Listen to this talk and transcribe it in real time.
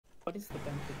What is the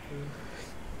benefit food?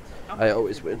 I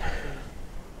always win.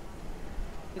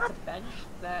 It's a bench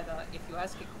that, if you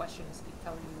ask it questions, it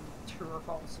tell you true or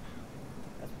false.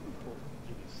 That's pretty cool.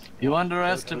 You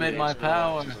underestimate my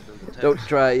power. Don't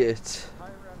try it.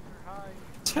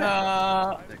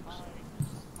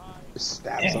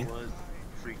 Stab someone.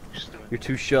 You're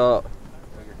too short.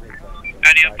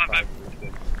 Eddie, up,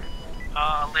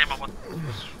 up. Lima, what?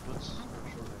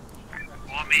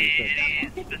 Want me any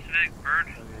specific bird?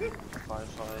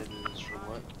 5-5 is for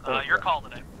what? Your call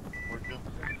today.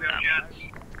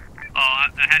 Oh, I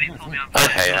had you told me on. I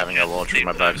hate having a launcher in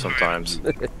my bag sometimes.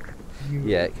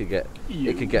 Yeah, it could get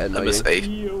annoying. I miss Ace.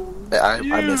 I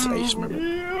miss Ace,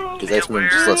 because Ace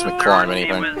just lets me climb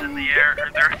anything. He was in the air,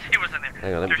 or their C was in there.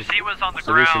 Hang on, Their C was on the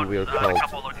solution ground wheel a called.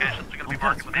 couple of locations. They're going to be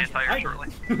marking with anti-air shortly.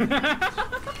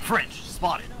 French,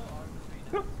 spotted.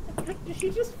 Did she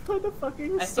just put the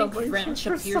fucking I think French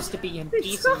appears to be in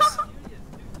pieces.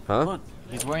 Huh? Look,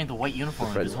 he's wearing the white uniform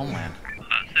of his homeland. Say it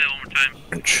one more time.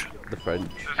 French. The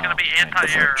French. There's going to be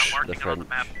anti-air marking on the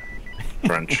map.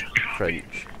 French.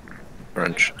 French.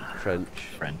 French. French.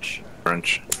 French.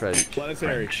 French. French.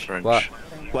 Planetary. French. What?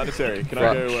 Planetary. Can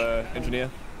I go engineer?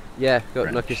 Yeah, go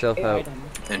knock yourself out.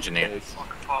 Engineer.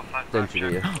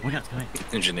 Engineer. We got to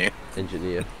Engineer.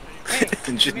 Engineer.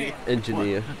 Engineer.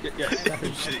 Engineer.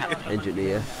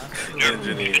 Engineer.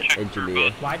 Engineer.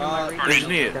 Engineer. Why do I read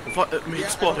Engineer. Me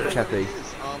spotted. Cappy. We're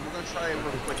gonna try it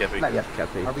real quick. Cappy.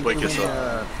 Cappy. Wake us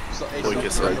up. Wake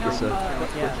us up.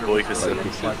 Wake us up.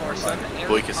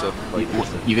 Wake us up.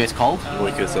 You guys called?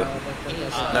 Wake us up.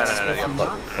 No.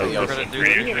 We're gonna do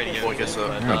the radio. Wake us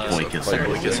up. Wake us up.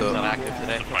 Wake us Not up. active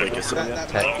today. Wake us up.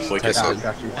 Text. Wake us up.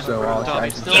 Tommy,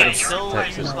 still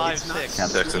Texan.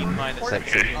 5-6. Texan. Minus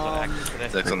Texan. not active today.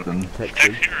 Texan.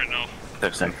 Texan.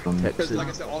 Texan. Because like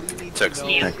I said, all you need Texan.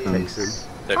 to know Texan.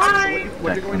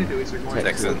 what you're going to do is you're going to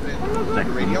Texan. the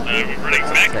radio. Running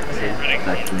back.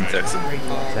 Texan. Texan.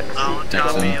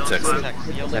 Texan. Texan.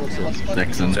 Texan.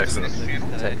 Texan. Texan. Texan.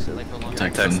 Texan.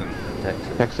 Texan.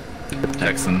 Texan.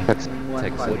 Texan.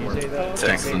 Texan.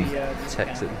 Texan.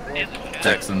 Texan.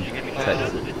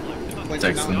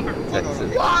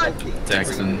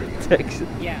 Texan. Texan.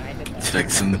 Yeah, I did that.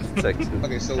 Texan. Texan.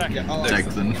 Okay, so yeah, oh,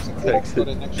 Texan. so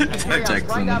the next Texan.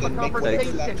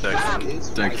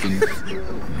 Texan.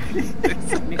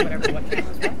 Make whatever what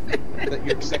channel is what? that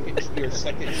your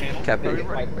second channel. Cappy.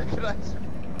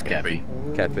 Cappy.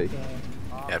 Cappy.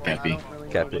 Cappy.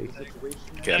 Cappy. Cappy.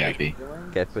 Cappy.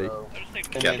 Cappy.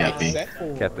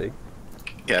 Cappy.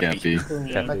 Cappy. Cappy. Now,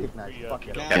 Cappy. what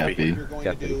you're going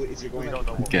to do is you're going to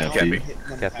Cappy. hit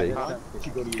number Cappy. 1 to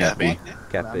go to your Cappy. button,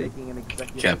 Cappy.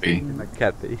 Cappy.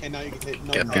 Cappy. and now you can hit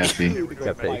number Cappy. 2 to go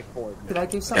Cappy. 5 forward. Could I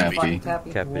do something Cappy. fun,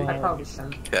 Cappy? Cappy. I probably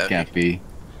shouldn't. Cappy.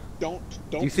 Don't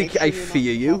Do you think make I sure you're not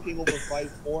fear you? talking over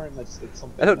 5-4 unless it's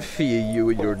something I don't like fear you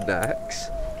and your knacks.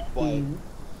 that. But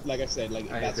like I said, like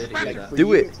that's like for Do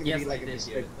you, it. it's gonna be like if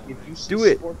you see Do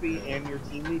it. Scorpy and your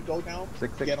team lead go down,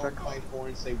 get on 5-4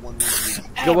 and say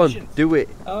 1-1 Go on, do it.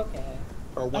 Okay.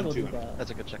 or I will do 1-2. that.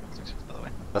 That's a good check on 6, by the way.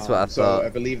 That's what I So thought. I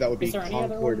believe that would be Is there any other one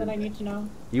Concord. that I need to know?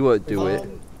 You won't do it.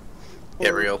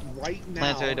 Get real. Right now,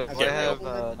 Planetary, do as I a have,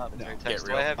 government- not Planetary Get text,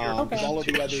 do real. I have your... Okay. all of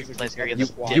the others are just Planetary, like get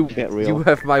squad. You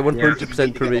have my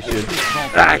 100% permission.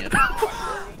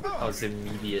 That was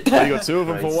immediate. So you got 2 of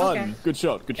them for Okay. 1. Good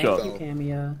shot, good shot. Thank you,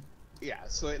 Camia. Yeah,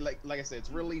 so like I said,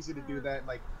 it's real easy to do that.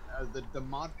 Like the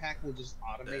mod pack will just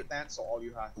automate that, so all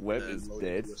you have to Web do is is load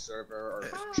dead. into a server or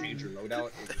change your loadout,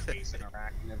 or just base in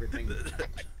Iraq and everything.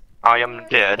 I am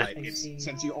dead. But it's,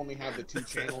 since you only have the 2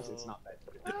 channels, it's not that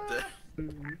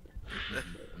difficult.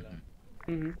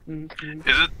 Is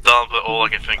it dumb that all I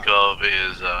can think of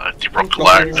is Deeper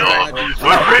Galacta?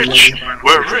 We're rich!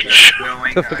 We're rich!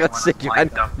 For God's sake, you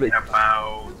had me.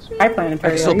 Hi, Planetary. I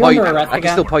can still Are you point. under arrest I can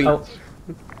again? still point. Oh.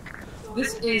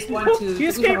 This is going to. Do we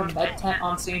have a med tent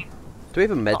on scene? Do we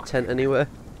have a med tent anywhere?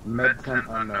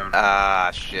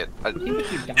 Ah, shit. I think we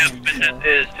keep down. Yes, mission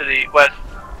is to the west.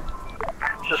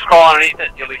 Just scroll underneath it,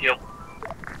 you'll be healed.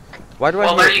 Why do I?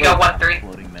 Well, there you go, 1-3.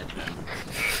 Floating med tent.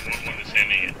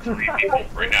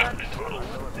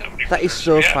 That is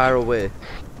so far away.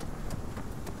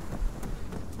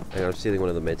 Hang on, I'm stealing one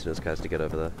of the maintenance guys to get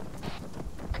over there.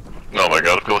 Oh my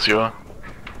god, of course you are.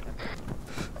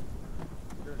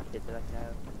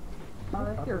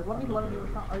 Here, let me load you.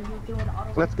 Are you doing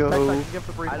auto? Let's go. Whenever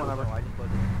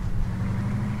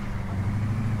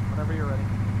you're ready.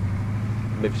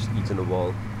 Maybe just eaten a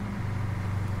wall.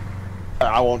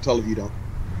 I won't tell if you don't.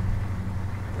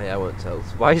 Hey, I won't tell.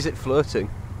 Why is it floating?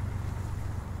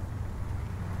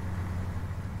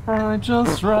 I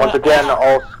just ran. Once again,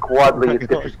 all squad leads,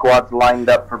 get your squads lined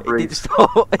up for It brief.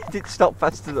 didn't stop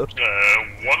fast enough.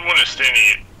 1-1 is standing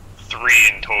at 3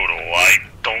 in total. I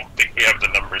don't think we have the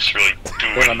numbers to really do We're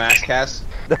on a anything. mass cast.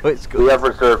 No, it's We good. have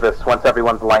reservists. Once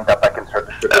everyone's lined up, I can start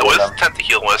I distributing was them. tempted to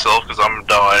heal myself because I'm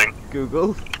dying.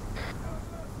 Google.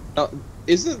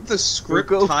 Isn't the script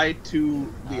Google. tied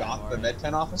to the Med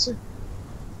 10 officer?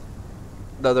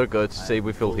 No, they're good. Say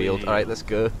we feel healed. Alright, let's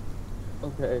go.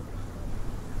 Okay.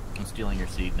 I'm stealing your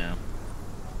seed now.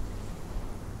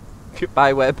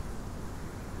 Bye, Web.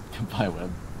 Goodbye,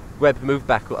 Web. Web, move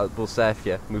back. We'll save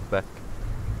you. Move back.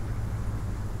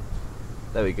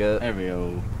 There we go. There we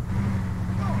go.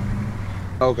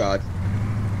 Oh god.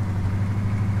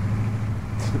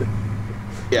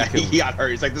 Yeah, he got hurt.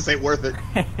 He's like, this ain't worth it.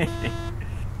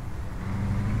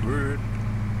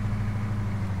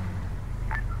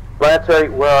 Planetary,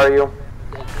 where are you?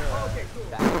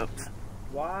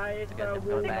 Why is the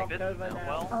wall knocked over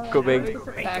now? Coming.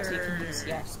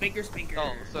 Speaker.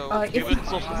 Oh, so If Cuban you-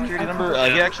 social security number?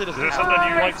 He actually doesn't have Something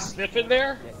you like sniffing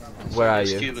there? Where are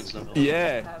you?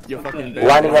 Yeah, you're fucking dead.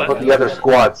 Lining up with the other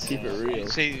squads. Keep it real.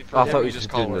 See, Oh, I thought we we were just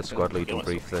call doing the it. squad lead and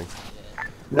brief thing.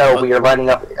 No, we are lining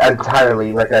up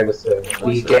entirely, like I was saying.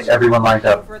 We get everyone lined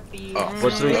up.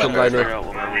 What's the reason line up?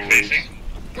 Where are we facing?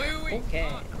 Okay.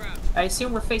 I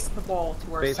assume we're facing the wall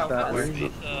to our southwest.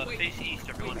 Face east,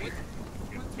 everyone.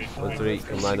 1, 3,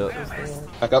 come line up.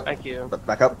 Back up. Thank you.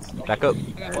 Back up. Back up.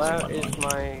 Where is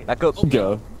my... Back up.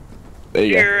 Go. There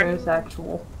you go. There's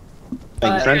actual.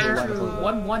 Thank you, friend.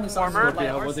 1-1 is on the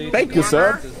left. Thank you,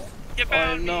 sir.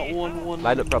 I'm not 1-1.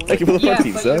 Line up properly. Thank you for the Yeah,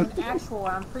 protein, but sir. in actual,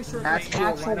 I'm pretty sure it's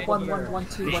actual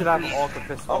 1-1-1-2. You should have orca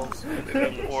pistols.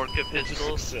 Orca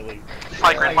pistols.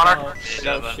 Hi, Grand Monarch.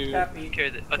 Don't shoot. Okay,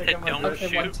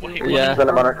 1-2. Yeah.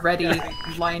 Ready,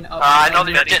 line up. I know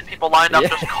that you're getting people lined up.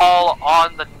 Just call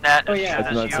on the net. Oh, yeah.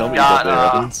 That's not You something got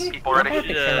about the weapons. people ready.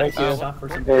 Thank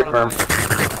you. Hey, firm.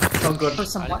 Oh, good. For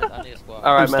some what?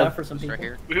 Alright, man. For some people.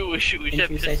 We should have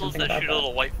pistols that shoot a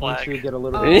little white flag. Get a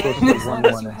little Uh, bit closer to as long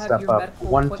as 1-1 you and have step your up. medical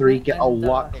 1-3, get a equipment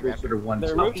lot and, closer to 1-2.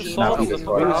 They're Not be this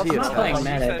far. I'm not playing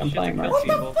medic, I'm playing medic.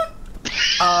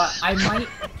 I might...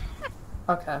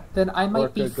 Okay, then I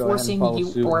might be Orca, go ahead and forcing follow you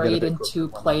suit, or get a bit Aiden closer. to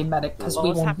play medic, because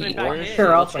we won't need it.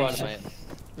 Sure, I'll play medic.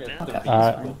 If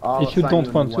you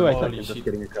don't want to, I think I'm just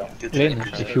kidding.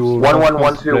 If you 1-1,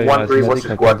 1-2, 1-3, what's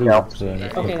your squad count?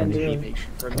 Okay, then do it.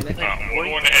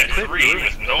 1-1 has 3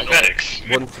 with no medics.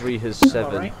 1, 3 has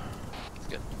 7.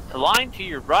 The line to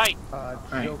your right.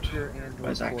 Joker and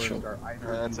Where's actual?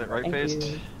 That's it, right Thank face?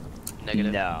 you.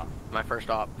 Negative. No. My first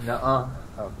op. Nuh-uh.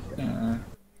 Okay.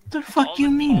 The fuck you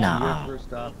mean, nah? First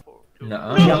stop. No.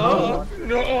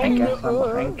 I guess I'm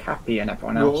behind Cappy and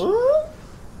everyone else.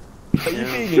 Are you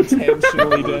being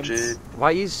intentionally dense?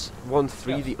 Why is 1,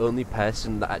 3 the only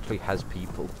person that actually has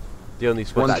people? The only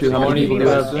squad 1, that 2, how actually many people do you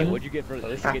have? What'd you get for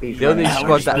this? Cappy's The only running.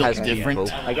 squad that has different.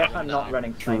 people. I guess I'm not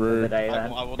running tank for the day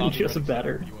then. Just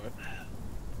better.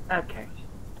 Okay.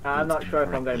 I'm not sure if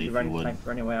I'm going to be Believe running you would.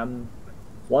 sniper anyway. I'm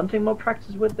wanting more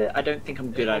practice with it. I don't think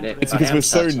I'm good at it. It's but because I am we're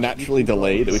so certain. naturally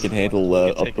delayed that we can handle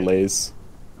up delays.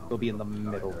 We'll be in the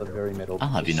middle, the very middle. I'll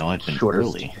have you know I've been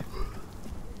Shortest. early.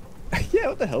 Yeah,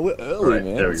 what the hell? We're early, Right,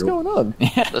 man. there we What's go. going on?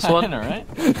 This one? Alright.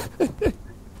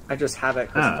 I just have it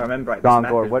because if I remember right, Gongor,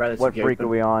 this map is what relatively freak are open.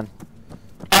 we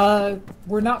on?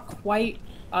 We're not quite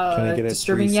Can I get a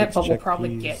disturbing yet, 3-6 but we'll check, probably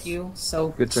please? get you. So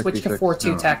Good check, switch to good check.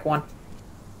 4-2, tac 1.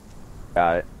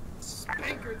 Got it.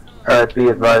 Alright, be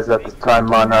advised at this time,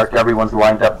 Monarch, everyone's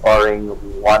lined up barring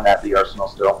 1 at the arsenal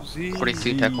still.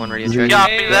 42 tech 1 radio check.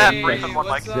 Copy that. Briefing 1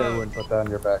 Mike. Zero and put that on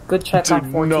your back. Good check on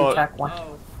Do 4-2, not- tac 1.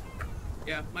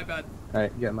 Yeah, my bad.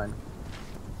 Alright, get mine.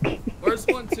 Where's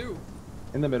 1-2?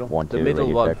 In the middle. The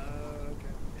middle one.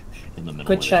 In the middle Good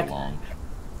where they check. belong.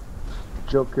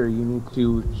 Joker, you need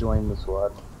to join the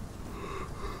squad.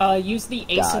 Use the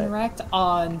ace Got it. interact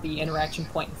on the interaction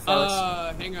point first.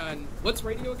 Hang on. What's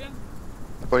radio again?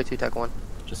 42 tech 1.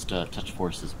 Just touch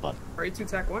forces, but 42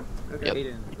 tac 1? Okay.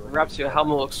 Yep. Wraps your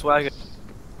helmet looks swagger.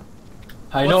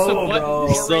 I What's the know, what? bro.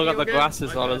 You still got the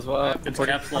glasses on as well. I'm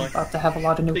about to have a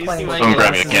lot of new players. I'm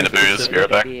grabbing a can of booze, be right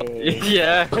back.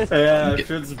 Yeah. Yeah,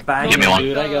 shit's banging, Give me one.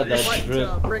 dude. I got that What,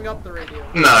 drip. bring up the radio.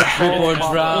 No. Triple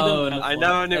drown. I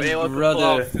never knew able to pull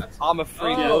off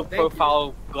armor-free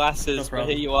low-profile glasses, but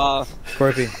here you are.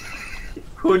 Scorpy,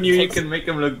 Who knew you can make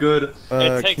him look good?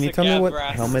 It takes can you a tell me what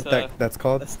gab helmet to that's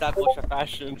called? establish a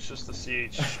fashion. It's just the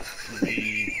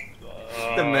CHV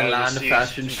The Milan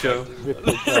fashion show.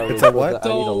 It's a what?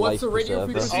 So what's the radio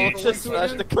frequency? Just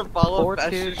smash the Kabbalah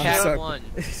fashion show.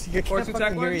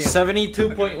 72.1.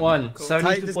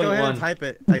 72.1. Just go ahead and type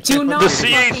it. Do not The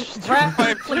fucking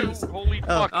rap, please. Holy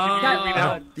fuck, can you hear me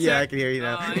now? Yeah, I can hear you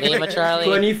now. Name of Charlie.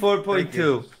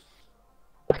 24.2.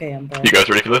 Okay, I'm back. You guys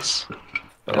ready for this?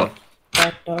 There we go.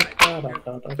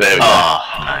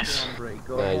 Nice.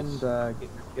 Go ahead and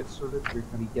get started. We're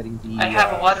going to be getting the. I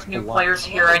have a lot of new players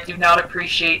here. I do not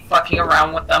appreciate fucking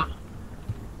around with them.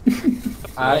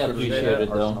 I appreciate it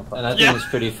though, and I think it's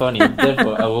pretty funny.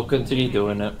 Therefore, I will continue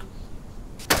doing it.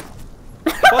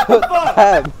 What the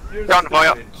fuck? Ground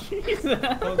fire.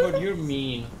 Oh god, you're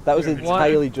mean. That was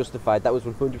entirely justified. That was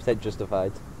 100%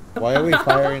 justified. Why are we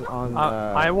firing on?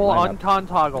 I will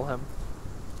untoggle him.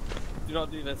 Do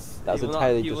not do this. That was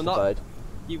entirely justified.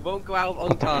 You won't go out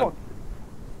on time.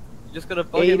 You're just gonna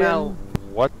bug him out.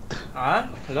 What?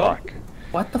 Hello?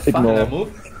 What the fuck? Ignore. Can I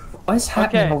move? What is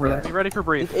happening Okay, over there? you ready for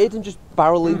brief? Did Aiden just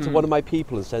barrel into one of my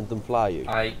people and send them flying?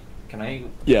 Can I?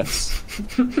 Yes.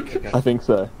 Okay. I think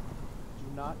so.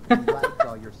 Do not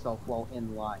ragdoll yourself while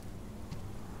in line.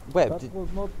 Web, That was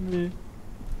not me.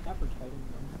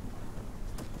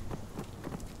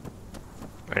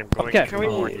 I'm going Okay. to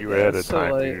warn you ahead of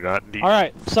time. You do not need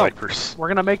Alright, so snipers. we're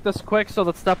gonna make this quick so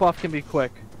that step off can be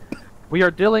quick. We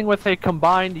are dealing with a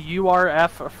combined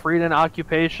URF Freedom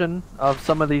occupation of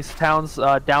some of these towns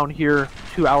down here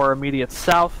to our immediate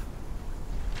south.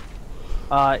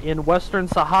 In western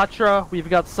Sahatra, we've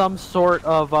got some sort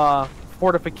of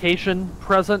fortification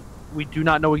present. We do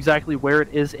not know exactly where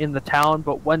it is in the town,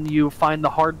 but when you find the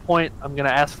hard point, I'm going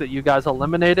to ask that you guys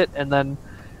eliminate it, and then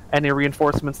any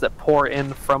reinforcements that pour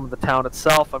in from the town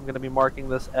itself, I'm going to be marking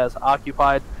this as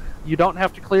occupied. You don't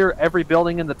have to clear every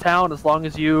building in the town as long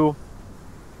as you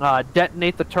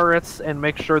detonate the turrets and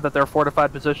make sure that their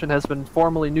fortified position has been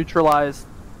formally neutralized.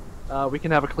 We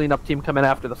can have a cleanup team come in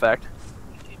after the fact.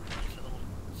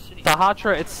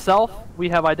 Sahatra itself, we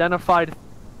have identified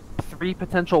 3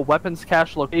 potential weapons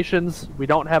cache locations. We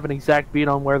don't have an exact beat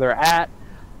on where they're at.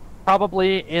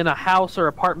 Probably in a house or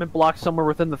apartment block somewhere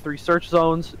within the 3 search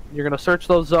zones. You're going to search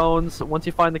those zones. Once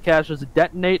you find the caches,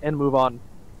 detonate and move on.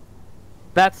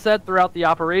 That said, throughout the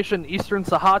operation, Eastern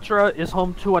Sahatra is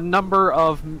home to a number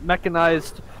of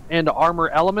mechanized and armor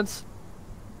elements,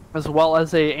 as well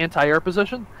as a anti-air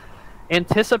position.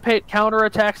 Anticipate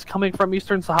counterattacks coming from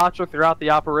Eastern Sahatra throughout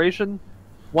the operation.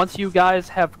 Once you guys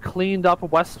have cleaned up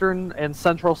Western and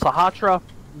Central Sahatra,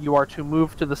 you are to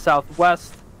move to the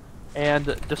southwest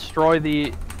and destroy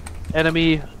the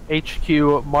enemy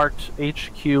HQ, marked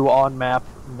HQ on map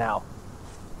now.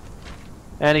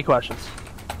 Any questions?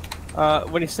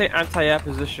 When you say anti-air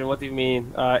position, what do you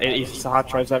mean in East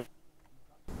Sahatra? Is that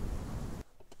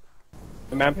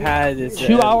the manpad is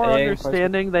to our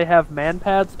understanding, they have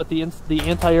manpads, but the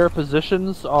anti-air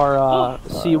positions are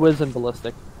Sea Whiz and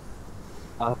ballistic.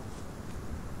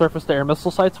 Surface-to-air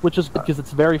missile sites, which is good because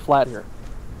it's very flat here.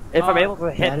 If I'm able to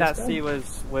hit that Sea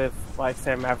Whiz with, like,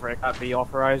 say, Maverick, that'd be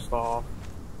authorized, or...?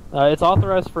 It's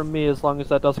authorized from me as long as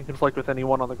that doesn't conflict with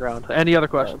anyone on the ground. Any other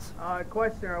questions?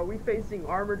 Question, are we facing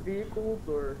armored vehicles,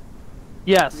 or...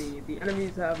 Yes. The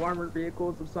enemies have armored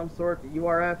vehicles of some sort, the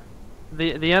URF?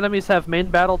 The enemies have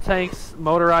main battle tanks,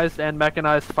 motorized and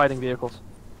mechanized fighting vehicles.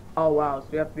 Oh wow, so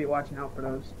we have to be watching out for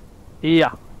those.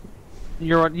 Yeah.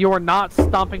 You are not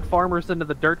stomping farmers into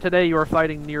the dirt today, you are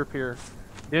fighting near peer.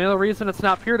 The only reason it's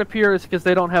not peer-to-peer is because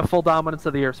they don't have full dominance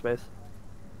of the airspace.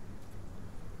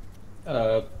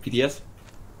 PDS?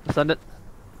 Send it.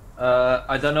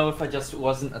 I don't know if I just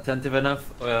wasn't attentive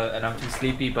enough and I'm too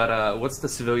sleepy, but what's the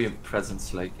civilian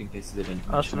presence like, in case they didn't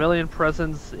mention Civilian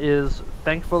presence is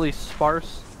thankfully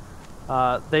sparse.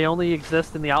 They only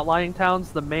exist in the outlying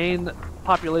towns. The main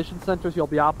population centers you'll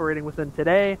be operating within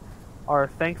today are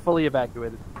thankfully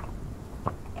evacuated.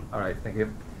 Alright, thank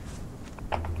you.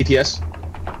 ETS?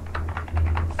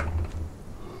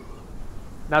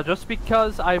 Now, just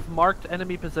because I've marked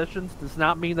enemy positions does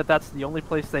not mean that that's the only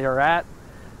place they are at.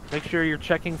 Make sure you're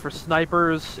checking for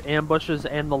snipers, ambushes,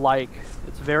 and the like.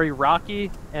 It's very rocky,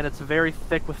 and it's very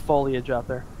thick with foliage out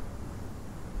there.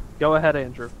 Go ahead,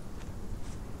 Andrew.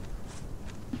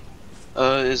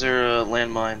 Is there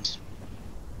landmines?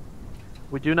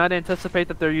 We do not anticipate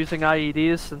that they're using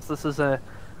IEDs, since this is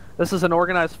an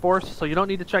organized force, so you don't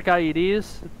need to check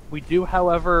IEDs. We do,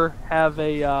 however, have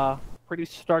a pretty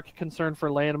stark concern for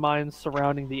landmines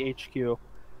surrounding the HQ.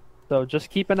 So just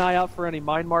keep an eye out for any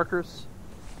mine markers.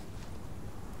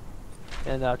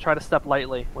 And try to step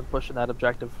lightly when pushing that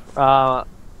objective.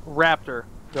 Raptor,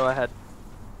 go ahead.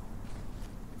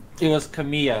 It was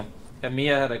Kamiya.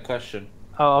 Kamiya had a question.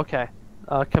 Oh, okay.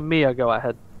 Kamiya, go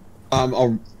ahead.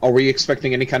 Are we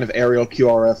expecting any kind of aerial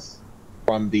QRF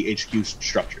from the HQ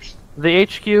structures? The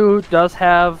HQ does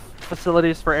have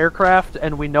facilities for aircraft,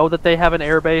 and we know that they have an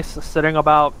airbase sitting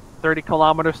about 30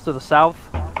 kilometers to the south.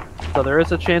 So there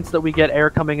is a chance that we get air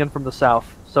coming in from the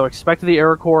south. So expect the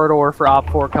air corridor for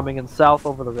Op4 coming in south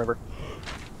over the river.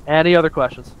 Any other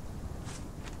questions?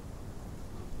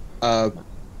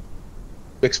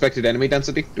 Expected enemy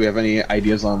density? Do we have any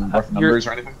ideas on rough numbers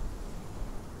or anything?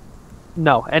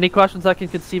 No. Any questions I can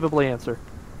conceivably answer?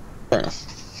 Fair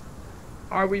enough.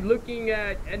 Are we looking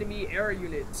at enemy air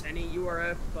units? Any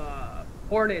URF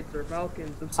Hornets or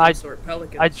Falcons of some sort?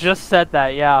 Pelicans? I just said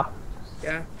that, yeah.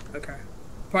 Yeah? Okay.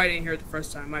 Probably didn't hear it the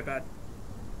first time, my bad.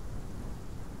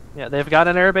 Yeah, they've got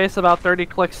an airbase about 30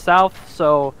 clicks south,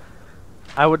 so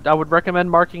I would recommend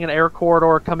marking an air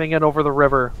corridor coming in over the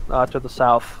river to the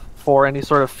south for any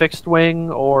sort of fixed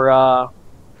wing or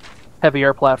heavy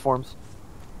air platforms.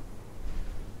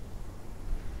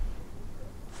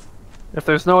 If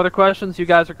there's no other questions, you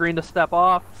guys are green to step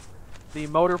off. The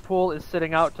motor pool is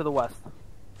sitting out to the west.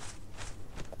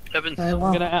 Evans.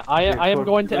 I am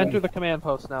going to enter the command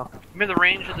post now. Remember the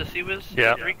range of the CWIS?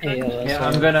 Yeah.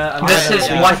 This is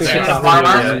 1-2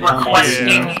 Farmer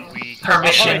requesting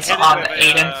permissions on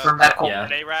Aiden for medical.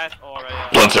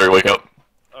 One, sorry, wake up.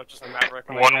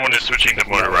 1-1 is switching to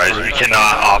motorized. We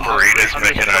cannot operate as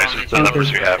mechanized with the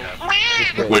numbers we have.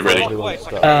 We're ready.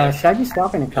 Should I be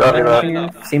swapping a combat engineer?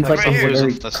 Seems like a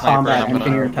very combat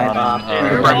engineer type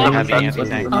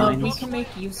of we can make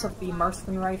use of the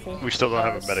marksman rifle. We still don't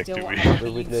have a medic, do we?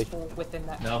 Within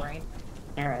that terrain.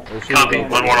 Alright. Copy.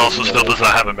 1-1 also still does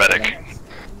not have a medic.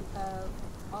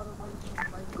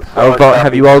 How about,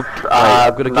 have you all,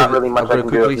 I'm gonna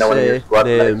quickly say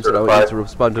names and I want you to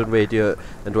respond on radio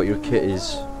and what your kit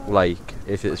is like,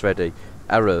 if it's ready.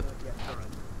 Arrow.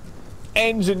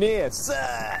 Engineer,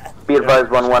 sir! Be advised,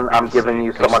 1-1, I'm giving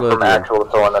you someone from actual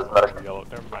to someone that's medic.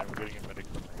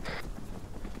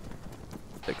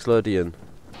 Explodian.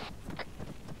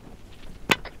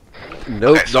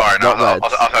 Nope, okay, sorry, not red.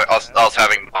 I was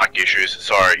having mic issues,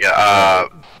 sorry, yeah,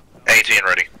 18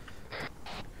 ready.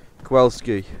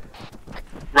 Kowalski.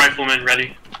 Rifleman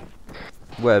ready.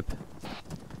 Webb.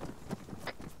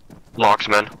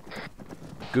 Marksman.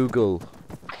 Google.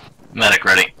 Medic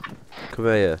ready.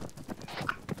 Kameya.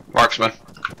 Marksman.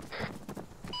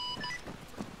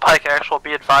 Pike Actual,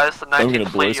 be advised, the 19th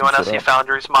Fleet UNSC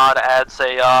Foundries mod adds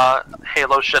a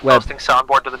Halo shitposting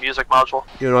soundboard to the music module.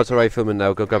 You're an auto rifleman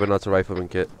now, go grab an auto rifleman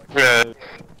kit.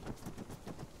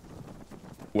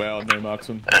 Well, no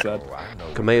marksman, sad.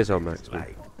 Kameya's on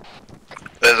marksman.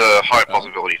 There's a high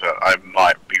possibility that I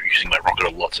might be using my rocket a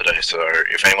lot today, so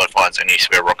if anyone finds any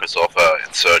spare rockets off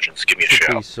insurgents, give me a Could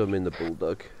shout. be some in the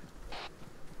Bulldog.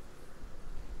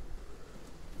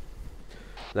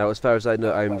 Now, as far as I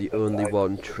know, I'm the only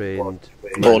one trained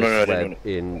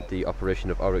in the operation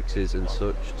of Oryxes and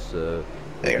such, so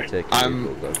I'm taking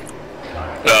the Bulldog.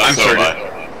 I'm sorry.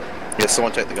 Yeah,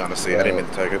 someone take the gun, I see. I didn't mean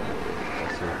to take it.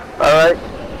 Alright.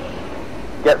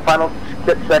 Get final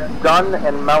kit check done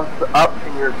and mount up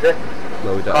in your Vic.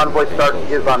 Convoy start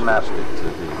is on map.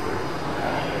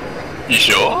 You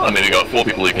sure? I mean, we got 4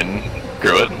 people who can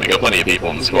crew it. We got plenty of people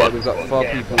in the squad. Yeah, we've got 4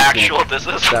 people. Actual, this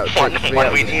is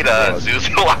when we need a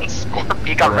Zuzu on squad.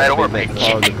 He got right over me.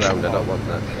 On the ground, I don't want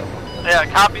that. Yeah,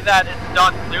 copy that. It's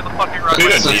done. Clear the fucking road.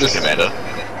 Commander.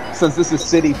 Since this is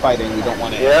city fighting, we don't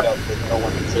want to end up with no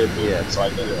one considered yeah. so I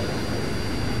did it.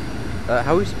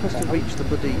 How are we supposed to reach the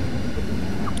bloody...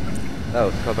 Oh,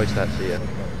 convoy starts here.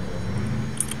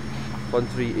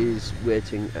 1-3 is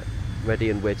waiting, ready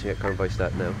and waiting at convoy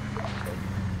start now.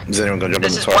 Is anyone gonna jump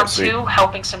This in is the toilet seat? 1-2,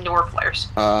 helping some newer players.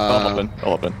 I'll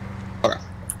hop in. Okay.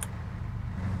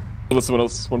 Unless someone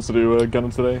else wants to do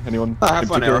gunning today? Anyone? Have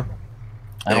fun, Arrow.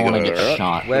 I don't want to get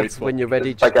shot. Web, when you're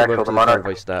ready, just come over to the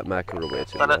convoy start marker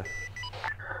awaiting there.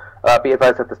 Be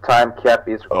advised at this time, Cap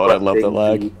is requesting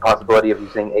the possibility of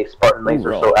using a Spartan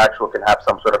laser, so Actual can have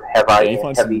some sort of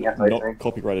heavy not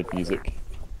copyrighted music.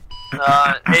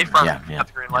 A firm, got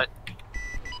the green light.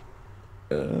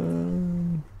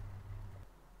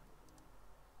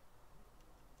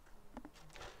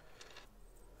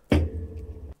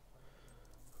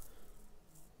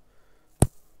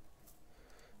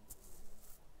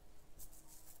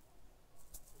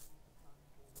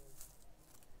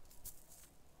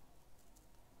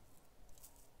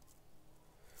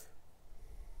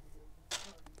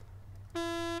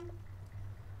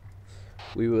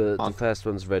 We were the first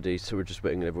ones ready, so we're just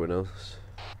waiting on everyone else.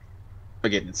 We're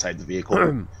getting inside the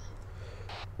vehicle.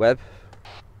 Webb?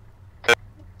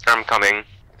 I'm coming.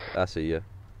 I see you.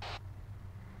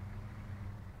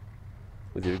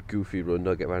 With your goofy run,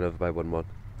 don't get ran over by 1-1.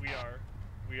 We are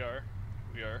We are.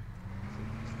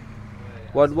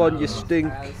 1-1, you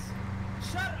stink.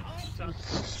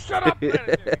 Shut up!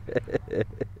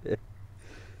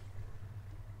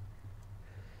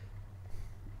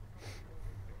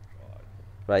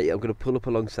 Right, I'm gonna pull up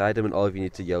alongside him and all of you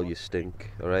need to yell you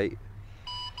stink, alright?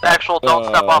 Actual, don't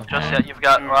step off just yet. You've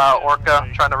got Orca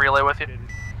trying to relay with you.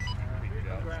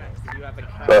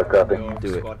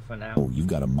 Do it. Oh, you've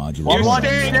got a modular.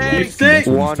 1-1, you stink!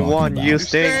 1-1, you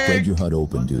stink! Spread your HUD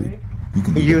open, dude. You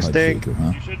can be the HUD shaker,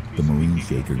 huh? The Marine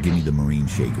shaker. Give me the Marine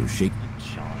shaker. Shake.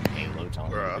 Sean Halo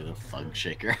telling me to do the thug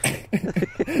shaker.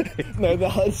 No, the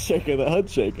HUD shaker, the HUD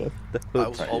shaker. I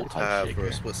was alt tab for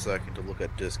a split second to look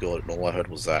at Discord, and all I heard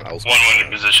was that. I was 1-1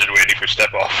 in position, waiting for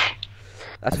step off.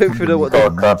 I don't even know what they're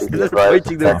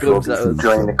pointing their guns at us.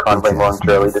 Joining the convoy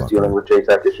momentarily, just dealing with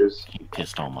JTAC issues. You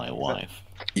pissed on my wife.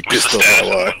 You pissed on my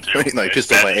wife. No, you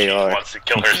pissed on my AI.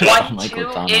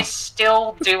 1-2 is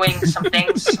still doing some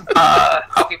things.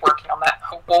 I'll be working on that.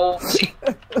 We'll see.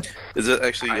 Is it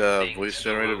actually voice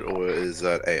generated or is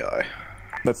that AI?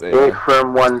 That's AI.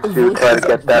 Firm 1-2, try to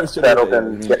get that settled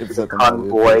and get to the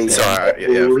convoy.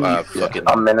 Sorry, fucking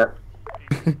a minute.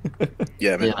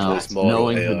 Yeah, man, voice model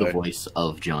knowing AI. who the voice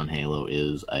of John Halo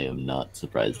is, I am not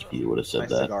surprised if you would have said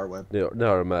that.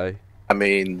 No, am I? I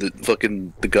mean, the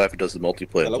guy who does the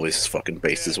multiplayer voice is fucking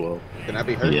based as well. Can I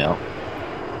be heard? Yeah.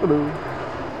 Hello.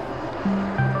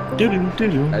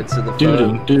 Answer the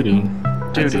phone.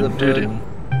 Answer the phone.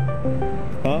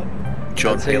 Huh?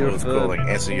 John Halo is calling.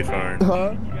 Answer your phone.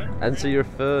 Huh? Answer your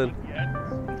phone.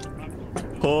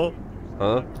 Huh?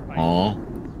 Huh?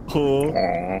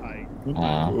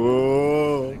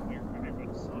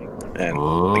 And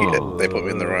they put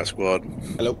me in the right squad.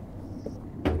 Hello.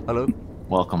 Hello.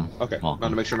 Welcome. Okay. Welcome.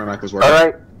 Wanted to make sure my mic was working.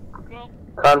 Alright.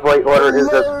 Convoy order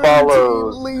is as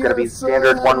follows. It's gonna be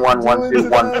standard 1-1, 1-2,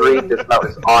 1-3. Dismount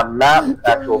is on map.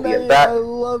 Actual be in back.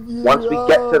 Once we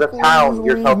get to the town,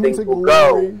 here's how things will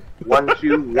go.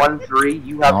 1-2, 1-3,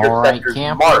 you have your sectors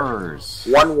marked.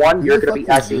 1-1, you're going to be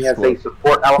acting as a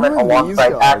support element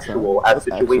alongside Actual. As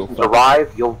situations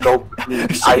arrive, you'll go between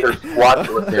either squad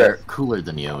to assist. They're cooler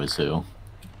than you is who?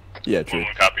 Yeah, true.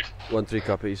 1-1 copies. 1-3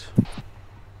 copies.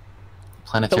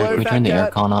 Planetary, can we turn the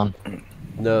aircon on?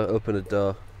 No, open a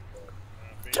door.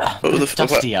 It's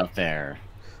dusty out there.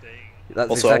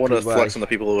 That's also, exactly I want to why. flex on the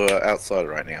people who are outside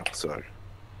right now, so...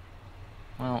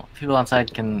 Well, people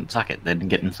outside can suck it. They didn't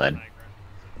get inside.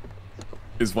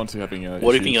 Is 1-2 having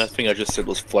What do you think? I think I just said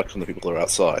was flex on the people who are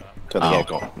outside. Turn the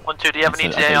aircon. 1-2, do you have an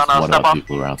ETA on step off?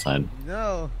 People who are outside.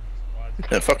 No.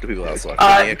 Yeah, fuck the people outside.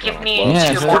 Turn the Give aircon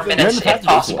me 2 more minutes if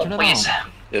possible, please.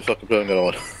 Yeah, fucking put it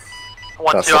on.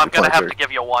 1-2, I'm gonna have to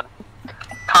give you a 1.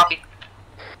 Copy.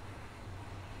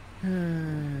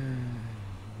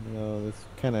 No, this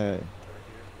kind of.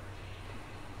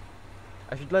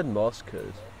 I should learn Morse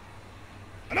code.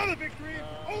 Another victory of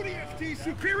ODST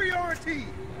superiority!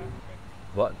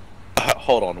 What?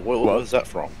 Hold on, what was that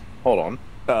from? Hold on.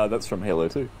 That's from Halo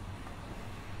 2.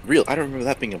 Real? I don't remember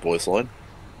that being a voice line.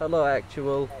 Hello,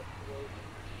 Actual.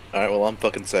 Alright, well, I'm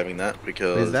fucking saving that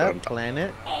because. Is that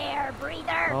Planet? Air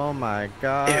breather! Oh my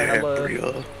god. Air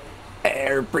breather.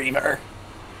 Air breather.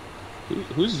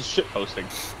 Who's shit posting?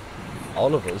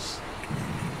 All of us.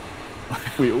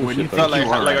 We all When you shit think you are like,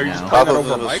 are right you just now. talking Other over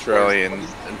than mic? Australian and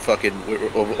fucking,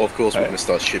 of course, we're gonna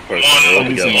start shit posting.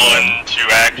 1-1 to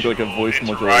Actual. like a voice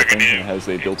modulator thing and has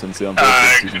a built-in sound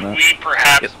voice using Could that. we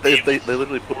perhaps They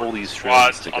literally put all these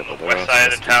squads strings on together. the west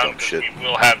side of the town, because shit. we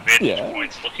will have vantage Yeah.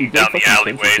 points You looking do down the fucking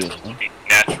alleyways, sense those it, will be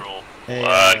natural kill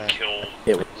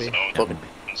zones,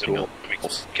 and we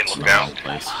can look down.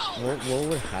 What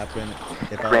would happen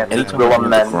if Anytime I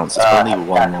remember France, it's only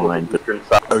one line, but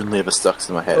only ever stuck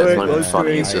in my head. It's not even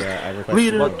funny, it's just...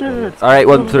 Alright,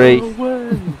 1-3.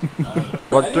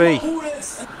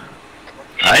 1-3.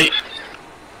 Right.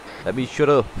 Let me shut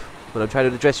up. When I'm trying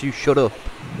to address you, shut up.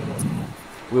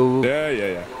 We'll...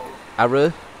 Yeah.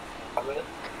 Arra?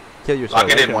 Kill yourself.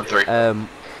 Lock it in, 1-3.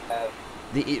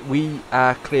 We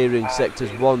are clearing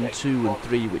sectors 1, 2 and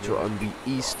 3, which are on the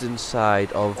eastern side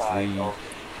of the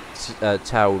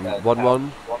town.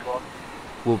 1-1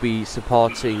 will be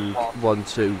supporting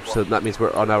 1-2, so that means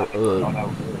we're on our own.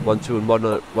 1-2 and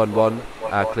 1-1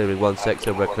 are clearing one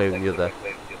sector, we're clearing the other.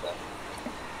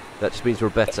 That just means we're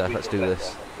better. Let's do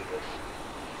this.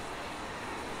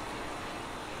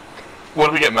 What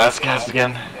do we get mass cast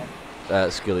again?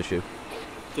 Skill issue.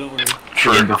 Don't worry.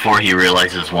 Sure, before he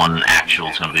realizes one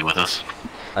actual's gonna be with us.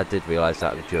 I did realise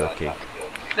that, I'm joking.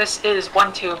 This is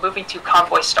 1-2, moving to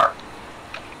convoy start.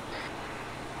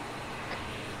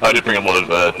 I did bring a lot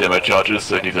of demo charges,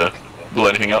 so I need to blow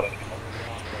anything up.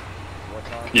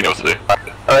 You know what to do.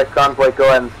 Alright, convoy, go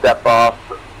ahead and step off.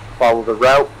 Follow the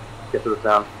route. Get to the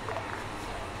town.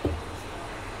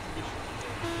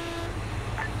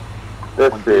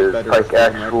 This is Pike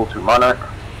Actual to Monarch.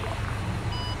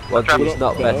 1-2 is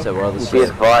not better, we're on the Be same.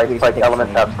 advised, Pike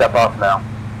elements have step off now.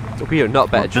 We are not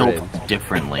better trained. Built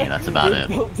differently, that's about it.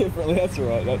 Built differently, that's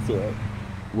right, that's right.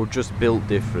 We're just built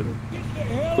different.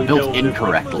 Built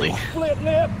incorrectly.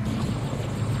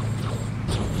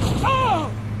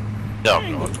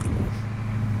 No.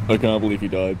 I can't believe he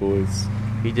died, boys.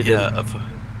 He didn't.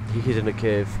 He hid in a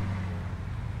cave.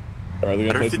 Are they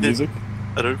gonna play some music?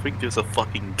 I don't think there's a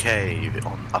fucking cave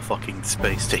on a fucking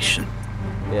space station.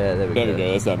 Yeah, there we go.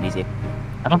 That's that music.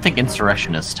 I don't think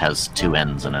Insurrectionist has 2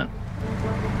 N's in it.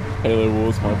 Halo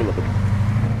Wars, my beloved.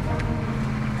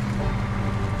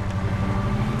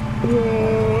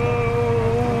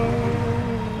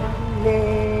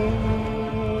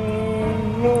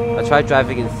 I tried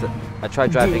driving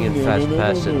in first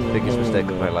person. Biggest mistake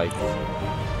of my life.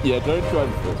 Yeah, don't drive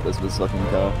in first person with this fucking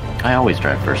car. I always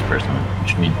drive first person. What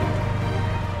do you mean?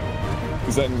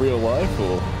 Is that in real life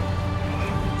or?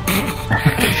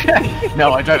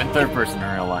 No, I drive in third person in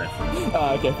real life.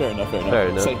 Ah, okay, fair enough.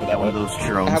 Same for that One of those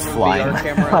drones Have a flying. VR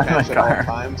camera attached at all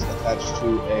times, attached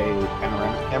to a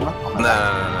panoramic camera. No.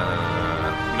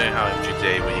 You know how in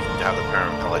GTA where you can have the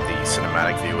like the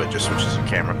cinematic view, it just switches the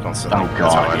camera constantly. Oh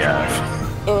god, yeah.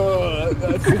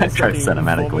 I tried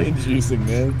cinematically. Inducing,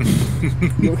 man.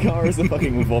 Your car is a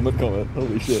fucking vomit comet.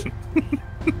 Holy shit.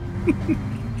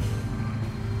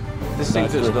 This thing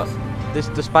does not.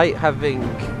 Despite having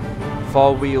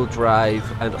 4-wheel drive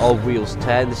and all wheels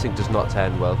turn, this thing does not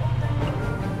turn well.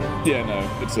 Yeah, no,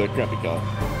 it's a crappy car.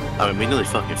 I mean, we nearly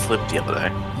fucking flipped the other day.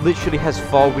 Literally has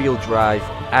 4-wheel drive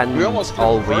and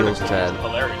all wheels turn.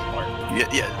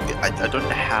 Yeah, I don't know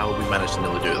how we managed to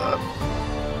nearly do that.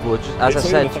 Well, just, as I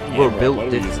said, we're built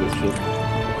different.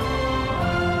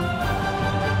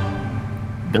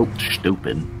 Built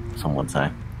stupid, some would say.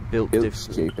 Built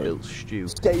different. Built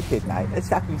stupid. Stupid, mate. It's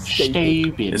fucking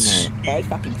Stupid. It's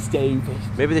fucking stupid.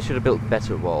 Maybe they should have built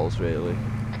better walls, really.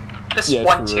 This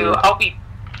 1-2, I'll be.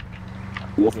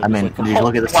 I mean, if you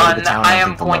look at the side of the town, I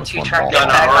am going to try to get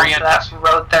back onto that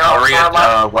road there.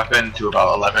 Orient weapon to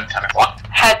about 10 o'clock.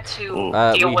 Had to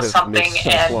deal with something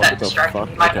and that distracted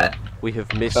me, my bad. We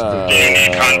have missed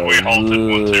convoy halted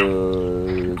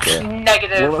 1-2.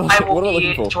 Negative, I will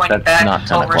be joining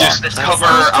back over Just cover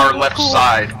our left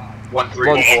side.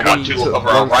 1-3, 1-2 will cover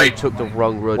our right. Took the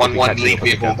wrong road. 1-1 lead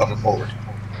vehicle cover forward.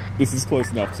 This is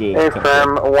close enough to... Hey,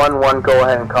 firm, 1-1, go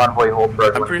ahead and convoy hold for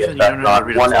everyone to get back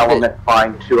on. 1 element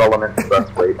fine, 2 elements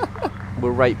best wait.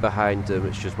 We're right behind them,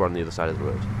 it's just we're on the other side of the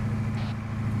road.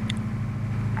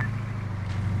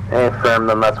 Hey, firm,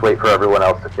 then let's wait for everyone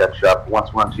else to catch up. Once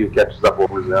 1-2 catches up, we'll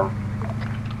resume.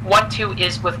 1-2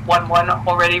 is with 1-1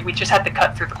 already, we just had to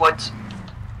cut through the woods.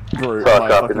 Talk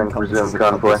up and then resume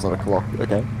convoy.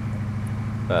 Okay.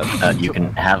 You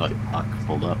can have a clock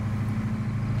pulled up.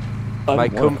 My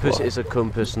compass is a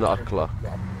compass, not a clock.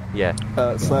 Yeah.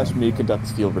 / me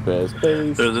conducts field repairs.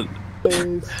 Base.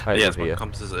 Yes, my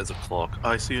compass is a clock.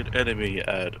 I see an enemy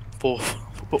at 4.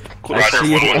 I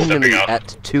see an enemy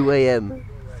at 2 AM.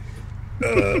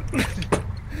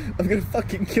 I'm gonna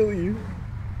fucking kill you.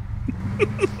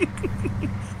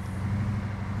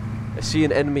 I see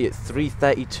an enemy at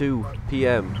 3:32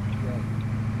 PM.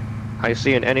 I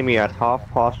see an enemy at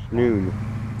 12:30.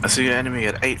 I see an enemy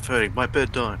at 8:30. My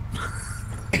bedtime.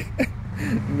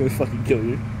 I'm gonna fucking kill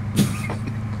you.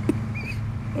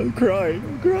 I'm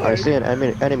crying. I see an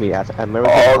enemy at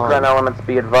American All time. ground elements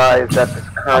be advised that this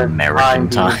current time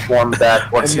being informed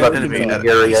that what substituting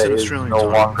area is no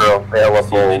longer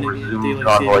available. Resume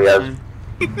convoy as...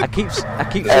 I keep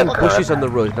seeing bushes on the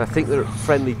road, and I think they're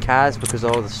friendly cars because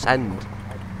of all the sand.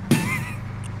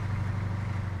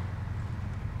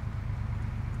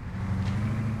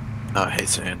 I hate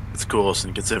sand. It's coarse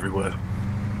and gets everywhere.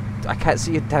 I can't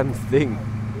see a damn thing.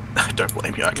 Don't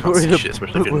blame you, I can't see shit,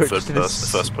 especially if you're in the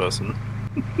first person.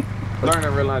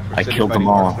 I killed them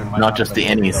all, not just the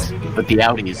innies, but the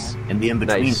outies, and the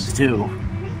in-betweens too. You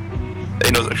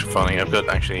know what's actually funny? I've got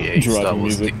actually a Star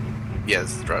Wars... Yeah,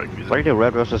 it's driving music. Why the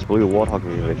red versus blue Warthog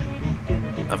music?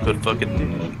 I've got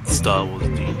fucking Star Wars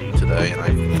D&D today, and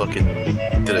I fucking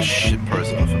did a shit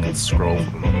process. I fucking scroll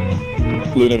for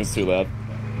them. Blue never's too loud.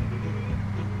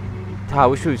 I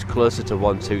wish we was closer to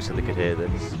 1-2 so they could hear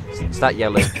this. Start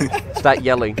yelling. Start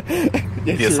yelling.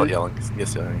 Yes, start yelling.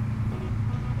 Yes, yelling.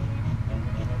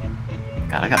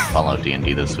 God, I got Fallout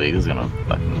D&D this week. This is gonna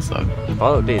fucking suck.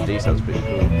 Fallout D&D sounds pretty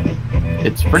cool.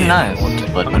 It's pretty nice,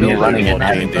 but when you're running it and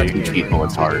having to teach people,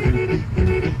 it's hard.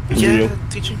 Yeah,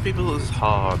 teaching people is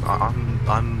hard. I'm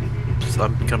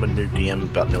I'm becoming a new DM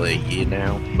about nearly a year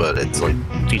now, but it's like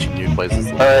teaching new places.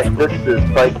 Alright, this is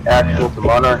Spike Actual to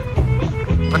Monarch.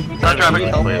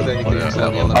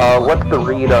 What's the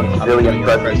read on civilian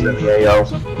presence in the AO?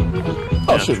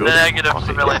 Oh, shit. Negative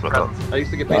civilian presence. I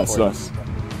used to get paid for it. Nice.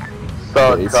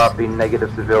 Solid copy,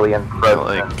 negative civilian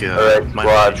presence. Alright, my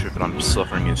squad. trip that I'm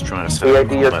suffering is trying to set The up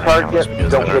idea of target,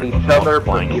 don't hit each other, but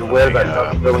flying be aware that no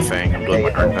I'm civilians doing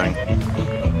my own thing.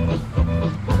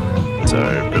 So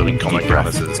building combat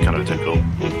graphics is kind of difficult.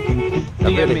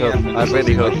 I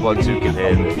really hope 1-2 can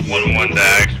hear me. 1-1 to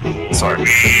actual. Sorry.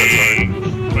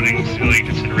 Putting civilian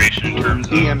consideration in terms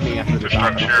of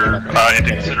infrastructure into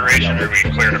consideration, or we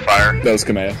clear to fire? That was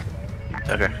command.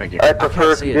 Okay, thank you. I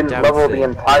prefer if you didn't level the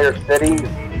entire city,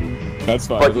 That's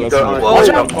fine. but you don't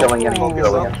avoid killing any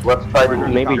civilians. Let's try to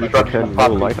keep construction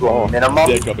costs to a minimum.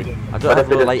 Yeah, copy. But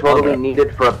if it is totally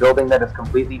needed for a building that is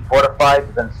completely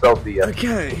fortified, then so be it.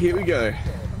 Okay, here we go.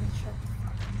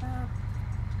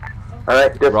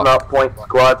 Alright, dismount point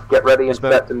squads, get ready and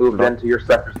set to move into your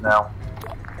sectors now.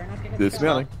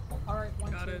 Dismounting. Alright,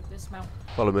 1-2, dismount.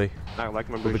 Follow me.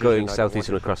 We'll be going southeast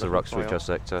and across the rocks to reach our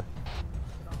sector.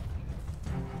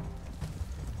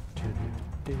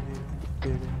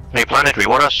 Hey Planetary,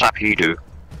 what does Sap He do?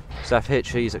 Sap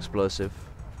Hitch, he's explosive.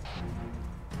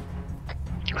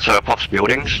 So it pops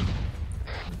buildings?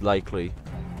 Likely.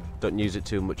 Don't use it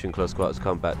too much in close quarters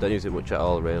combat. Don't use it much at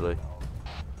all, really.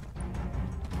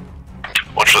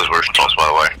 Watch those version toss, by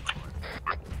the way.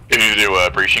 If you do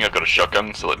breaching, I've got a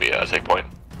shotgun, so let me take point.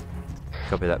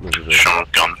 Copy that, move it.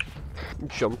 Shotgun.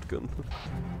 Shotgun.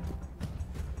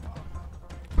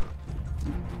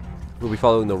 We'll be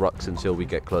following the rocks until we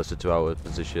get closer to our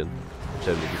position,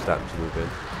 so we can start to move in.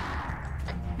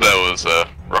 That was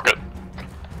rocket.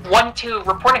 1-2,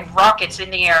 reporting rockets in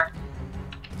the air.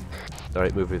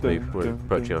 Alright, move with me. We're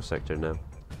approaching our sector now.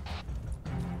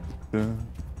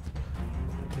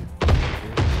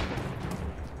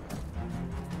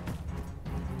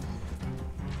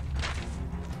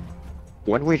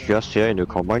 When we just hear a new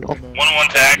combine up? 1-1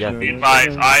 tag, be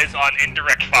advised, eyes on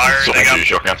indirect fire. They got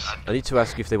shotguns. I need to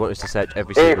ask if they want us to search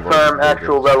every single one. Firm,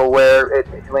 actual well aware, it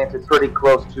landed pretty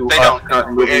close to us,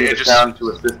 currently moving into town to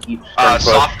assist each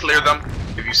soft clear them.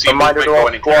 If you see reminder to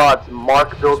all squads,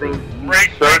 mark buildings,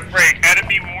 break,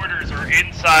 enemy mortars are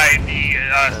inside the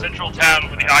central town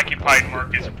where the occupied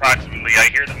mark is approximately. I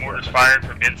hear the mortars firing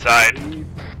from inside.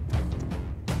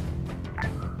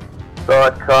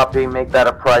 Solid copy, make that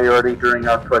a priority during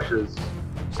our pushes.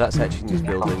 So that's hatching these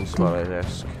buildings while I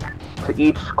ask. To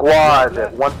each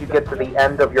squad, once you get to the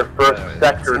end of your first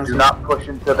sector, do not push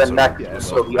into the next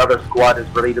until the other squad is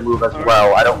ready to move as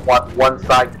well. I don't want one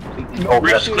side completely open.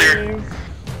 Bridge clear.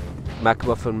 Mac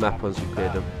off and map once you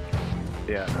cleared them.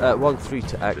 Yeah. 1-3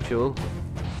 to actual.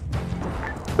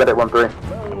 Get it,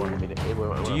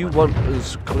 1-3. Do you want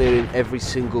us clearing every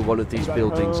single one of these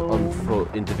buildings on foot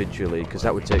individually? Because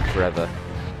that would take forever.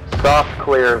 Soft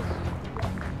clears.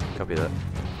 Copy that.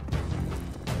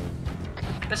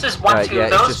 This is 1-2, yeah,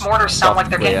 those mortars sound like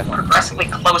they're clear. getting progressively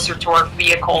closer to our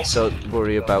vehicles. Don't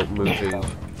worry about moving.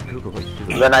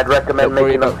 Then I'd recommend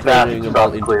making them clearing them all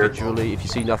soft clear. individually. If you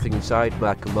see nothing inside,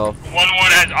 mark them off. 1-1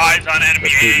 has eyes on enemy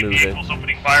Let's keep AA moving. vehicles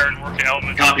opening fire and working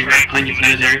elements. Copy, right, planning for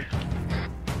this area.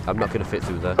 I'm not going to fit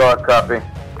through there. Solid copy.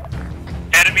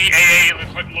 Enemy AA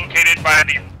located by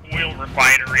the oil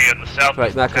refinery in the south.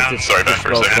 Right, Mac off this. Sorry, back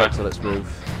for a second. So let's move.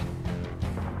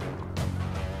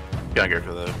 Gotta go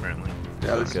for that, apparently.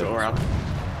 Yeah, let's go around.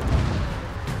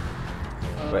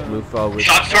 Right, move forward.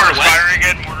 Shots to our firing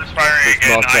again, mortars firing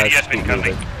again, IDF keep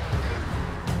incoming. moving.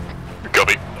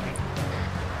 Copy.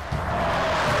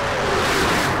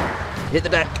 Hit the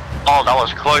deck. Oh, that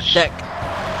was close. Deck.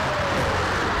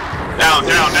 Down.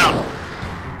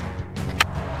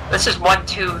 This is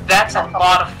 1-2, that's a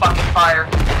lot of fucking fire.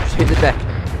 Just hit the deck.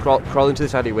 Crawl into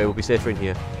this alleyway, we'll be safer in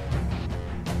here.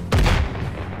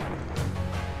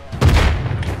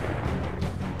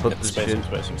 Hold position.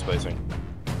 Spacing.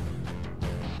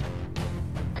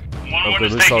 1-1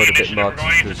 is taking initiative, we're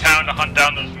going into town to hunt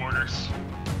down those mortars.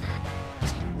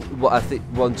 What I think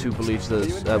 1-2 believes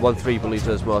those, 1-3 believes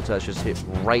those mortars just hit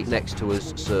right next to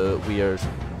us, so we are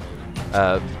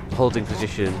holding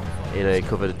position in a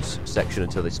covered section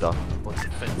until they stop.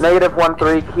 Negative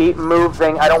 1-3, keep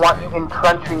moving. I don't want you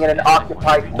entrenching in an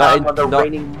occupied town when they're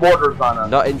raining mortars on us.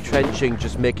 Not entrenching,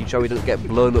 just making sure we don't get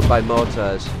blown up by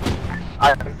mortars.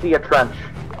 I see a trench.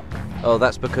 Oh,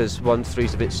 that's because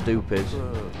 1-3's a bit stupid.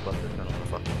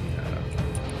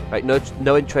 Right,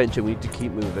 no entrenching, we need to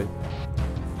keep moving.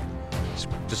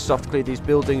 Just soft clear these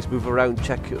buildings, move around,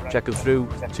 check them through.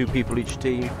 2 people each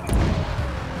team.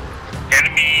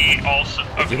 Enemy also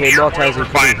If you hear mortars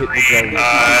incoming, hit the ground.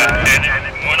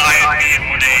 and one IMB and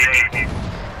one AAD.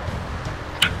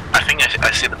 I think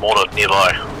I see the mortar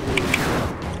nearby.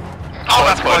 Oh,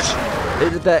 that's close.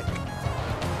 Hit the deck.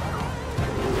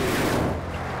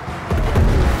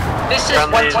 This is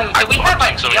one point. Do we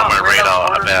have something on my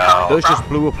radar about Those just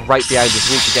blew up right behind us.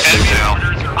 We need to get moving.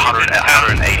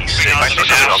 186. I see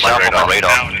something on my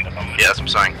radar. Yeah, that's what I'm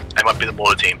saying. It might be the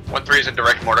mortar team. 1-3 is in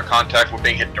direct mortar contact. We're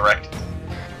being hit direct.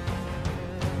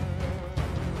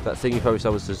 That thing you probably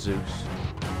saw was the Zeus.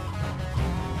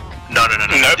 No.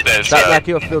 Start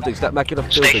backing off buildings. Start backing off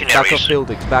buildings. Back off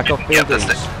buildings. Back off buildings.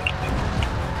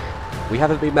 We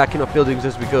haven't been backing off buildings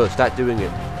as we go. Start doing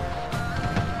it.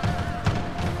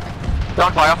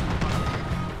 Don't fire.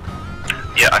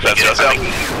 Yeah, I think that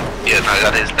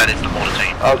is the mortar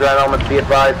team. All ground elements be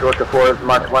advised, Orca 4 is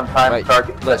marked one time, Right,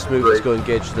 target. let's move, let's go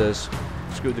engage those.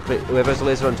 Screw the clip. Whoever has a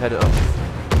laser on, turn it off.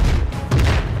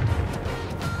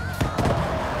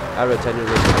 Arrow, turn your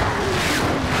laser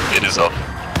off. It is off.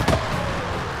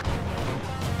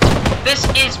 This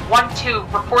is 1-2,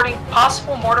 reporting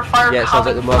possible mortar fire Yeah, it sounds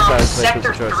like coming the mortar from fire is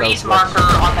Sector closer to 3's ourselves.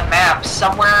 marker on the map,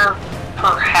 somewhere,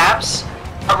 perhaps,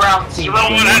 around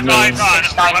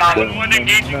 0.699. One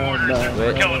engaging mortars.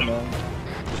 Wait. Killing them.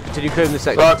 Continue clearing the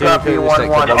sector. Well, Continue copy, clearing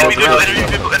the 1-1. sector.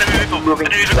 Enemy vehicle moving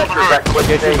to sector back to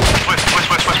Engaging.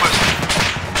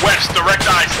 West, direct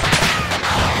eyes.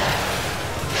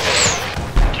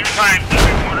 2 times,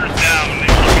 every mortar's down.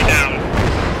 They should be down.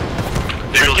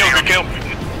 Good kill.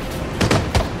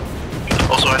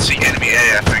 Also, I see enemy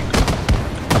A, I think.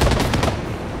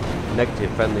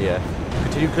 Negative, friendly air.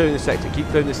 Continue clearing the sector. Keep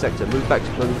clearing the sector. Move back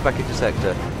into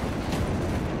sector.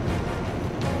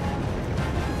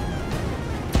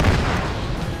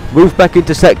 Move back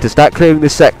into sector. Start clearing the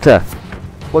sector.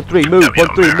 1-3, move.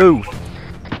 1-3, move.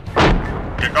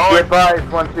 Be advised,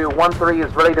 1-2. 1-3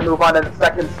 is ready to move on to the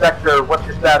second sector. What's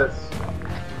your status?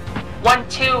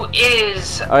 1-2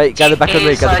 is Alright, gather back on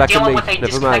me. Gather back on dealing me. with a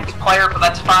Never mind. disconnected player, but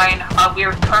that's fine. We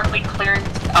are currently clearing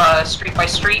street by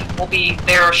street. We'll be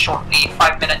there shortly,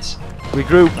 5 minutes.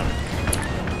 Regroup.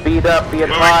 Speed up. Be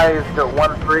advised,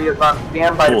 1-3 is on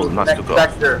standby to move to the next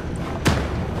sector.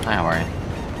 Alright.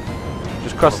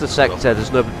 Just cross the sector.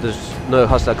 There's no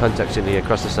hostile contacts in here.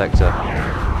 Cross the sector.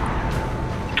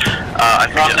 I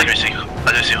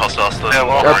do see hostiles still.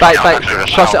 Back.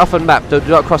 Cross it off on map. Do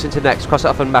not cross into next. Cross it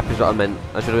off on map is what I meant.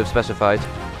 I should have specified.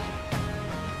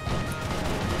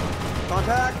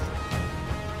 Contact.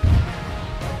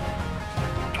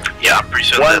 Yeah, I'm pretty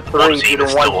sure that the mortar team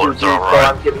is still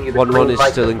alright. 1-1 is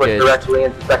still engaged. Directly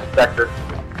into second sector.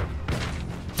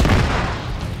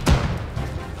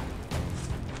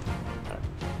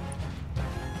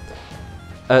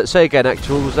 Say again,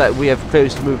 actual. Was that we have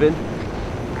clearance to move in?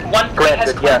 1-3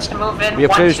 has clearance to move in. We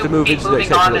have clearance 1-2 to move will be into the next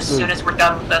moving on sector. as soon as we're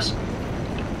done with this.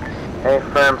 Hey,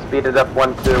 firm, speed it up.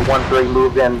 1-2. 1-3,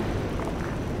 move in.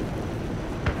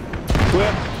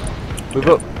 Move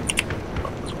up.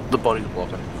 The body's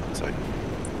blocked. Sorry.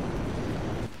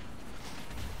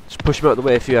 Just push them out of the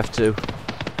way if you have to.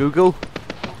 Google.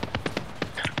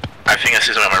 I think I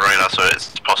see something on my radar, so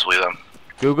it's possibly them.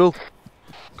 Google.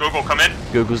 Google, come in.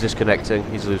 Google's disconnecting.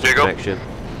 He's losing Google. connection.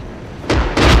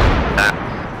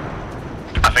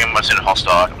 I think I might have seen a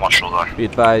hostile. I'm not sure though. Be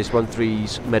advised,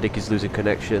 1-3's medic is losing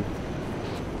connection.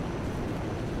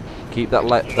 Keep that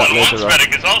laser 1-1's off.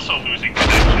 medic is also losing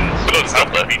connections. How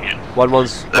convenient.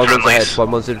 1-1's ahead.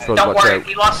 1-1's in front. Don't Watch worry, out.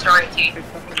 we lost our AT.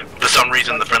 For some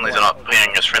reason, the friendlies are not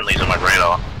pinging as friendlies on my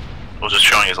radar. It was just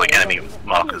showing as like enemy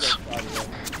markers.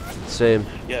 Same.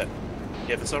 Yeah.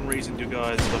 Yeah, for some reason, you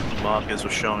guys, the markers were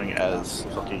showing as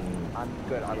fucking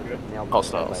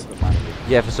hostiles.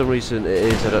 Yeah, for some reason it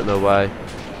is. I don't know why.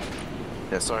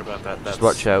 Yeah, sorry about that. That's Just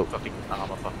watch out. Fucking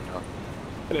Arma fucking up.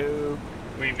 Hello.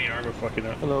 What do you mean Arma fucking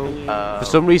up? Hello. For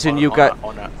some reason, you guys.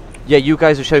 Yeah, you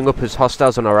guys are showing up as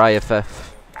hostiles on our IFF.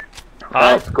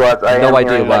 Alright, squads, I No am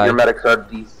idea hearing why. that your medics are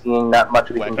DCing. Not much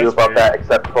we can do about that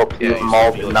except hope you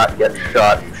mauled and not get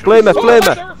shot. Flamer!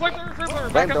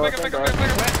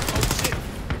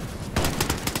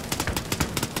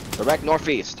 Direct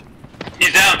northeast.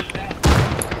 He's down.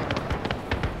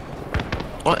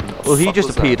 What? Well, he just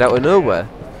appeared out of nowhere.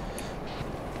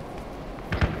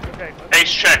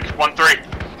 Ace check.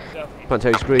 1-3.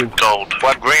 Plantary's green. Gold.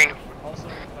 What green?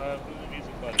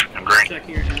 I'm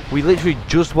green. We literally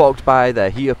just walked by there.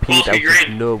 He appeared out of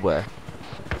nowhere.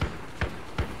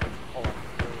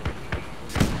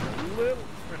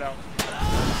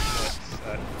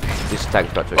 This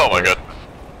tank's got to Oh my god.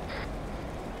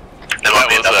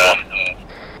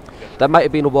 That might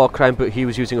have been a war crime, but he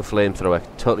was using a flamethrower.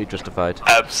 Totally justified.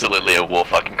 Absolutely a war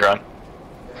fucking crime.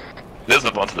 There's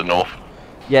the one to the north.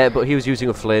 Yeah, but he was using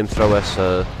a flamethrower,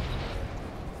 so...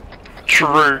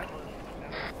 True.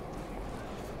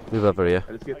 Move over here.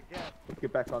 Let's get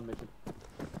back on mission.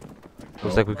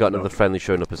 Looks like we've got another friendly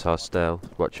showing up as hostile.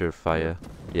 Watch your fire.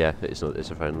 Yeah, it's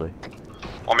a friendly.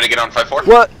 Want me to get on 5-4?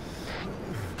 What?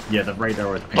 Yeah, the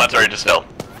radar is... Planetary dispel.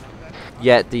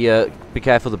 Yeah, be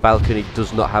careful, the balcony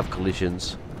does not have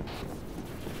collisions.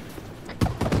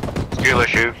 Skill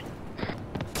issue.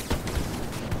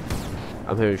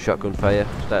 I'm hearing shotgun fire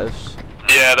status.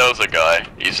 Yeah, that was a guy.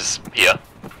 He's just here.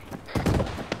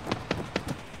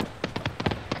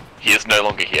 He is no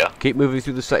longer here. Keep moving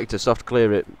through the sector, soft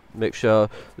clear it. Make sure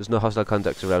there's no hostile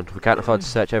contacts around. We can't afford to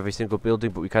search every single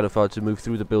building, but we can afford to move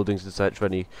through the buildings to search for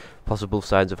any possible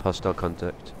signs of hostile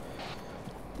contact.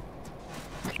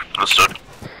 Understood.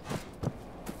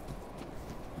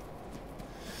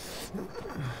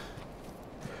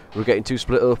 We're getting 2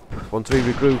 split up. 1-3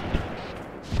 regroup.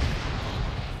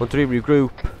 1-3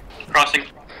 regroup. Crossing.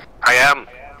 I am.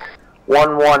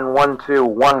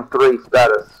 1-1-1-2-1-3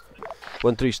 status.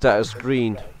 1-3 status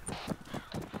green.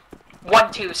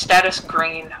 1-2 status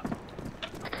green.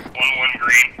 1-1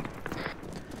 green.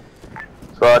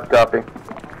 Solid copy.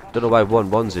 Don't know why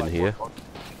 1-1's in here.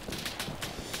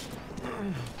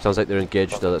 Sounds like they're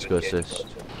engaged though, let's go assist.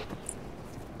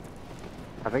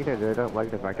 I think they don't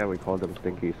like the fact that we called them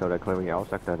stinky, so they're claiming our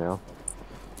sector now.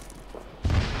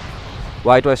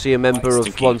 Why do I see a member of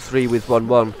 1-3 with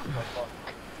 1-1?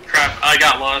 Crap, I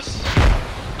got lost.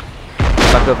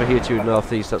 Back over here to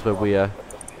northeast, that's where we are.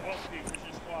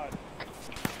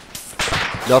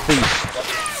 Northeast.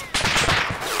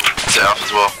 South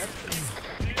as well.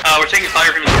 We're taking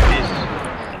fire from the northeast.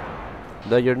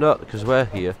 No, you're not, because we're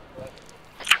here.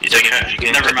 You're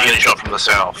getting shot from the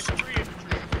south.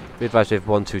 Be advised we have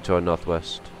 1-2 to our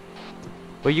northwest.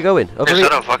 Where are you going? Over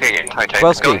Instead here? of fucking Titan.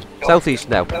 Wellski, southeast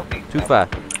now. Too far.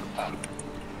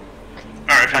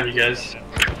 Alright, found you guys.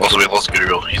 Also, we lost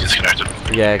Google. He's disconnected.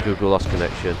 Yeah, Google lost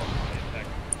connection.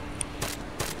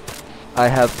 I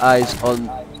have eyes on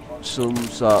some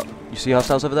sort. You see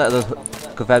hostiles over there?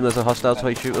 Confirm there's a hostile, so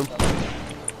you shoot them.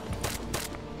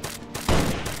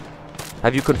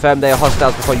 Have you confirmed they are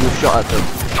hostiles before you shot at them?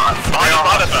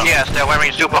 Behind us, yes, they're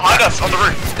wearing super behind us on the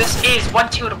roof. This is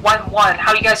 1-2 to 1-1.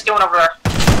 How you guys doing over there?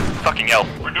 Fucking hell.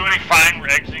 We're doing fine. We're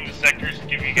exiting the sectors to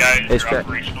give you guys your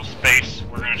operational space.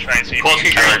 We're gonna try and see if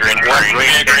we can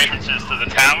entrances to the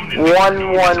town.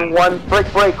 1-1-1 break.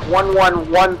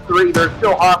 1-1-1-3. There's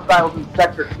still hostiles in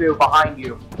sector 2 behind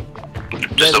you.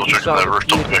 Just double check the roof,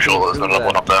 don't make sure there's another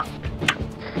one up there.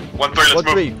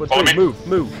 1-3, let's move. Follow me.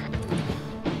 Move.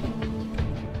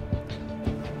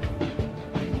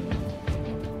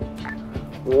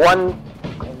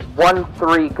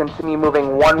 1-1-3, continue moving.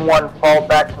 1-1, fall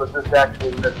back to assist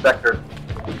action in this sector.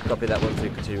 Copy that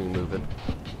 1-3, continuing moving.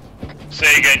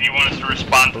 Say again, you want us to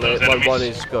respond to those enemies? 1-1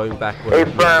 is going back.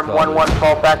 Affirm, 1-1,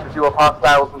 fall back to 2 of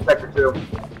hostiles in sector 2.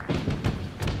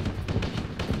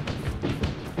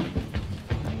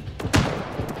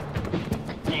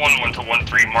 One to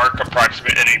 1-3, mark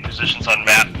approximate enemy positions on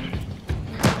map.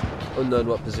 Unknown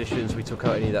what positions we took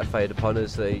out any that fired upon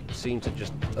us. They seemed to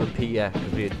just appear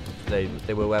because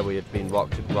they were where we had been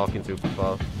walking through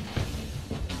before.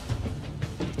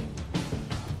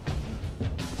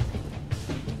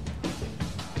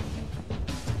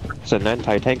 It's an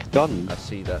anti-tank gun. I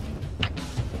see that.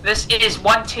 This is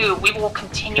 1-2. We will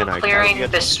continue clearing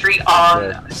the street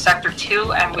on Sector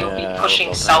 2, and we will be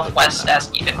pushing southwest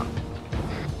as needed.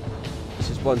 This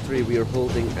is 1-3. We are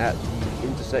holding at the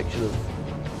intersection of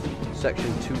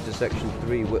Section 2 to Section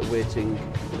 3. We're waiting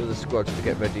for the squads to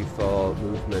get ready for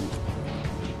movement.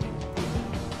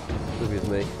 Move with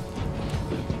me.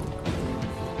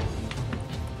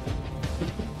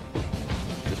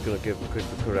 Just gonna give a quick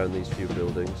look around these few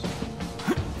buildings.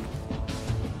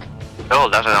 Oh,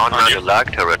 that's an unmounted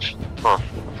lag turret. Huh.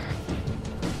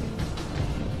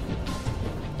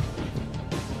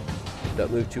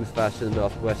 Don't move too fast to the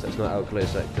northwest, that's not our clear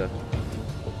sector.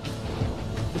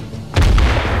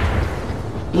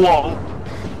 Whoa!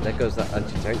 There goes that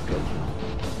anti-tank gun.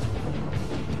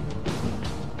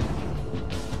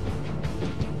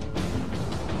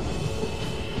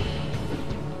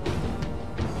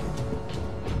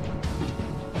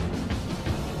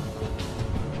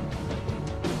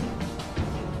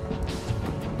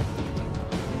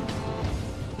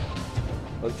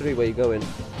 On 3, where you going?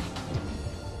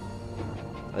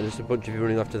 And there's a bunch of you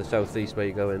running off to the southeast, where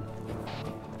you going?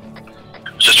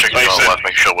 Just checking the left,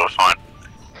 make sure we're fine.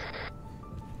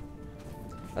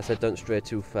 I said don't stray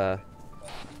too far.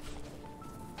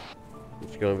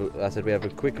 I said we have a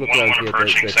quick look around here. Don't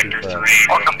get too far.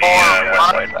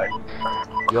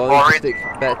 You all need to stick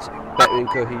better in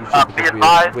cohesion because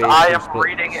we are way too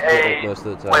split up most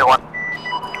of the time. Wait, what?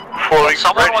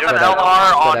 Someone with an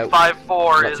LR on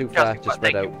 5-4 not is too far, just just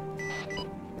spread out.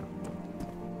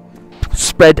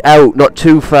 Spread out, not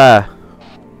too far.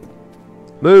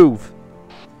 Move.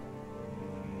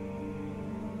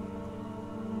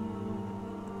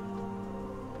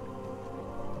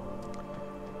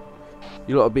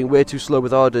 You lot have been way too slow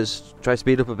with orders. Try to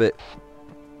speed up a bit.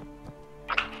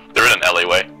 They're in an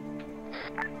alleyway.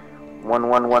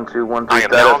 111213. I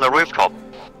am now on the rooftop.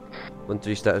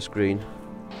 1-3 status screen.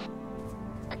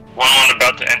 1-1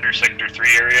 about to enter sector 3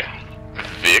 area.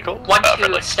 Vehicle?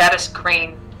 1-2 status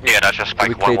green. Yeah, that's just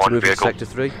like 1-1 vehicle. Sector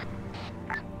 3.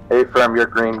 A-firm, you're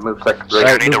green, move sector 3.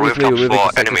 I need the rooftops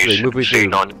for enemies. Move with See me.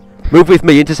 none. Move with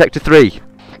me into sector 3.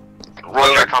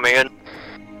 Roger, coming in.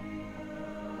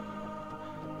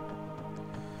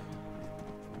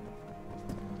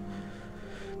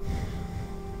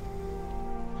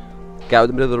 Get out of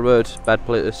the middle of the road, bad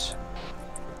platus.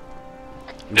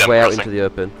 Yeah, way out into the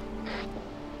open.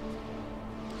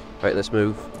 Right, let's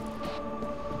move.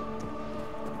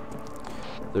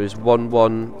 There is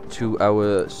 1-1 to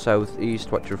our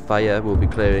southeast. Watch your fire. We'll be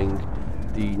clearing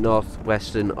the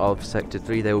northwestern of sector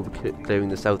 3. They will be clearing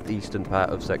the southeastern part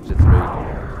of sector 3.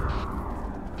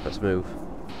 Let's move.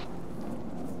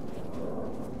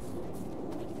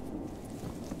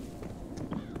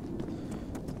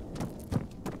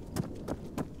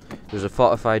 There's a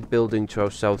fortified building to our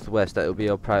southwest. That will be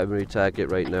our primary target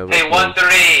right now. Hey,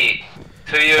 1-3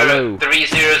 to your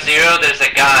 300. There's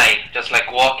a guy just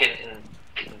like walking in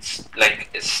like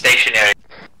stationary.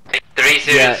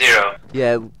 300.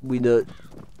 Yeah, we know.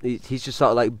 He's just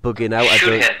sort of like bugging out.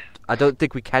 I don't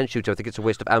think we can shoot him. I think it's a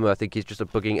waste of ammo. I think he's just a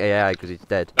bugging AI because he's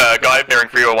dead. Guy bearing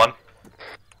 301.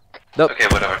 Nope. Okay,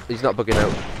 whatever. He's not bugging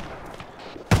out.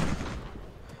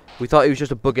 We thought he was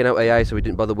just a bugging out AI, so we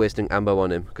didn't bother wasting ammo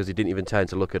on him, because he didn't even turn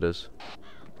to look at us.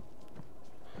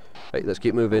 Right, let's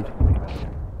keep moving.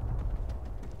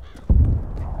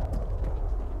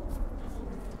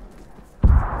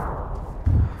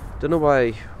 Don't know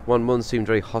why 1-1 seemed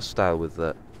very hostile with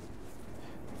that.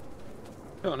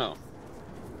 I don't know.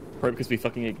 Probably because we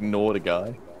fucking ignored a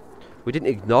guy. We didn't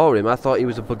ignore him. I thought he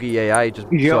was a buggy AI.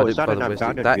 Just Yo, is that an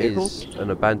abandoned vehicle? is an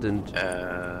abandoned.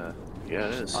 Yeah,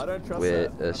 it is.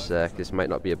 Wait a sec. This might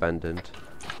not be abandoned.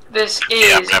 This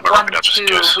is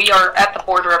 1-2. We are at the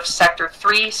border of sector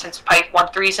 3. Since Pipe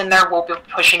 1-3's in there, we'll be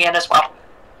pushing in as well.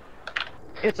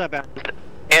 It's abandoned.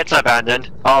 It's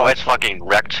abandoned. Oh, it's fucking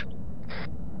wrecked.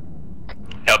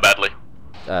 How badly?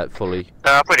 Fully.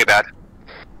 Pretty bad.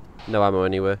 No ammo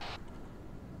anywhere.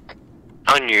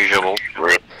 Unusual.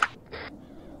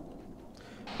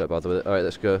 Don't bother with it. Alright,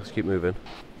 let's go. Let's keep moving.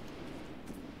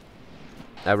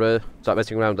 Arrow, stop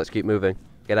messing around. Let's keep moving.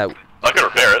 Get out. I can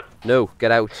repair it. No,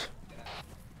 get out.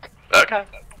 Okay.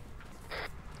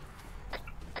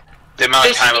 The amount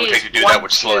of time it would take to do that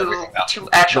would slow everything down. To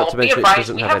actual, Not to mention it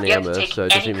doesn't have any ammo, so it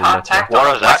doesn't even matter. Contact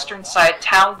on the western side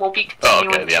town will be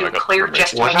continuing to clear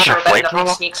just to make sure that nothing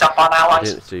sneaks up on I allies.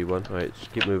 didn't see one. Alright,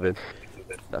 just keep moving.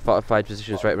 That fortified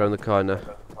position is right around the corner.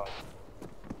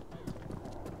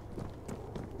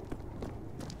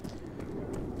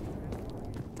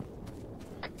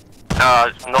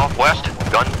 Northwest,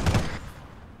 gun.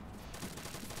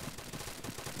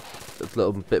 It's a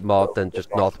little bit more than just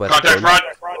northwest. Contact front!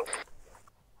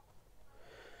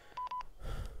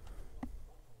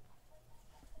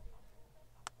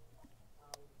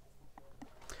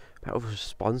 How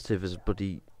responsive as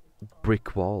bloody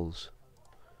brick walls.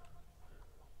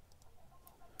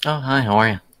 Oh, hi, how are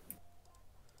you?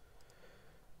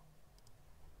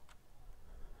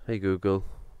 Hey Google.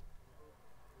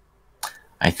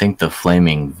 I think the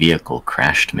flaming vehicle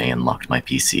crashed me and locked my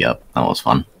PC up. That was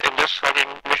fun. In this fucking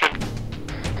mission.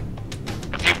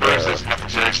 A few bruises, nothing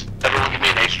serious. Everyone give me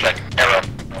an H check. Arrow.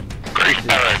 Green.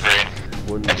 Arrow,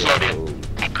 green. Exploding.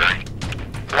 Green.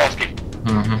 Kowalski.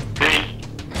 Green.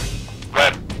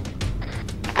 Red.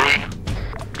 Green.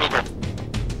 Google.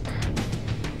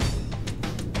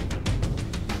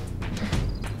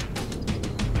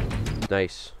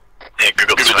 Nice. Yeah,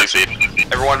 Google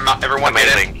DC. Everyone made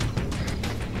it.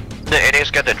 The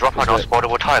enemies get the drop on us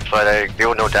multiple times, but they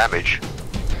deal no damage.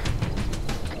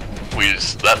 We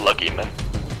was that lucky, man.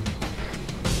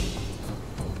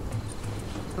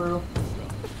 True.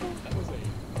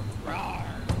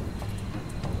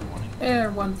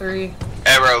 There, 1-3.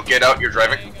 Arrow, get out, you're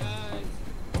driving.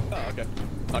 Oh, okay.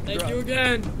 Thank you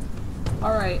again.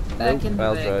 Alright, back in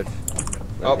the drive.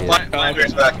 Oh,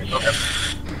 Planter's back. Okay.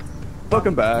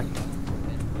 Welcome back.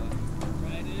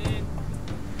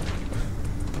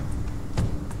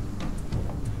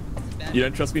 You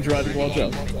don't trust me driving while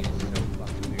drunk?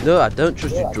 No, I don't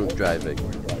trust you drunk driving.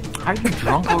 Are you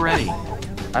drunk already?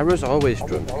 Arro's always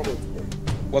drunk.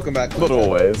 Welcome back. Not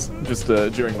always, just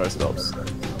during most stops.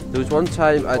 There was one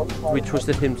time we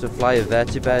trusted him to fly a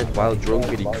vertibird while drunk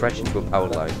and he crashed into a power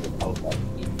line.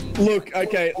 Look,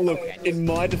 okay, look, in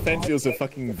my defense it was a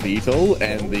fucking VTOL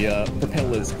and the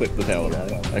propellers clipped the power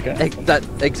line, okay?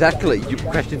 Exactly, you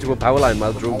crashed into a power line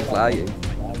while drunk flying.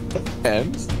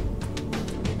 And?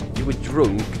 You were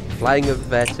drunk, flying a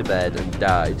vertibird and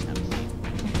died.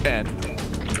 And?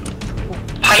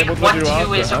 Pipe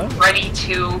 1-2 is ready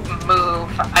to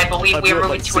move. I believe we are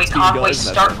moving to a convoy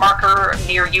start marker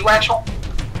near you, Actual.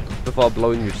 Before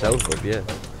blowing yourself up, yeah.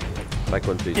 Like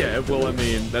 1-2. Yeah, well, I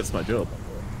mean, that's my job.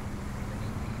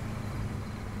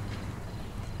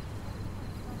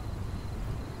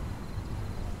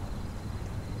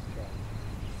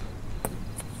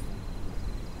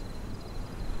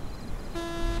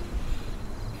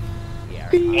 Yeah.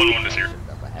 1-1 is here.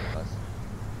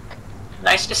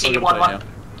 Nice to see you, 1-1.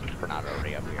 We're not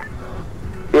already up here.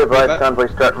 Be advised, convoy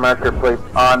start marker placed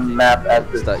on map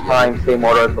at this time, same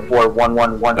order as before,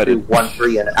 1-1, 1-2,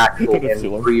 1-3, and actual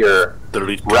in rear.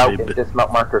 Route and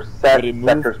dismount marker set,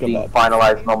 sectors being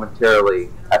finalized momentarily.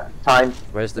 At the time,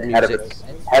 where's the head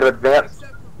of advance,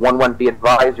 1-1, be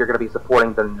advised, you're going to be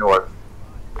supporting the north.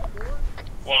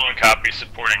 1-1 copy,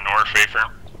 supporting north, Fafer.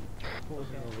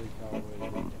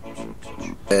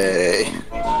 Hey.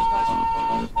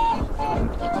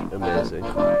 Amazing.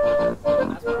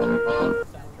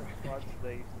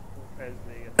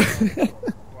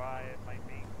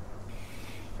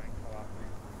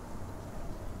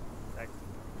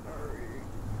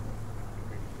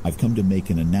 I've come to make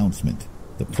an announcement.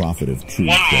 The prophet of truth,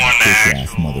 that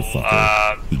bitch-ass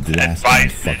motherfucker. He glassed my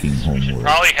fucking homeworld.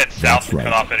 Probably head south That's right.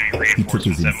 and cut off any He took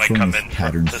his reinforcements that might come infernus in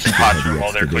pattern to super spot heavy you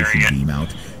while they're clearing excavation it. beam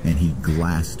out, and he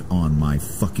glassed on my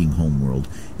fucking homeworld.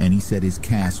 And he said his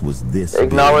cast was this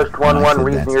Acknowledged big. And I 1-1, said,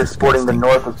 reason "That's you're supporting the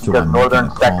disgusting." north is So because I'm northern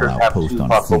making a sectors call-out have post 2 on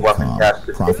possible weapon FleetCom. casts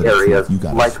in Prophet this of area, truth, you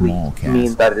got a likely small cast.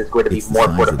 means that it is going to be It's the more size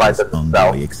of fortified this than the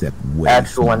south. except way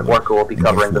Actual and smaller. Orca will be And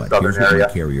covering guess the what? southern Here's what area.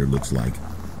 my carrier looks like.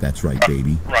 That's right,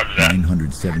 baby.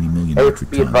 970 million Hey,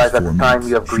 metric be tons, advised at 4 the time minutes.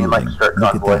 you have green light to start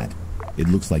Look convoy. at that. It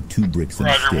looks like 2 bricks and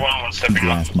a Roger, stick. 1-1 He stepping up.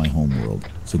 glassed my homeworld.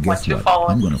 So guess what?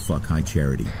 I'm gonna fuck High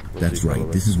Charity. That's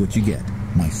right. This is what you get.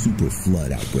 My super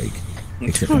flood outbreak.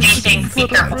 Except I'm not going to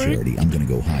fuck High Charity. I'm gonna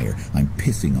go higher. I'm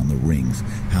pissing on the rings.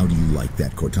 How do you like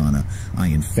that, Cortana? I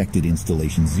infected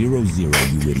installation 00, you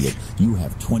idiot. You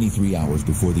have 23 hours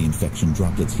before the infection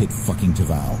droplets hit fucking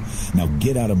Tavau. Now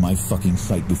get out of my fucking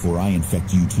sight before I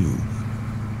infect you too.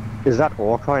 Is that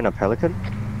Orca in a Pelican?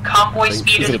 Convoy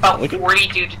speed is about 40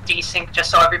 due to desync,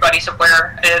 just so everybody's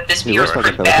aware. This It view is looks like a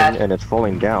pretty bad. Pelican and it's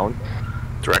falling down.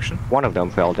 Direction? One of them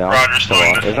fell down. Roger, So,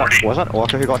 slowing to 40. was that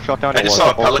Orca who got shot down? I or just was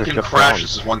saw a the Orca Pelican just crash. down?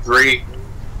 This is 1-3.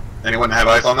 Anyone have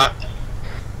eyes on that?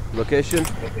 Location?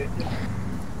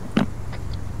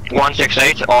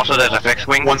 168, also there's a fixed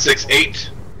wing.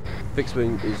 168. Fixed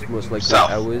wing is most likely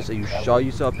South. ours. Are you sure you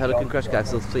saw a pelican crash? Can I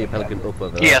still see a pelican up over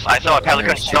there? Yes, I saw a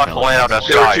Pelican start falling out of the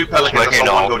There were sky. 2 Pelicans. I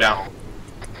saw one go down.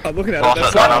 I'm looking at Also,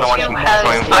 it. another one's Two has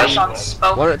eyes on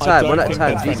smoke. One at a time, one at a think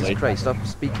time. that's Jesus friendly. Christ, stop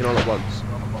speaking all at once.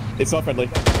 It's not friendly.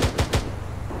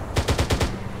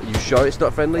 Are you sure it's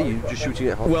not friendly? You just shooting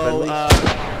at hot Well,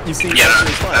 friendly? you see, Yeah,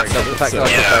 it's firing. That's the fact so-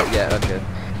 that yeah, okay.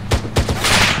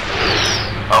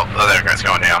 Oh, there it goes,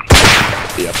 going down.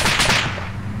 Yep.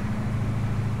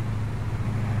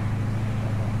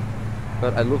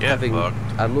 But I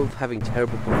love having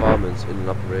terrible performance in an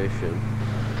operation.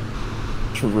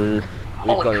 True.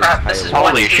 Holy crap, this is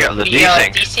Holy 1-2. shit, the The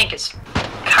desync. desync is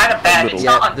kind of bad. It's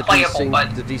Yeah, not the unplayable, but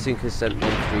desync has sent me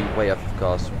 3 way off of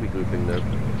course. Regrouping now.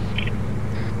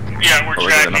 Yeah, we're Oh,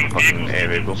 tracking another fucking vehicles. air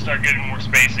vehicle. Start getting more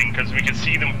spacing because we can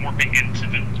see them warping into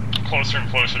the closer and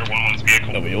closer to 1-1's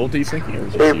vehicle. Are we all desyncing or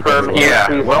is Stay it firm, Yeah,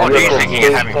 increase we're all vehicle desynching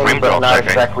and having spacing, frame but drops, not I think.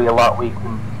 exactly a lot we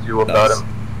can do about Nice. him.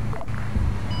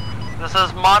 This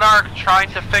is Monarch trying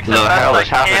to fix it The hell best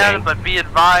is I can, happening? but be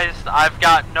advised, I've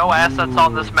got no assets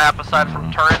on this map aside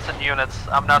from turrets and units.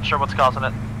 I'm not sure what's causing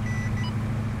it.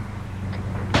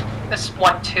 this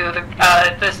 1-2,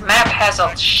 this map has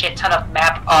a shit ton of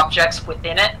map objects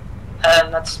within it,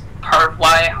 and that's part of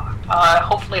why.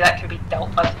 Hopefully that can be dealt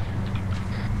with.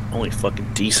 Only fucking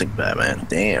decent Batman.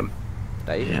 Damn.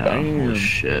 Yeah. Holy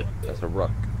shit. That's a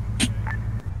ruck.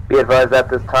 Be advised at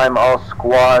this time, all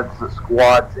squads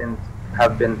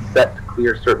have been set to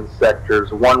clear certain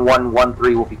sectors. 1-1,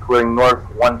 1-3 will be clearing north.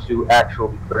 1-2 actual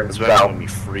will be clearing This south. Batman will be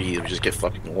free. It'll just get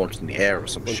fucking launched in the air or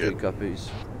some 1-2 shit. copies.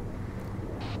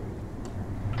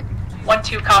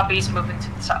 1-2 copies, moving to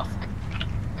the south.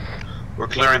 We're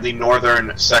clearing the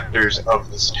northern sectors of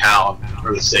this town,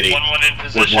 or the city. 1-1 in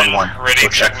position, with 1-1. ready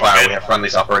We'll check to fire, move we in. have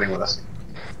friendlies operating with us.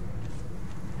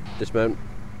 Dismount.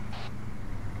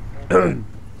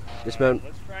 Dismount.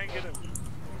 Let's try and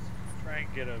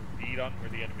get a beat on where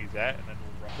the enemy's at, and then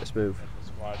we'll run. Let's move. And the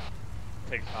squad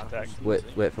takes contact.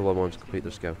 Wait for 1-1 to complete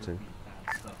the scouting.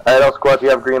 Alright, all squads, you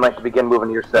have green light to begin moving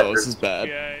to your sector. Oh, this is bad.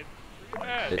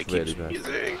 It's really bad.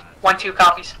 1-2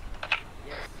 copies.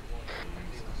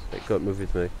 It can't move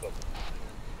with me.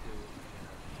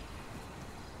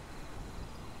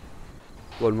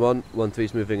 1-1,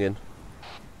 1-3's moving in.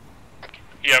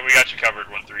 Yeah, we got you covered,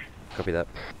 1-3. Copy that.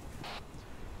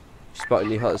 Spot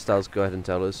any hostiles, go ahead and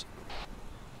tell us.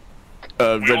 We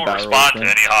won't respond to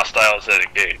any hostiles that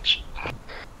engage.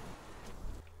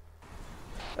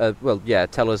 Well, yeah,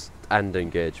 tell us and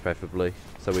engage, preferably,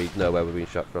 so we know where we're being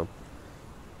shot from.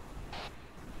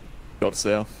 Got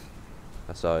south.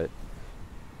 I saw it.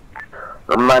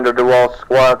 Reminder to all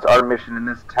squads, our mission in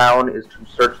this town is to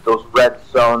search those red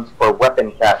zones for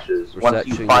weapon caches. Once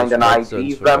you find an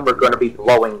ID them, we're going to be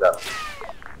blowing them.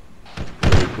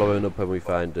 We're blowing up when we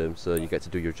find them, so you get to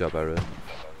do your job, Arma.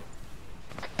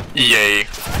 Yay.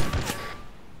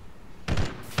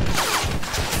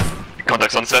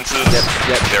 Contacts on sensors.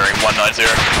 Yep. Bearing 190.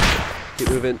 Keep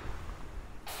moving.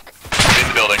 In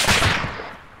the building.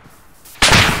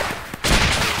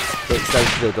 Don't stand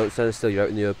still, don't stand still, you're out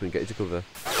in the open, get into cover.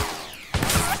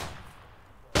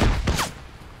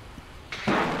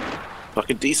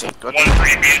 Fucking decent. 1-3,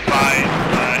 be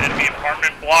advised. Enemy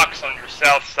apartment blocks on your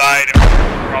south side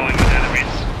are crawling with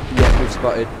enemies. Yeah, we've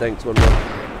spotted, thanks, 1-1.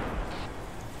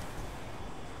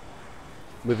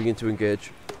 Moving into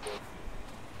engage.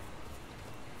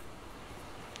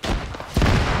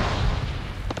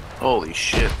 Holy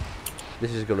shit.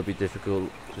 This is going to be difficult,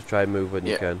 just try and move when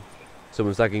you can.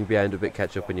 Someone's lagging behind a bit,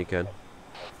 catch up when you can.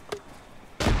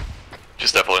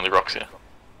 Just definitely in the rocks, yeah.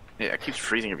 Yeah, it keeps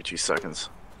freezing every 2 seconds.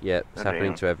 Yeah, it's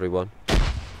happening to everyone.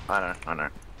 I know.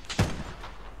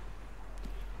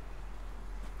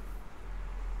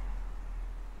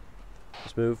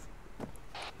 Let's move.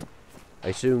 I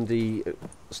assume the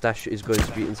stash is going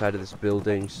to be inside of this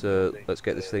building, so let's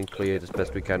get this thing cleared as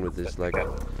best we can with this lag.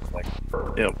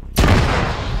 Yep.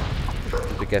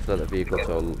 Be careful of that vehicle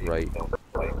to all right.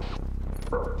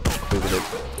 Moving in.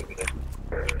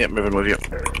 Yep, moving with you.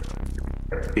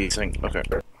 Decent, okay.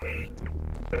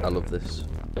 I love this.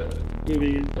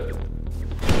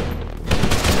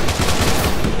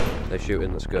 They're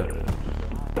shooting, let's go.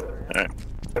 Alright.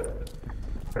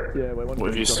 Yeah, wait,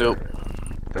 with you still.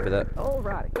 Copy that.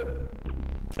 Alright.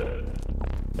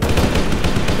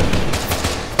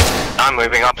 I'm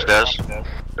moving upstairs.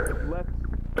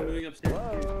 Moving upstairs.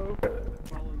 Hello.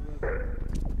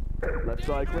 Left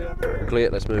side clear. Clear,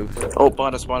 let's move. Oh,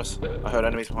 behind us. I heard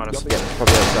enemies behind us. Yeah,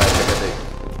 probably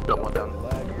outside, got one down.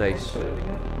 Nice.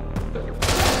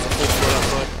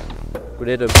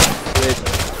 Grenade him. Grenade.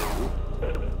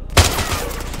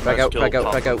 Frag out. Yep.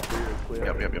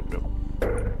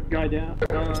 Guy down.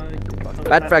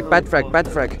 Bad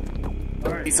frag.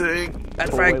 Easy. Bad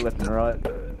frag. Left and right.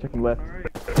 Checking left.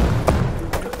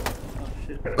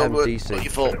 MDC.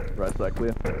 Your fault. Right side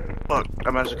clear. Fuck,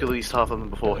 I managed to kill at least half of them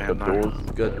beforehand.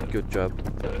 Good job.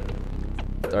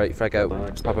 Alright, frag out.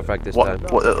 Proper frag this time.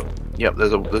 Yep,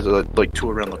 there's like 2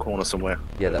 around the corner somewhere.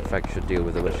 Yeah, that frag should deal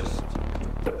with it. Let's just.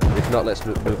 If not, let's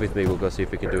move with me. We'll go see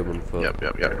if we can do them on foot.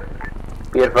 Yep.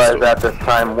 Be advised at this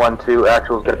time, 1-2,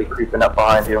 actual's going to be creeping up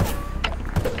behind you.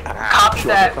 Copy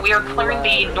that. We are clearing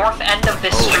the north end of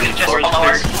this street just below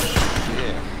us.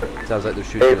 Sounds like they're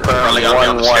shooting. Friendly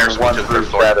on the stairs, which is their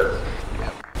floor.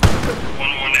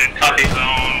 1-1 in copy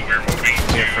zone. We're moving to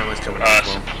support 1-3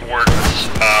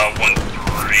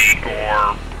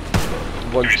 or.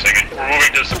 Give me a second. We're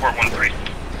moving to support 1-3.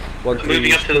 1-3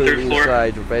 Moving up to the 3rd floor.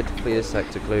 inside red clear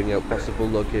sector, clearing out possible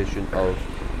location of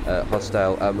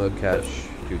hostile ammo cache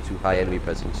due to high enemy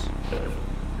presence.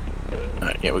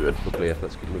 Alright, yeah, we're good. We're clear.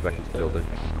 Let's move back into the building.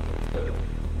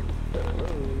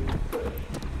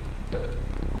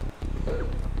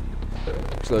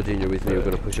 Slow Junior with me. We're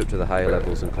going to push up to the higher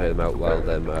levels and clear them out while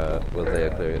they are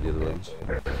clearing out the other ones.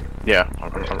 Yeah,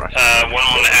 I'm right.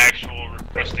 1-1 actual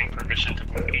requesting permission to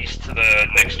move east to the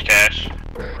next cache.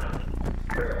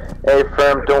 Hey,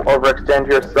 firm, don't overextend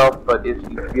yourself, but if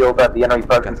you feel that the enemy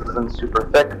presence isn't super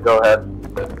thick, go ahead.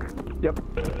 Yep.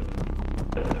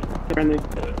 Friendly.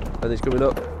 And he's coming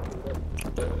up.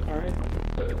 Alright.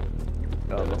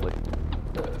 Oh, lovely.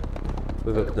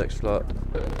 Move up to the next slot.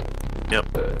 Yep.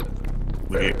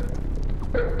 Okay.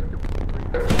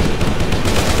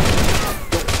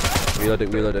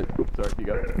 Reloading. Oops, sorry, you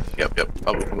got it. Yep.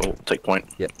 I'll take point.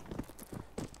 Yep.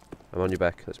 I'm on your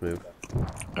back. Let's move.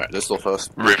 Alright, this door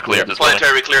first. Roof clear.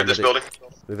 Planetary cleared this building.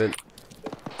 Move in.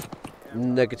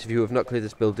 Negative, you have not cleared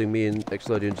this building. Me and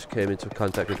Explodian just came into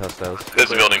contact with hostiles. This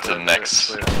building to the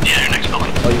next. Yeah, next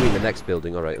building. Oh, you mean the next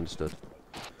building? Alright, understood.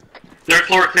 Third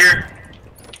floor clear.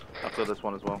 I'll clear this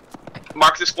one as well.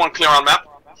 Mark this one clear on map.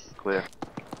 Clear.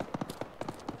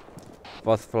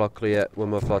 Fourth floor clear. One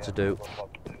more floor to do.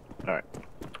 Alright.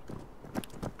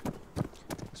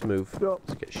 Let's move.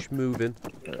 Let's get schmoving.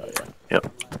 Yep.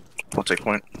 I'll take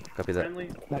point. Copy that.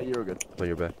 No, you're good. On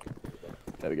your back.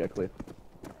 There we go, clear.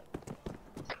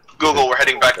 Google, we're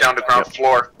heading back down to ground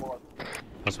floor.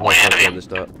 That's one floor on the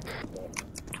start.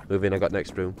 Move in, I got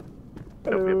next room.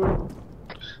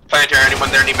 Planetary, anyone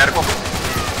there need medical?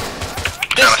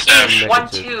 This is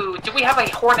 1-2. Do we have a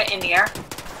Hornet in the air?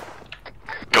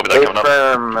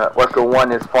 Confirm, Echo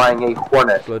 1 is flying a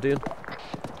Hornet.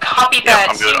 Copy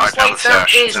that. Seems like there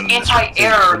is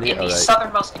anti-air in the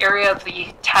southernmost area of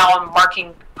the town,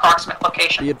 marking approximate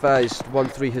location. Be advised,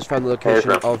 1-3 has found the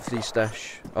location of the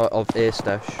stash, of a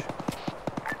stash.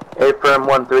 Affirm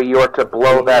 1-3, you are to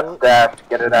blow that stash.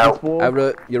 Get it out.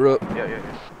 Arrow, you're up.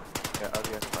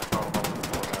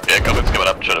 Yeah, Goblin's coming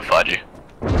up, trying to find you.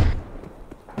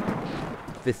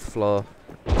 5th floor.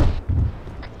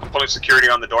 Pulling security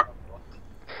on the door.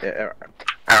 Yeah,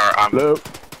 I'm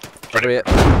Over here.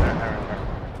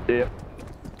 Yeah.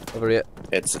 Over here.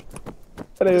 It's.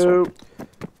 Hello.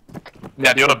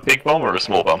 Yeah, do you want a big bomb or a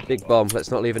small bomb? Big bomb, let's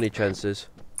not leave any chances.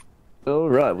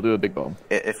 Alright, we'll do a big bomb.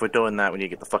 If we're doing that, we need to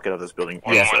get the fuck out of this building.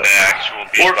 Yeah.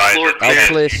 I'll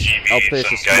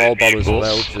place a small bomb as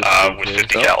well. Just with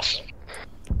 50 cals.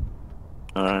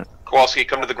 Alright. Kowalski,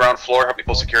 come to the ground floor, help me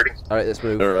pull security. Alright, let's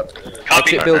move.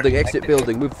 Copy. Exit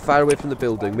building, move far away from the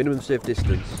building, minimum safe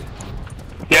distance.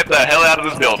 Get the hell out of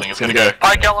this building, it's gonna go.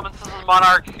 Pike Elements, this is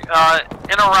Monarch.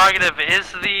 Interrogative,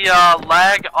 is the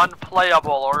lag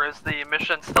unplayable, or is the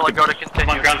mission still a go to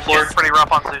continue? It's pretty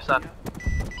rough on Zeus end.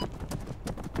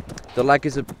 The lag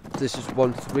is this is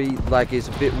 1-3, lag is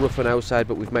a bit rough on our side,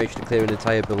 but we've managed to clear an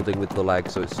entire building with the lag,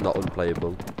 so it's not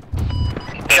unplayable.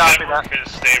 The network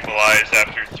is stabilized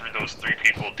after those 3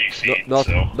 people DC'd,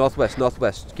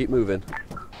 Northwest, keep moving.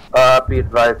 Be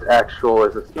advised, actual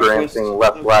is experiencing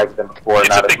less lag than before,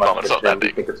 not as much mission. Do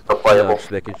you think it's still playable? No,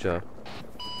 just making sure.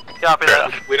 Copy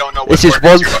that. We don't know This is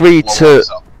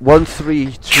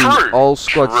 1-3 to all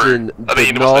squads in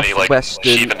the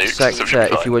northwestern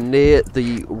sector. If you were near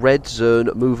the red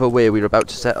zone, move away. We're about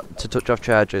to touch off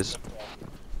charges.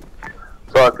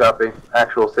 Solid copy.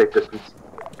 Actual safe distance.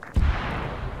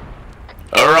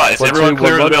 Alright, is everyone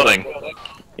clear of the building?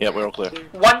 Yeah, we're all clear.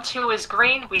 1-2 is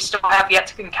green. We still have yet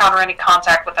to encounter any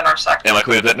contact within our sector. Am I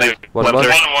clear that name?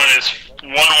 1-1 is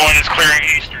clearing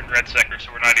eastern red sector,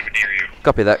 so we're not even near you.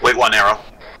 Copy that. Wait, 1 arrow.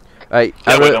 Alright,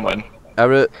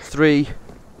 arrow, 3,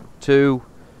 2.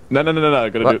 No.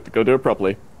 Go do it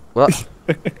properly. What?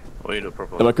 Well, you do it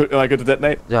properly. Am I good to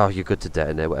detonate? Oh, you're good to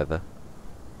detonate, whatever.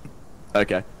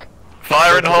 Okay.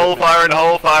 Fire in the hole, fire in the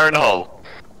hole, fire in the hole.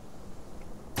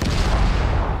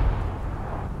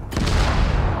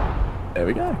 There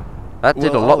we go. That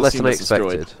did a lot less than I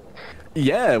expected.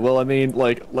 Yeah, well, I mean,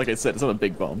 like I said, it's not a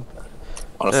big bomb.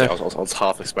 Honestly, I was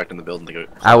half expecting the building to go.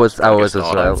 I was as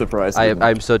well. I'm surprised.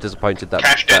 I'm so disappointed that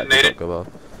Cash detonated. Go off.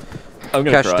 I'm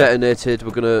gonna Cash detonated.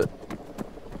 We're gonna.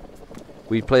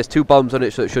 We placed 2 bombs on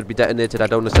it, so it should be detonated. I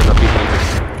don't want to send up people.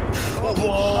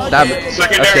 Damn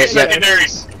it.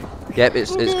 Secondaries. Yep,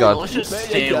 it's gone.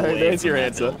 There's your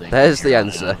answer. There's the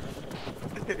answer.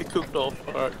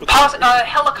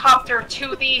 Helicopter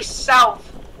to the south.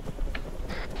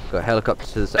 Got helicopter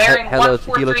to the south. Bearing Helo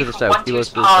to the south. Kilo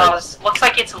to the south. Looks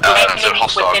like it's landing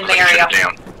within the area.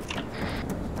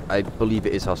 I believe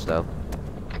it is hostile.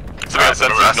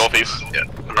 Northeast. Yeah.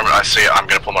 Remember, I see it. I'm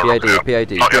gonna pull my rope out.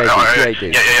 PID. Yeah.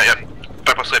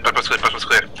 Bypass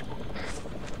clear.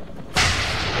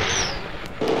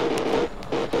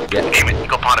 Yeah. Aim it.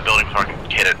 Go behind the building before I can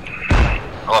hit it. I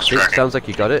lost tracking. Sounds like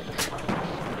you got it.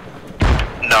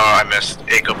 No, I missed.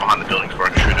 Hey, go behind the building before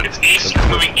I can shoot it. It's east.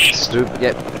 Moving east.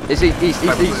 Yep. Is it east?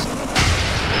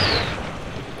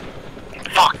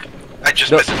 Fuck. I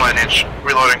just missed it by an inch.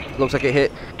 Reloading. Looks like it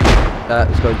hit.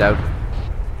 It's going down.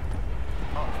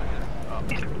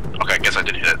 Okay, I guess I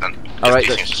did hit it then. Alright,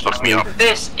 just fucked me up.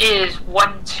 This is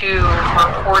 1-2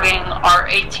 reporting. Our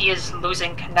AT is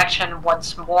losing connection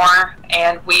once more,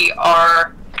 and we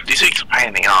are DC keeps pain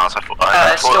in the ass. I thought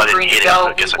I didn't hit it, but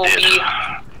I guess I did.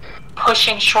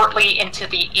 Pushing shortly into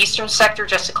the eastern sector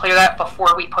just to clear that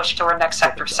before we push to our next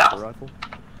sector south.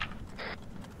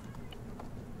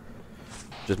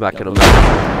 Just marking on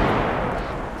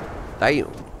that. Damn.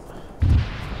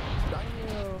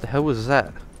 The hell was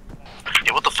that?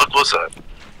 fuck was that?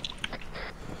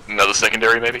 Another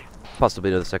secondary, maybe? Possibly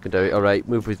another secondary. Alright,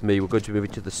 move with me. We're going to be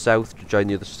moving to the south to join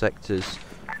the other sectors.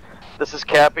 This is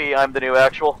Cappy, I'm the new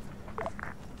actual.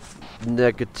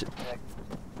 Negative.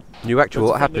 New actual,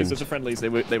 what happened? There's the friendlies, they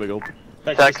wiggled.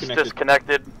 Text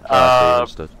disconnected.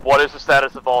 What is the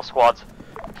status of all squads?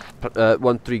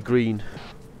 1-3 green.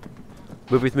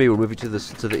 Move with me, we're moving to the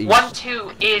east.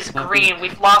 1-2 is green.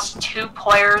 We've lost 2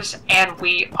 players, and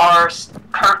we are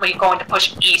currently going to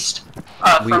push east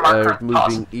we from our are current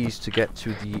moving east to get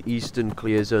to the eastern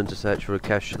clear zone to search for a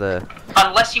cache there.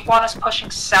 Unless you want us pushing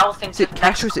south into the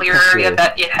next clear area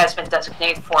that it has been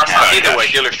designated for us. Either way,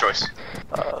 dealer's choice.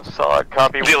 Solid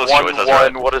copy. Dealer's choice, that's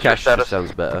right. What is your Cache status?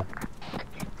 sounds better.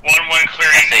 1-1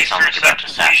 clearing search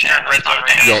sectors eastern red zone.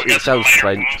 Yeah, it sounds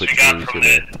French, which means, you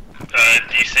know. But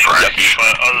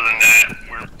other than that,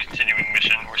 we're continuing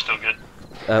mission. We're still good.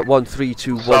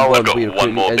 1-3-2-1-1, we are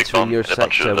currently entering your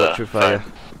sector. Watch your fire.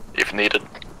 If needed.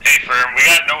 Hey, firm, we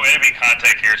got no enemy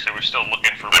contact here, so we're still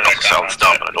looking for where that sounds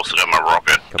dumb, but I also got my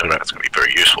rocket. That's going to be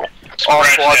very useful. All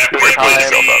squads, we have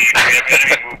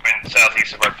enemy movement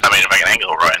southeast of our. I mean, if I can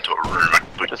angle right into a room, I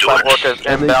can This do might it. work as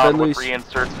inbound with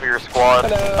reinserts for your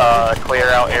squad. Clear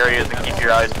out areas and keep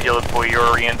your eyes peeled for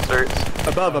your reinserts.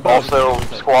 Above. Also,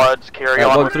 squads, carry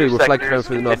on with 1-3, your we're flanked sectors, around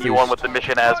from the continue on with the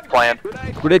mission as planned.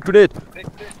 Grenade! Hit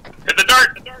the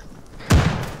dart!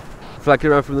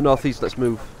 Flanking around from the northeast, let's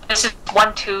move. This is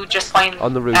 1-2, just letting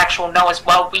on the roof. actual know as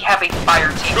well. We have a fire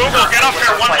team. Google, get up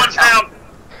here! 1-1's down!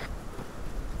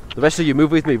 The rest of you,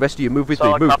 move with me. Move. Copy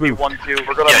 1-2.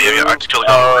 We're gonna move I'm just killing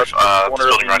on the roof. corner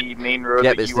of the main road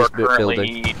Yep, that it's you are this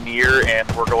currently building. near, and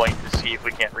we're going to see if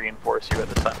we can't reinforce you at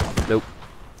this time. Nope.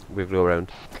 We'll go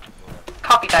around.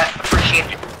 Copy that. Appreciate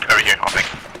it. Over here, I'll think.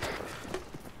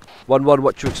 1-1,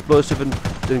 watch your explosive and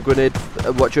grenade.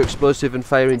 Watch your explosive and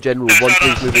fire in general.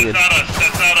 1-3's moving in.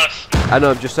 That's not us. I know,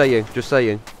 I'm just saying.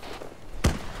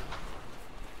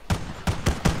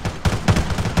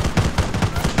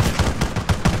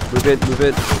 Move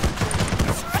in.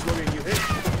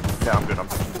 Yeah, I'm good. 1-3,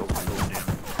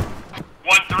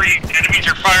 enemies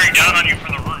are firing down on you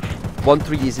from the roof.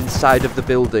 1-3 is inside of the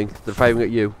building. They're firing at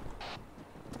you.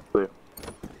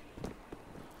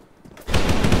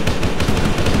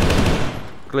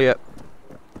 Clear.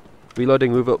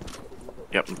 Reloading, move up.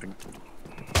 Yep.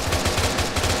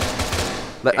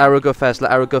 Let Arrow go first,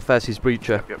 he's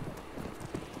breacher. Yep.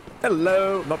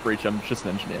 Hello! Not breacher, I'm just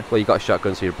an engineer. Well, you got a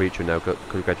shotgun, so you're a breacher now,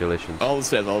 congratulations. All the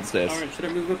stairs. Alright, should I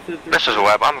move up to the... This is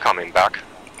Web, I'm coming back.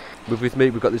 Move with me,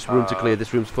 we've got this room to clear,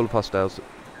 this room's full of hostiles.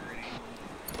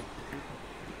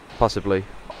 Possibly.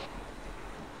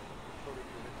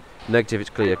 Negative, it's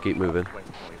clear, keep moving.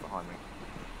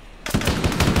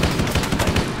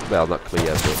 Well, not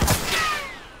clear, but...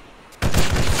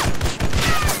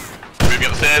 Moving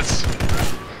upstairs.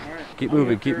 Keep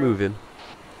moving.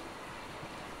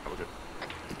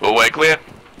 Hallway clear.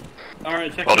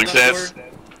 Alright, check Holding the stairs.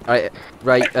 Right,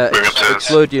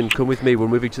 Explodian, come with me, we're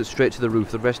moving straight to the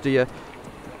roof. The rest of you,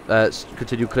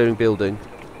 continue clearing building.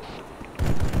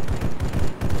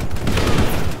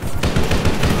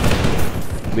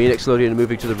 Me and Explodian are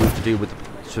moving to the roof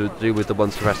to deal with the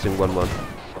ones harassing 1-1.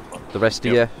 The rest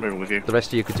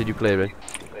of you continue clearing.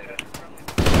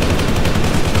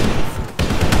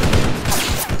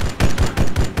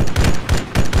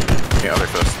 Yeah, they're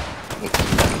first.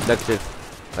 Negative.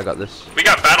 I got this. We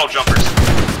got battle jumpers.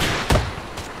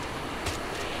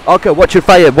 Okay, watch your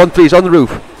fire. 1-3's on the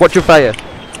roof. Watch your fire.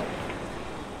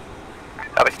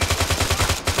 Copy.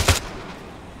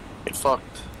 Get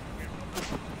fucked.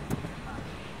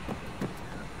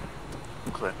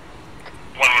 Clear.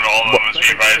 1-1 all of them, as we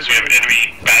advised, we have enemy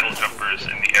battle jumpers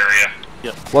in the area.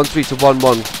 Yep. 1-3 to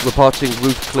 1-1. Reporting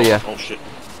roof clear. Oh shit.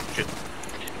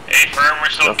 Hey, firm, we're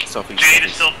still... Jade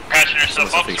is still patching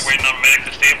herself up, so waiting on medic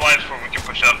to stabilize before we can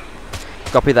push up.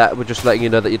 Copy that, we're just letting you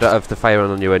know that you don't have the fire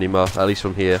on you anymore, at least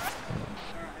from here.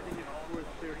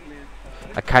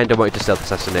 I kinda wanted to stealth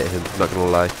assassinate him, not gonna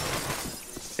lie.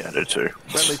 Yeah, I did too.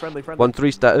 Friendly.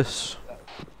 1-3 status.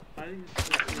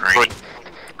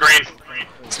 Green.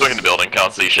 Stuck in the building,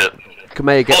 can't see shit.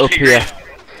 Kamea, get up here.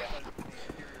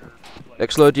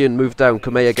 Explodian, move down.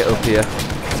 Kamea, get up here.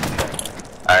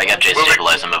 Alright, I got Jay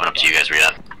stabilized, I'm moving up to you guys, read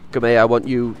out. Kamea, I want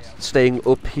you staying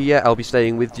up here, I'll be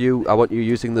staying with you. I want you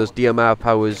using those DMR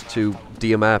powers to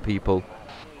DMR people.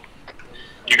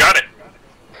 You got it.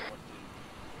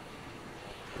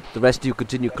 The rest of you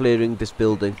continue clearing this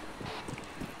building.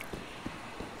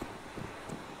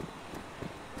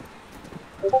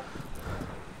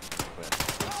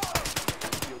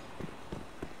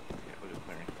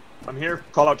 I'm here.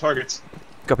 Call out targets.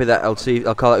 Copy that. I'll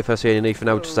call out if I see any. For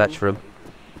now, just search for him.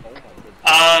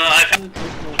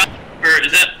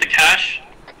 Is that the cache?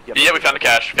 Yeah, we found the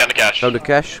cache. Found the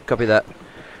cache. Copy that.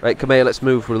 Right, come here. Let's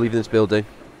move. We're leaving this building.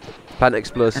 Plant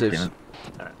explosives.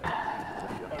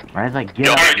 Right, like Yo,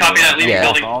 alright, copy that. Leaving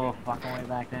building. All the fucking way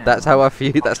back there. That's how I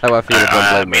feel. That's how I feel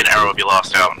about me and Arrow will be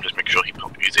lost out. I'm just making sure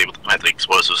he's able to plant the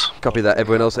explosives. Copy that.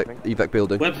 Everyone else, evac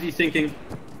building. Websy sinking.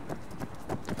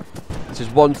 This is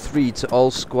 1-3 to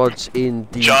all squads in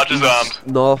the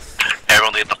north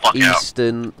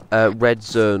eastern red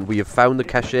zone. We have found the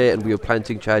cache and we are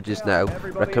planting charges now.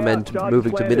 Recommend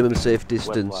moving to minimum safe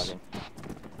distance.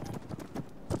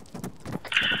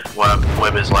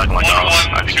 Web is lagging like us.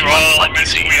 I think you might like to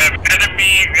see. We have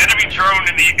enemy drone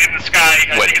in the sky.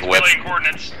 I think it's relaying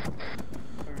coordinates.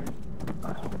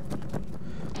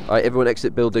 Alright, everyone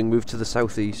exit building, move to the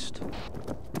southeast.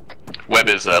 Web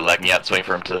is lagging out, so waiting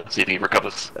for him to see if he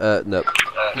recovers. No. No,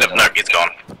 it's gone.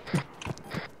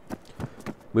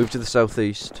 Move to the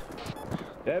southeast.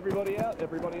 Everybody out,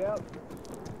 everybody out.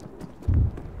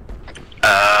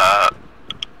 I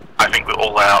think we're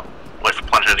all out. Wait for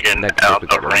plunging again. Out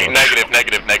of range.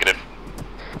 Negative.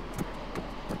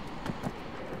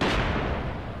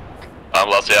 I'm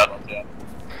lost out.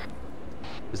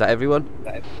 Is that everyone?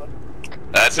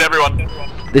 That's everyone.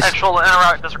 Actual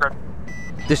interact disregard.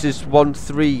 This is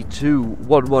 1-3,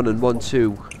 2-1-1 and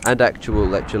 1-2, and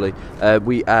actual actually.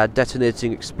 We are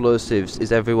detonating explosives.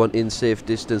 Is everyone in safe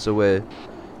distance away?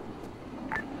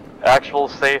 Actual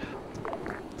safe.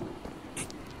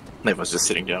 Everyone's just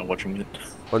sitting down watching it.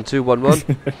 1-2,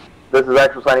 1-1. This is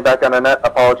actual signing back on the net.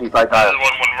 Apologies, I dialed. 1-1.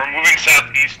 We're moving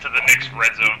southeast to the next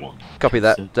red zone. Copy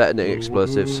that. Detonating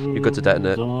explosives. You're good to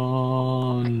detonate.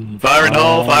 Fire in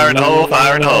hole, fire in hole,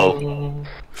 fire in hole.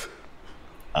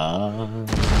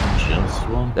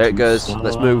 There it goes.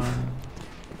 Let's move.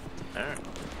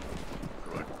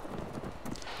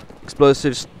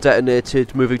 Explosives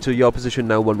detonated. Moving to your position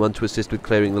now, 1-1, to assist with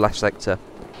clearing the last sector.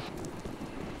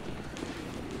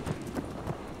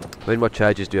 How many more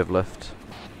charges do you have left?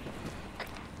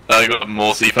 I got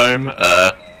more seafoam.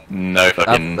 No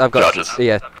fucking I've got, charges.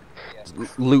 Yeah.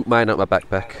 Loot mine out my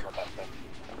backpack.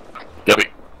 Copy.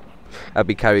 I'll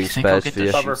be carrying spares for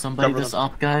you. Shoot somebody this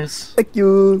up, guys. Thank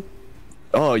you.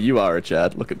 Oh, you are a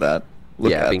Chad. Look at that.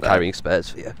 Look yeah, at I've been that. carrying spares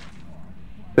for you.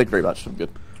 Thank you very much. I'm good.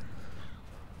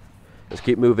 Let's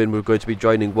keep moving. We're going to be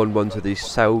joining 1-1 to the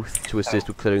south to assist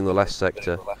with clearing the last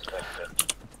sector.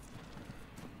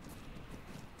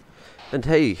 And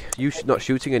hey, you not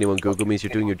shooting anyone, Google, means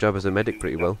you're doing your job as a medic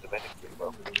pretty well.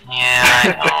 Yeah, I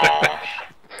know.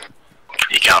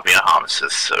 You can't be a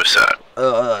harnesses, so sad.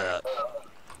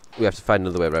 We have to find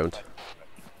another way around.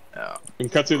 Yeah. You can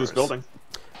cut through this building.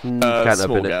 Can't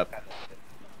small open gap. it.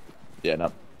 Yeah,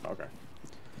 no. Okay.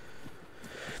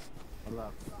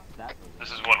 This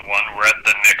is 1-1. We're at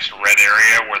the next red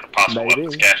area where the possible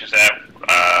weapons cache is at.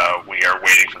 We are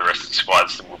waiting for the rest of the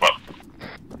squads to move up.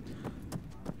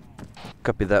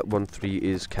 Copy that. 1-3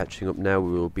 is catching up now.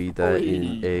 We will be there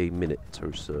in a minute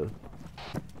or so.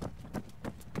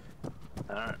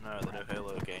 I don't know, the new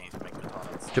Halo games make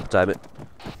katanas. Triple time it.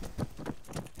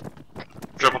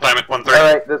 Triple time it, 1-3.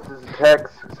 Alright, this is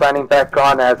Tex signing back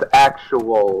on as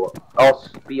actual. Also,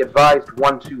 be advised,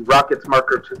 1-2 rockets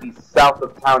marker to the south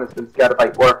of town has been scattered by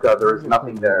Orca. There is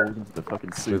nothing there. The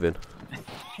fucking Move in.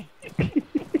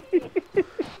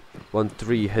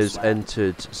 1-3 has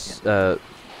entered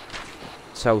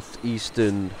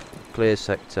southeastern clear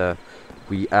sector.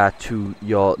 We are to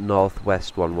your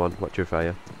northwest, 1-1. Watch your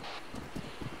fire.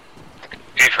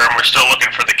 Confirm, we're still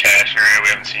looking for the cache area. We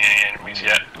haven't seen any enemies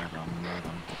yet.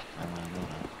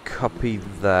 Copy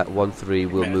that. 1-3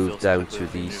 will move down to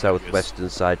the southwestern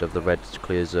side of the red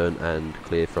clear zone and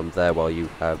clear from there while you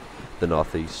have the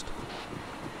northeast.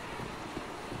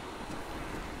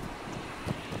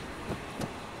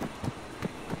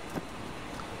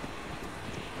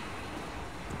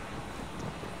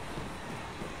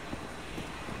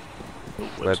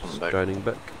 Web's joining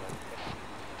back.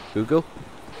 Google?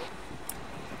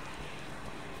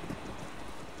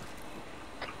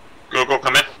 Google,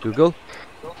 come in. Google?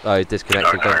 Oh, he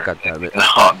disconnected. No. God damn it.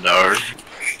 Oh no.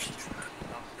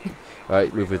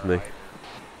 Alright, move with me.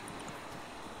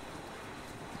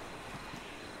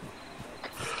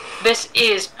 This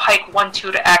is Pike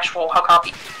 1-2 to actual. How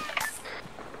copy?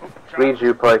 Read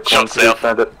you, Pike 1-2,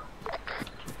 send it.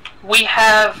 We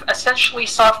have essentially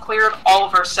soft cleared all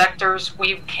of our sectors.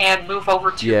 We can move over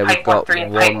to Pike 1-3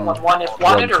 and Pike 1-1 if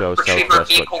wanted, or retrieve our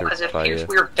vehicle, because it appears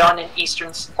we are done in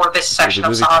eastern, or this section of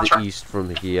We'll be moving to Sinatra. the east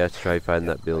from here to try and find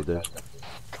that building.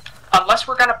 Unless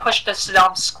we're going to push the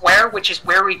Saddam Square, which is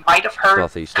where we might have heard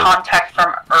Southeastern. contact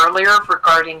from earlier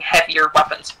regarding heavier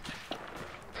weapons.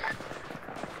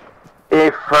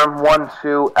 Affirm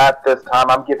 1-2, at this time,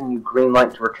 I'm giving you green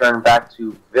light to return back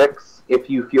to VIX. If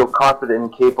you feel confident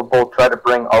and capable, try to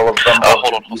bring all of them up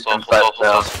to the eastern side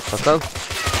zone. Hostile?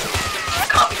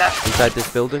 Copy that. Inside this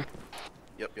building?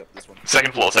 Yep, this one.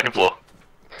 Second floor, second floor.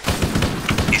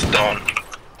 He's done.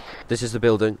 This is the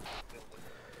building.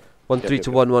 1-3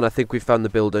 to 1-1, I think we found the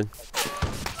building.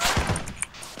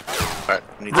 Alright,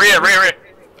 rear.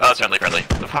 Oh, it's friendly.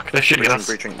 The fuck, they're shooting us.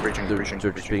 Breaching. They're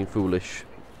just being foolish.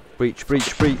 Breach.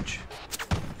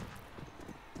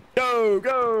 Go!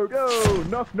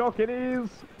 Knock it is.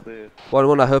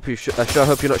 1-1, I sure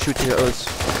hope you're not shooting at us.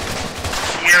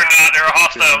 We're not, there are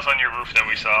hostiles on your roof that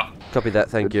we saw. Copy that,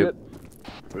 thank you.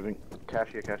 Moving. Cash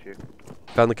here.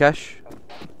 Found the cache?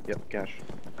 Yep, cash.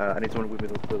 I need someone with me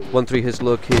to 1-3 has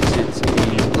located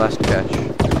the last cache.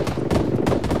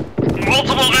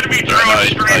 Multiple enemy drones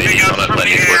strafing us from the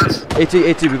air.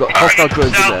 80, we've got hostile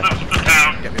drones in there.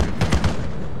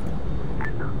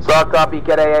 Saw copy,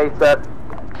 get AA set.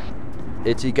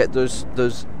 80, get those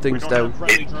things down.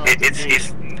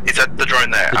 It's at the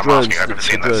drone there. I'm asking, I've never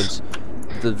seen this.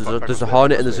 There's a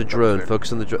Hornet and there's a drone.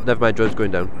 Focus on the drone. Never mind, drone's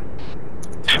going down.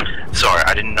 Sorry,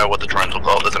 I didn't know what the drones were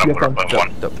called. There's another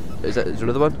one. Is there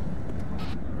another one?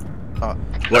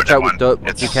 Watch out with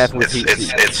be careful with heat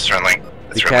seekers. It's friendly.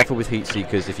 Be careful with heat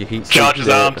seekers. If you heat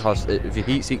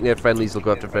seek near friendlies, they'll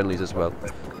go after friendlies as well.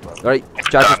 Alright,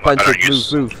 charges planted.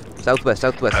 Move. Southwest.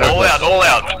 All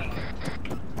out.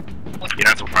 You don't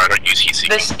have to worry, I don't use heat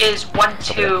seeking. This is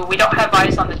 1-2. We don't have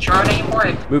eyes on the drone anymore.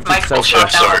 It Move to might be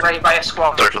shot down already by a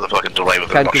squad. Sorry for the fucking delay with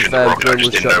the Can rocket. confirm, drone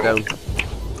was shot down.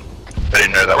 I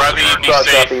didn't know that was Saw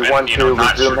copy, 1-2,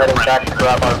 resume heading back to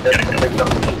grab our VIX and take them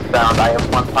eastbound. I have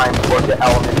one time to look at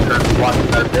element turn blocking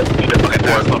our VIX. Okay,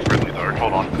 that's not friendly though,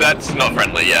 hold on. That's not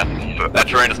friendly, yeah. That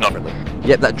drone is not friendly.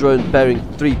 Yep, that drone bearing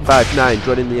 359,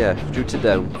 drone in the air. Shoot it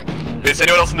down. Is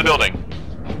anyone else in the building?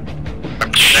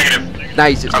 Negative.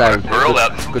 Nice, it's down. We're all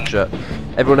out. Good shot.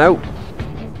 Everyone out?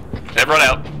 Everyone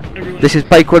out. This is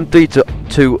Pike 1-3 to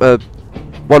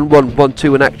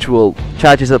 1-1-1-2 and actual.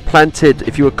 Charges are planted.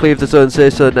 If you are clear of the zone, say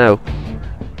so now.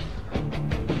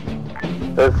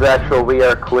 This is actual, we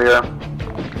are clear.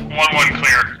 1-1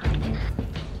 clear.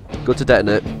 Go to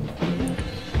detonate.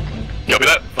 Copy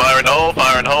that. Fire in the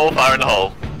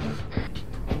hole.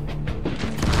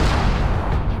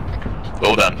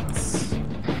 Well done.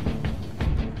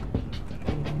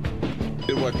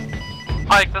 Good work.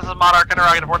 Mike, this is Monarch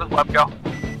interrogative. Where does Web go?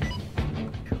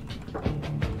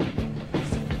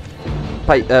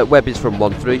 Web is from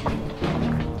 1-3.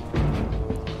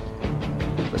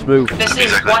 Let's move. This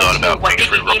is 1-2. What did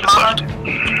you need, Monarch?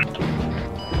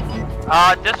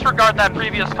 Disregard that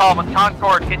previous call with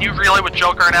Concord. Can you relay with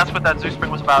Joker and ask what that Zeus spring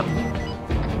was about?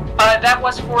 That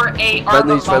was for a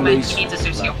Arma moment. He needs a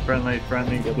Zeus heal. Friendly,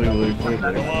 clearly.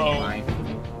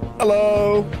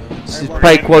 Hello. This is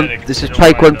Pike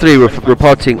 1-3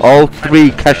 reporting all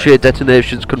 3 cache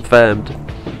detonations confirmed.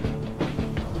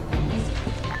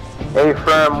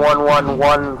 Affirm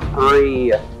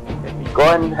 1113. Go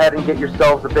ahead and get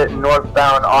yourselves a bit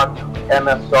northbound onto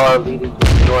MSR leading to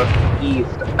the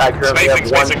northeast. I currently have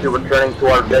 1-2 returning to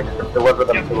our VIX to deliver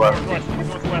them to us.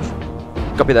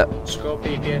 Copy that.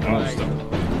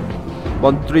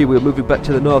 1-3, we're moving back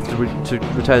to the north to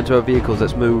return to our vehicles.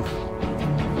 Let's move.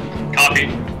 Copy.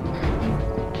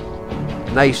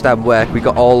 Nice damn work. We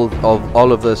got all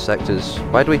of those sectors.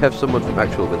 Why do we have someone from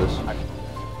actual with us?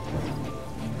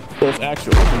 Both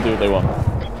actual can do what they want.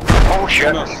 Oh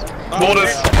shit!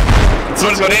 Mortars!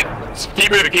 Someone's got hit!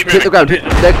 Keep moving. Hit the ground,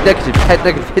 negative, head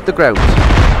negative, hit the ground.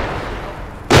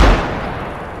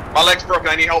 My leg's broken,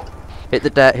 I need help. Hit the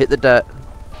dirt.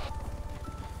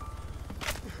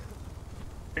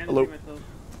 Hello.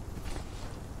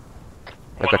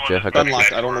 I got you.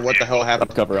 Unlocked. I don't know what the hell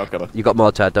happened. I'll cover. You got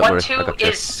more Tad, don't worry. 1-2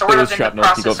 is sort of in the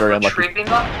process of retrieving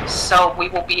them, so we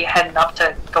will be heading up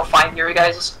to go find you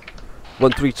guys.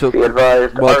 1-3 took Be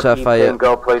advised, mortar RP fire.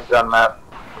 Go place it on map.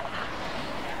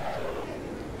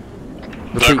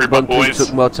 Repeat, 1-3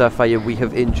 took mortar fire. We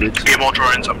have injured. Get more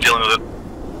drones, I'm dealing with it.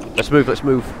 Let's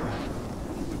move.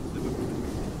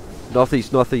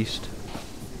 Northeast.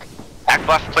 Act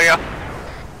left, clear.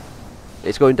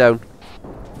 It's going down.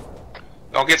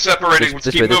 Don't get separated,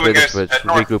 This way.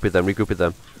 Regroup with them. we're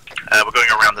going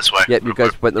around this way. Yep, you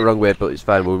guys went the wrong way, but it's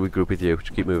fine. We'll regroup with you.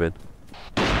 Just keep moving.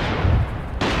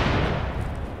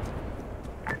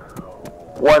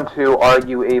 1-2, are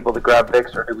you able to grab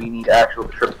VIX, or do we need actual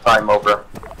trip time over?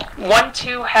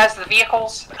 1-2 has the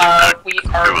vehicles. We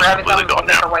are grabbing them and we'll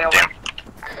make our way over.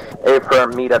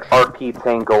 Affirm, meet at RP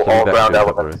Tango, all ground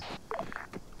elements.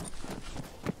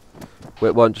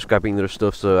 Wait, 1, just grabbing their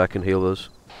stuff so I can heal those.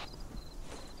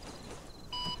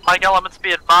 Mike elements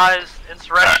be advised,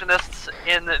 insurrectionists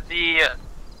in the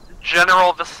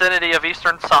general vicinity of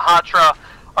eastern Sahatra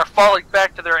are falling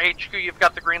back to their HQ. You've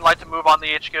got the green light to move on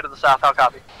the HQ to the south. How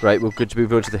copy? Right, we're good to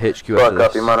move on to the HQ after this.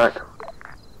 Copy, Monarch.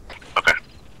 Okay.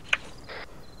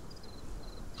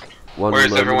 Where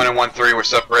is everyone in 1-3? We're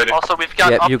separated. Also, we've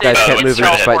got you guys kept moving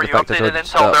despite the fact that I told you to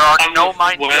stop. There are no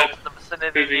minefields in the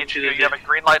vicinity of the HQ. You have a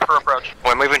green light for approach.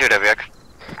 We're moving to WX.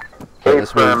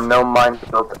 Let's move. No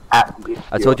minefields at the HQ.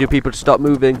 I told you people to stop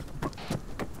moving.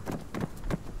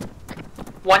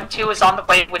 1-2 is on the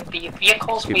way with the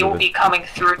vehicles. We will be coming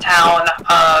through town.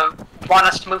 Want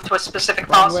us to move to a specific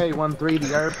pause? 1-3, the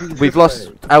RP. We've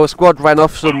lost our squad. Ran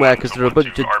off somewhere because there are a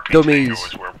bunch of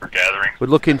dummies. We're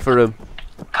looking for them.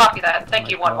 Copy that. Thank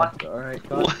you, 1-1. Alright,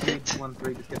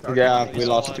 1-3, just get Yeah, we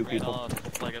lost 2 people.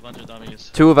 Like a bunch of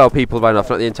dummies. 2 of our people ran off,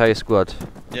 not the entire squad.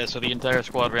 Yeah, so the entire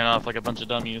squad ran off like a bunch of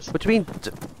dummies. What do you mean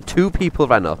 2 people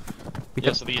ran off?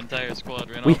 So the entire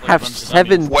squad ran we off like have a bunch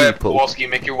 7 of Webb, people. Kowalski,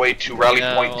 make your way to Rally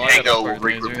Point Tango.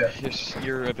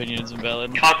 Your opinion is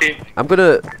invalid. Copy. I'm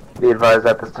gonna... Be advised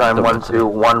at this time,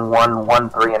 1-2,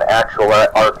 1-1, 1-3, an actual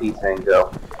RP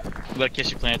Tango. Let kiss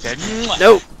you planted.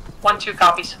 Nope. 1-2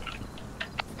 copies.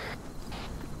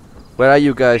 Where are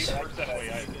you guys?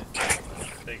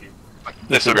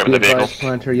 This will grab the vehicle.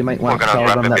 Planter, you might want to tell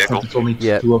them that since it's only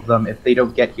 2 of them, if they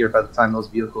don't get here by the time those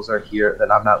vehicles are here,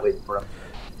 then I'm not waiting for them.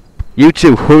 You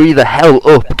two, hurry the hell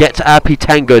up! Get to RP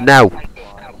Tango now!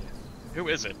 Who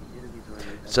is it?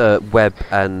 It's Webb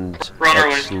and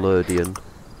Exlodian.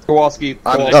 Kowalski.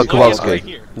 No,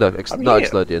 Kowalski. No, not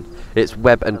Exlodian. It's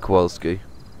Webb and Kowalski.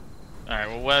 Alright,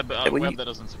 well, Webb, that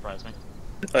doesn't surprise me.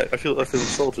 I feel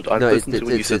insulted. I No, listened to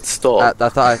when you said stop. I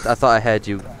thought I heard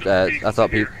you. I thought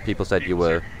people said you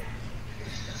were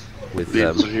with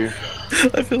them.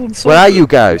 I feel insulted. Where are you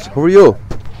guys? Hurry up!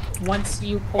 Once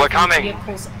you pull the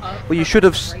vehicles up. Well, you should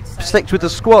have sticked with the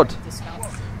squad.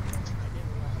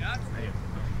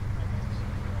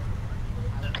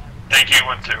 Thank you,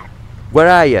 1-2. Where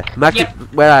are you, Mackie?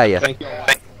 Where are you?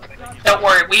 Don't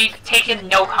worry, we've taken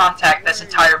no contact this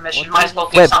entire mission. Might as well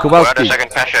do Webb, something. Kowalski.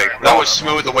 That was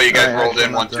smooth the way you guys rolled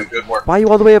in. 1-2, good work. Why are you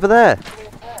all the way over there?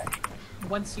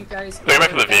 Once you guys. Going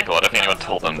back to the vehicle, I don't think anyone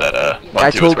told them that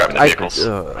 1-2 was grabbing the vehicles.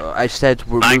 I said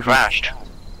we're Mine moving. crashed.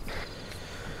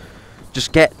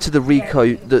 Just get to the Rico,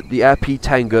 the RP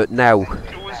Tango now.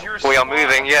 We are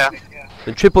moving, yeah.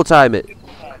 And triple time it.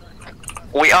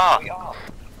 We are.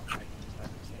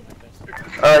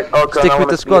 Alright, okay, Stick with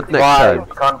the squad next time.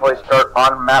 Convoy start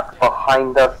on map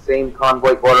behind us, same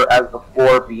convoy order as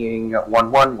before, being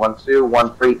 1-1,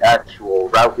 1-2, 1-3 actual.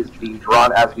 Route is being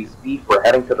drawn as we speak. We're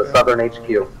heading to the southern HQ.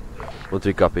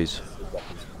 1-3 copies.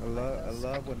 I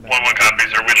love when 1-1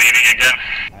 copies. Are we leaving again?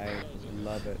 I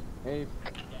love it. Hey.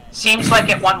 Seems like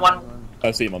it 1-1.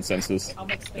 I see him on sensors.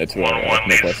 It's 1-1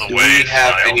 leads the Do way. we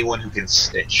have anyone who can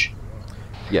stitch?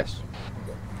 Yes.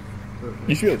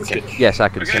 You should be able to stitch. Yes, I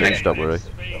can stitch, don't worry.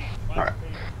 Alright.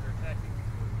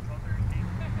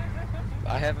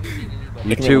 I haven't seen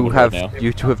anybody.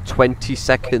 You two have 20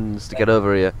 seconds to get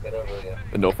over here.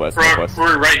 Northwest.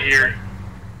 We're right here.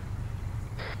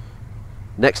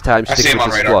 Next time, I see stick him with on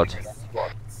the radar. squad.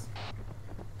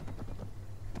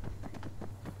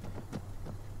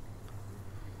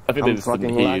 I think they just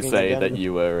didn't hear you say that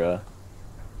you were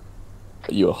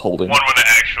holding. 1-1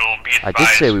 actual. Be advised, I did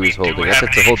say we was holding. I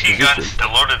said to hold position.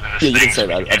 Yeah, you didn't say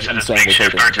that. I just saying we're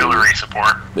holding. Artillery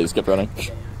support. They just kept running.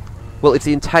 Well, if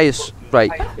the entire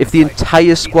if the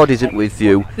entire squad isn't with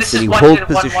you, then you hold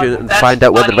position and find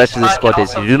out where the rest of the squad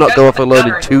is. You do not go off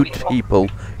alone in 2 people.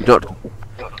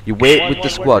 You wait with the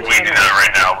squad. We do that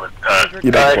right now.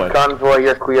 You make a point. Convoy,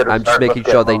 you're clear to I'm just start. making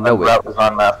sure they know it. Route is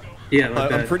on map. Yeah,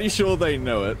 I'm pretty sure they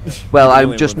know it. Well,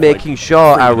 I'm just making sure,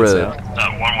 Arma.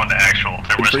 1-1 to actual.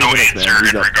 There was no answer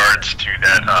in regards to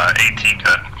that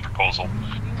 18-ton proposal.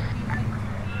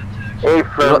 Hey, You're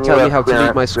not telling me how to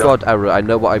lead my squad, Arma. I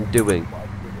know what I'm doing.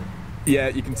 Yeah,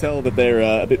 you can tell that they're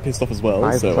a bit pissed off as well.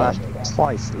 I've so, flashed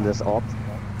twice in this op.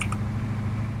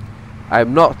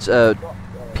 I'm not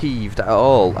peeved at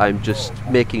all. I'm just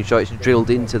making sure it's drilled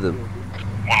into them.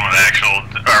 1-1 actual.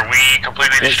 Are we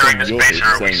completely destroying this base, or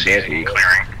are we seizing and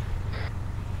clearing?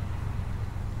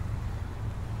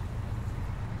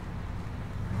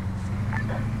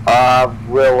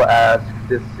 Will ask,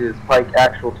 this is Pike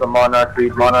actual to Monarch,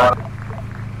 read Monarch.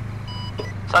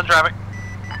 Sun traffic.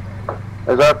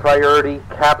 Is our priority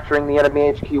capturing the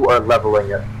enemy HQ or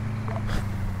leveling it?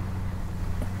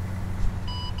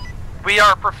 We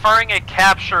are preferring a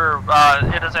capture.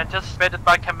 It is anticipated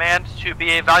by command to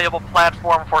be a valuable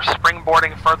platform for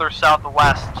springboarding further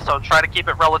southwest, so try to keep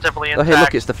it relatively intact. Oh hey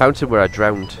look, it's the fountain where I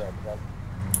drowned.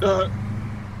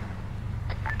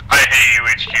 I hate you,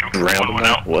 HQ. Drowned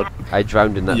out. What? I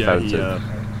drowned in that fountain.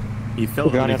 He fell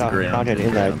underneath the ground.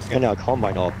 In a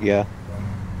combine op, yeah.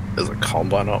 There's a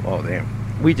combine op? Oh, damn.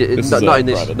 We did not in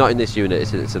this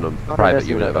unit. It's in a private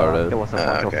unit of our own. It was a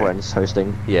bunch of friends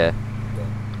hosting. Yeah.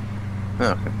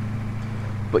 Oh, okay.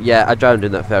 But yeah, I drowned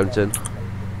in that fountain.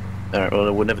 Alright,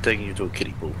 well, we're never taking you to a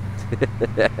kiddie pool.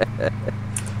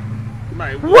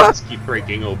 My walls keep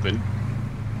breaking open.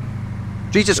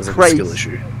 Jesus There's Christ! a skill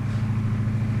issue.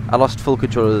 I lost full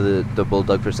control of the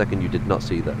bulldog for a second. You did not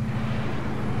see that.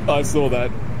 I saw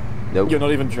that. Nope. You're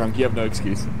not even drunk. You have no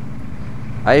excuse.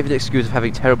 I have an excuse of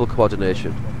having terrible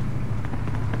coordination.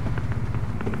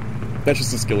 That's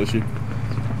just a skill issue.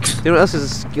 You know what else is a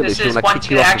skill This issue? is When I 1-2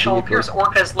 kick you off the actual vehicle. appears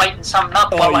Orca's lighting something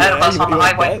up well ahead of us on the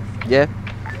highway. Yeah.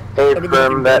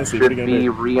 Affirm that should be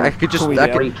I could just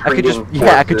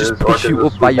reinforced push you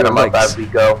up by your legs. as we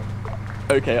go.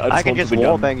 Okay, I can just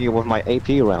wallbang you with my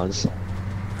AP rounds.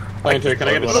 Planetary, can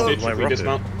I get a stitch if we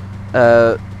dismount?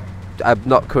 I'm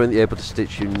not currently able to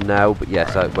stitch you now, but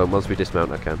yes, once we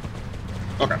dismount, I can.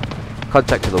 Okay.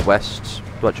 Contact to the west.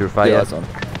 Watch your fire. Yeah, that's on.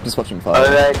 Just watching fire.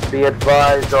 Alright, be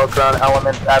advised, all ground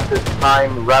elements at this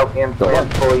time, route info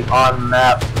and fully on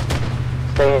map.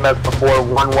 Same as before,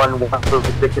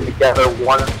 1-1-1 sticking together,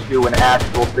 1-2 and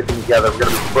actual sticking together. We're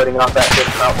going to be splitting off that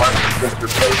dismount once against your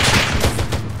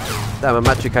face. Damn, I'm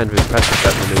actually kind of impressed with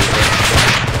that maneuver.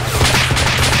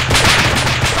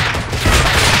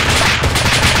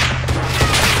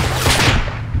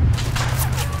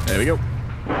 There we go.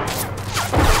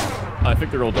 I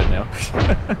think they're all dead now.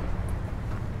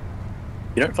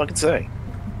 You don't fucking say.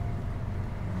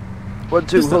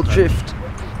 1-2, hold shift.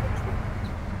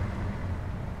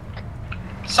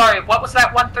 Sorry, what was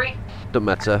that 1-3? Don't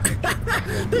matter.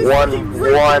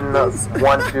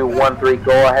 1-1-1-2-1-3.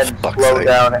 Go ahead and slow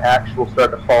down. Actual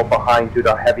start to fall behind due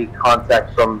to heavy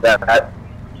contact from that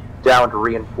downed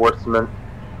reinforcement.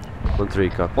 1-3,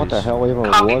 copy. What the hell even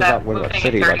was that with a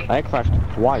city? Like, I crashed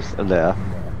twice in there.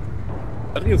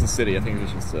 I think it was a city. I think it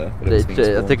was just. I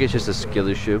think it's just a skill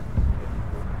issue.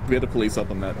 We had the police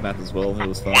up on that map as well. It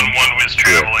was fine. 1-1 was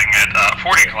traveling at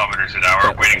 40 kilometers an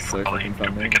hour, waiting for Polly to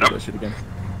pick it up.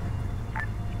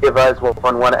 Be advised,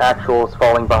 1-1 actual is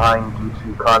falling behind due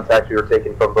to contact we were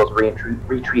taking from those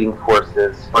retreating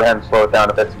forces. Go ahead and slow it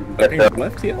down a bit so we can get there.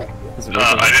 Left here? I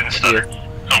didn't stutter.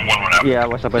 1-1 out. Yeah, I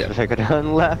was supposed to take a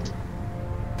turn left.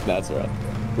 That's alright.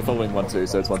 We're following 1-2,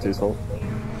 so it's 1-2's fault.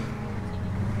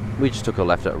 We just took a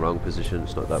left at a wrong position.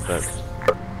 It's not that bad.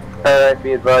 Alright,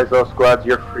 be advised, all squads,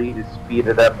 you're free to speed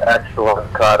it up. Actual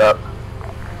have caught up.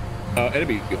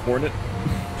 Enemy Hornet.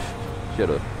 Shut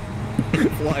up.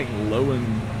 flying low and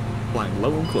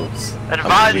close.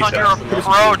 Advise on your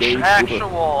approach,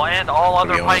 actual, and all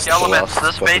other pike elements.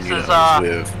 This base is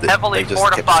heavily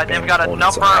fortified. They've got a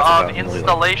number of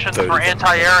installations for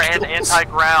anti-air and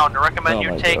anti-ground. I recommend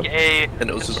you take a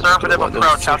conservative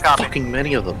approach. How copy? Fucking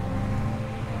many of them.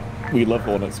 We love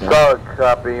Hornets, man. Solid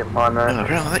copy upon that.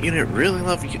 No, that unit really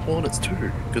love Hornets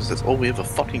too, because that's all we ever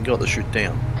fucking got to shoot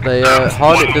down. The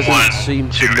Hornet doesn't seem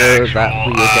to know that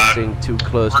we are getting too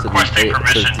close to the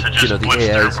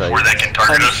AA site.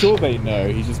 I'm sure they know,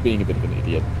 he's just being a bit of an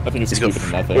idiot. I think it's stupid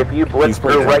enough. If you blitz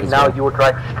through right now, you would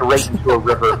drive straight into a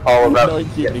river, follow that to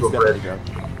get to a bridge. Well,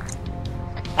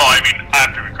 I mean,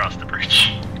 after we cross the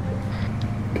bridge.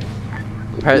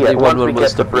 Apparently, 1-1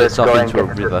 wants to blitz off into a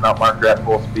river. Not marker at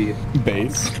full speed.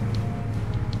 Base.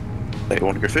 They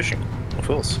want to go fishing. Of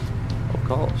course. Of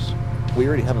course. We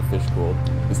already have a fish called.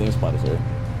 His name's Planetary.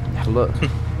 Look.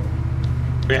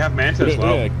 We have Manta as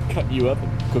well. Yeah, cut you up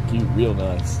and cook you real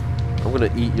nice. I'm gonna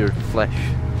eat your flesh.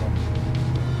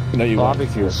 No, you won't.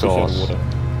 Barbecue sauce. Be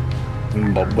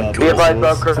advised,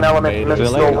 Velcro and element,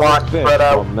 missile launch spread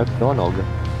out. McDonald.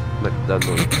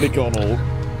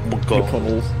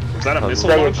 Is that a missile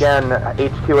Say launch? again,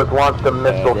 HQ has launched a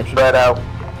missile spread out.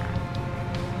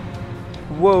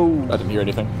 Whoa! I didn't hear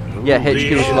anything. Yeah, HQ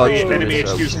has launched a enemy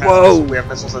missile. HQ's Whoa! We have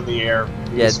missiles in the air.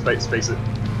 Yeah. Space it.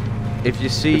 If you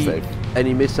see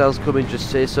any missiles coming, just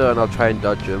say so and I'll try and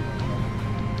dodge them.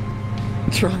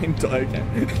 Try and dodge them.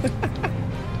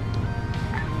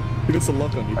 It's a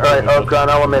lock on you. Alright, all ground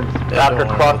elements. After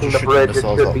crossing the bridge, it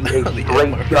should be a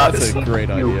straight shot. That's a great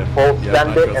idea. Full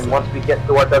send it, and once we get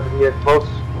to our designated post,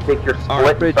 take your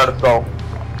split and start assault.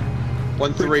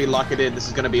 1-3, lock it in. This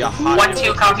is going to be a hot.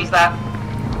 1-2 copies that.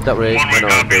 That way,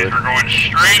 We're going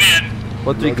straight in.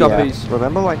 1-3 copies.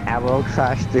 Remember when Arrow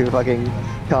crashed the fucking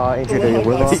car into the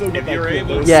river? If you're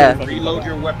able Yeah. to reload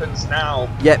your weapons now.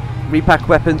 Yep, repack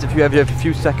weapons if you have a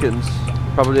few seconds.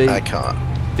 Probably I can't.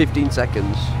 15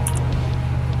 seconds.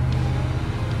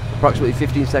 Approximately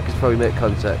 15 seconds before we make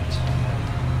contact.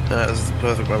 This is the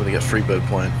perfect moment to get Freebird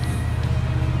playing.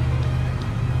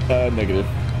 Negative.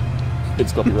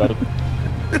 It's copyrighted.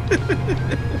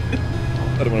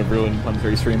 I don't want to ruin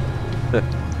Pun3 stream.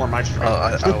 Or my stream.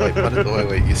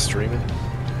 Wait, you're streaming?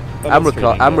 I'm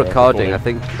recording, I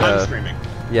think. I'm streaming.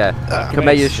 Yeah,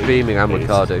 Kameya's streaming, I'm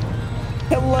recording.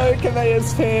 Hello,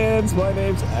 Kameya's fans! My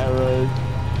name's Arrow.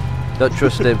 Don't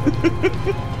trust him.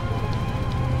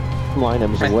 My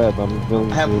name's Webb.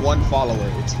 I have one follower,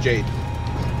 it's Jade.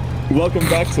 Welcome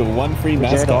back to One Free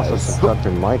Mask. Jade also subscribed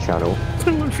to my channel.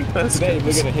 Today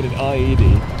we're gonna hit an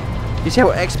IED. You see how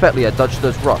expertly I dodged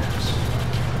those rocks?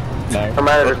 No.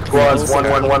 Commander Squad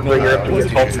 111 European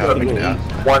Pulse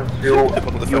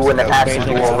 1-2, you and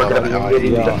Actual, we're gonna be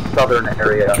hitting the southern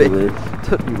area.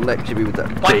 Don't you lecture me with that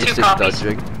basic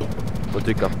dodging.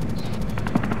 1-2 copies.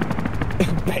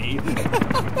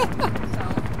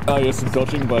 Oh yes,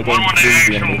 dodging by going through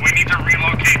the enemy. We need to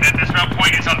relocate. That dismount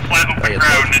point is on flat open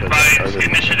ground. Advise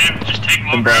initiative, just take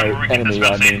low ground where we can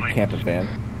dismount safely. Camper van.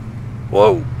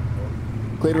 Whoa!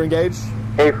 Clear to engage.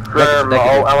 Hey, firm,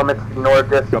 all elements ignore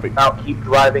dismount, keep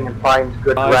driving and find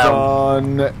good Eyes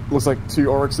ground. on, looks like 2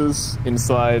 Oryxes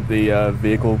inside the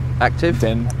vehicle. Active?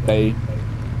 10, A.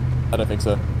 I don't think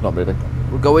so. Not moving.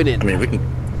 We're going in. I mean, we can...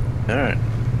 Alright.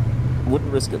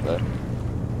 Wouldn't risk it though.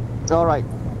 Alright.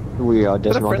 We are dismounting.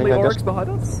 Is that a friendly Oryx behind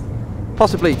us?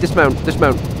 Possibly. Dismount.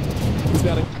 Dismounting.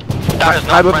 That is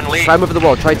not friendly. Climb over the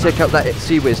wall. Try to take out that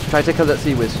Sea-Wiz. Try to take out that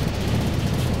Sea-Wiz.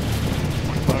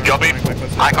 Jumping.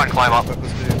 I can't climb up.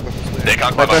 They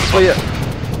can't climb up.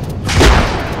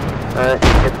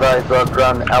 Advise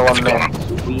ground elements.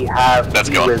 We have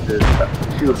Sea-Wizes,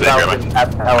 2,000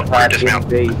 at helipad in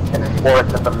base, and 4 at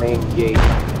the main gate.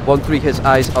 1-3 has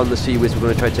eyes on the Sea-Wiz. We're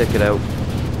going to try to take it out.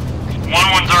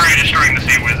 1-1's already destroying the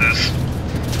Sea-Wizzes.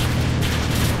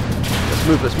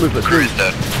 Let's move.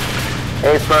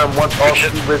 Hey firm, once all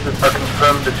Sea-Wizzes are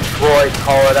confirmed destroyed,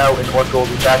 call it out and Orca will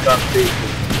be back on station.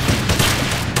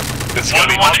 It's gonna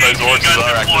be all those Oryxes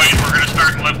are active.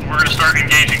 We're gonna start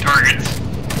engaging targets.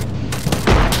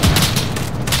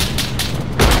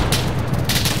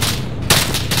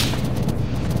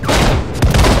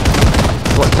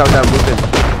 Watch down, moving.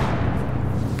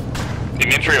 In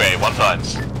the entryway, 1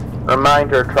 times.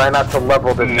 Reminder, try not to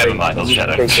level this. Never mind, I'll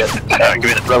shadow.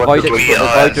 Avoid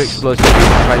explosives.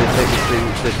 Trying to take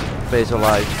this base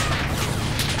alive.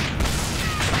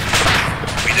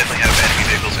 We definitely have enemy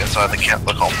vehicles inside the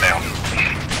compound.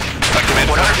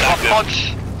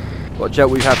 Watch out,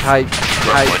 we have high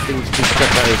things to shot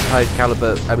at us, high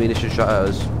caliber ammunition shot at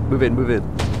us. Move in.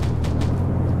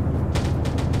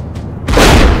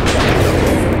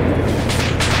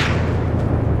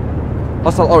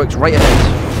 Hostile Oryx right ahead.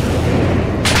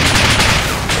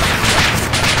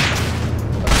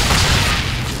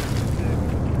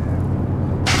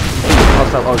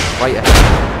 Hostile Oryx right ahead.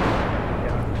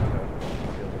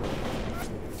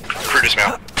 Crew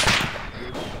dismount.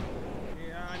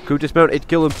 Crew dismounted,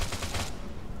 kill him.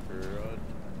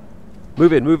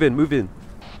 Move in. Nothing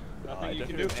you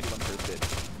can do.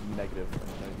 Negative.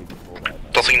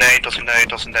 Tossing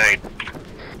nade.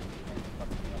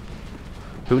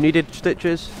 Who needed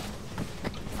stitches?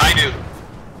 I do.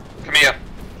 Come here.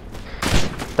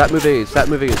 Start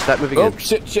moving in. Oh,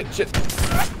 shit.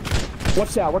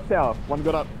 Watch out. One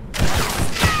got up.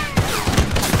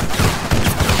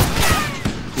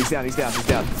 He's down.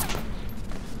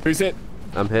 Who's hit?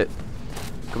 I'm hit.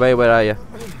 Come here, where are you?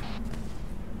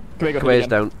 Come here's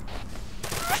down.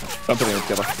 I'm putting them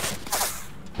together.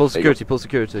 Pull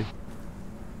security.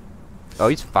 Oh,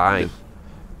 he's fine.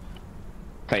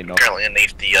 Apparently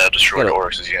underneath the destroyed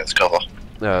Oryxes, yeah, it's cover.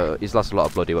 No, he's lost a lot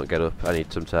of blood, he won't get up. I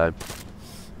need some time.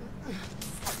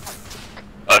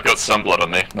 I've got some blood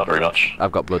on me, not very much.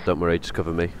 I've got blood, don't worry, just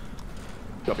cover me.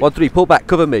 1-3, pull back,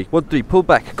 cover me. 1-3, pull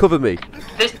back, cover me.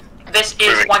 This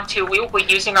is 1-2. We will be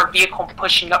using our vehicle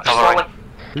pushing up slowly.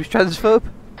 Who's transphobe?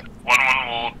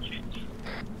 1-1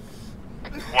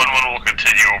 will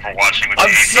continue overwatching with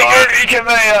I'm sorry,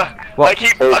 Kameya! I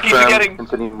keep forgetting.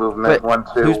 Continue movement.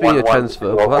 1-2. Who's being a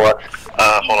transphobe? Hold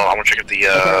on, I'm gonna check if the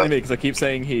because I keep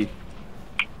saying he.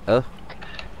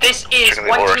 This is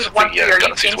 1-2-1-3. Are you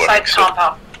inside the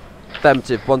compound?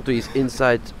 Affirmative. 1-3 is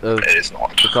inside of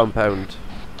the compound.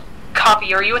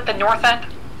 Copy. Are you at the north end?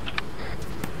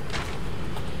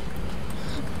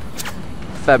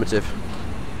 Affirmative.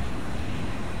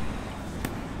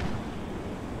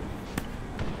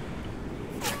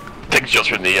 Take shots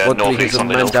from the northeast northeast on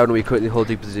the hill. down and we're currently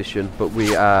holding position, but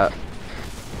we are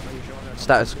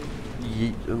status.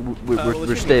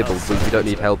 We're stable, but we don't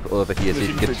need help over here. So you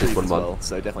can get this 1-1. Well,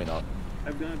 so definitely not.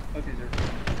 I've done. Okay, sir.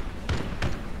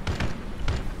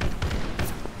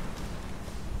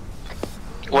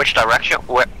 Which direction?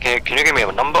 Can you give me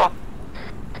a number?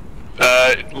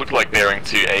 It looked like bearing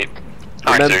 28.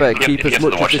 Remember, keep as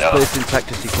much of this place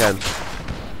intact as you can.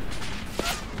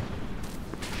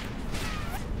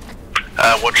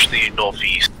 Watch the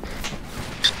northeast.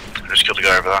 I just killed a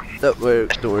guy over there.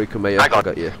 Don't worry, come here, I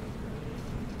got you.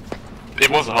 It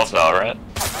wasn't hostile, right?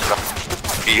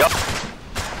 Yup.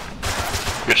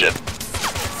 Good shit.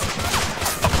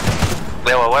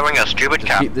 They were wearing a stupid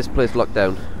cap. Keep this place locked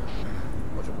down.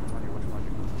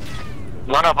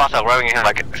 None of us are wearing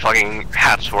like fucking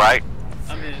hats, right?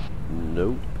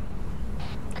 Nope.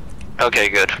 Okay,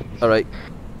 good. Alright.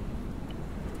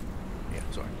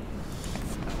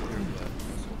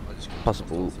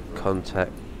 Possible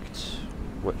contact.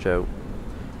 Watch out.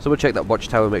 Someone check that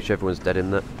watchtower, make sure everyone's dead in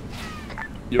there.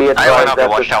 Be advised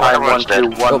at this time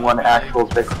 1211 actual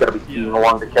is gonna be keeping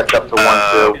along to catch up to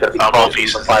 12. Gonna be crossing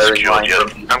the firing line.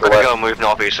 I'm gonna go move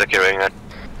northeast securing it.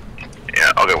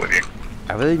 Yeah, I'll go with you.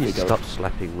 I really need to stop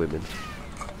slapping women.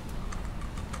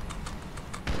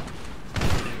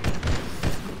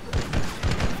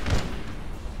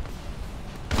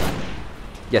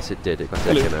 Yes, it did. It got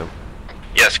taken out.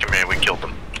 Yes, come here. We killed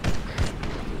them.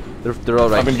 They're all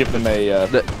right. I'm gonna give them a.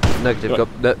 Negative.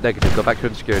 Negative. Go back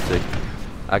to security.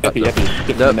 I got them.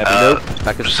 No,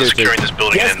 back on security. Securing this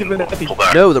building and pull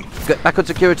back. No, get back on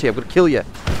security. I'm gonna kill you.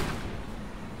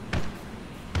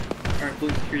 Alright,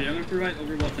 police security. I'm gonna provide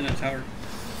overwatch in that tower.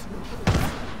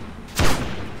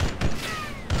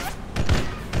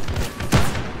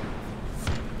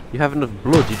 You have enough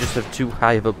blood. You just have too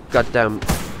high of a goddamn.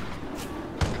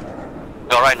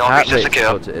 Alright, northeast is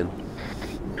secure.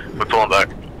 We're pulling back.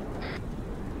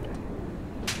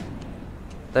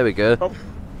 There we go. Oh.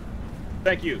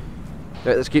 Thank you.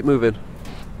 Right, let's keep moving.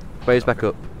 Waves back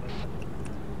up.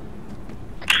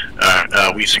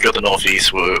 We secured the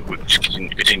northeast. We'll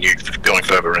continue going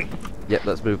further in. Yep,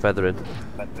 let's move further in.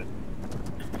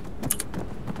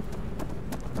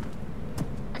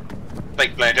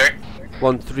 Fake plan, Jerry.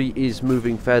 1-3 is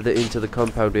moving further into the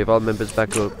compound. We have all members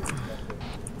back up.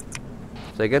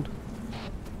 Say again?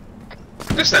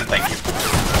 Just then, thank you.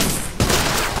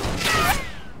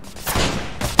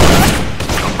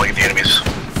 Don't play the enemies.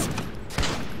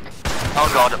 Oh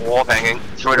god, wall banging.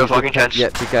 Through those fucking tents. Yeah,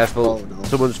 be careful. Oh, no.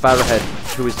 Someone's far ahead.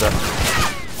 Who is that?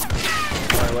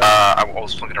 I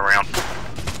was looking around.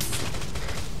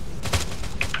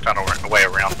 Found a way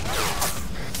around.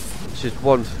 This is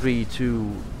 1-3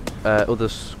 to other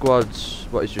squads.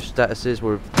 What is your statuses?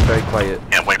 We're very quiet.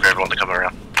 Yeah, wait for everyone to come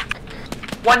around.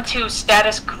 1-2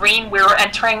 status green. We're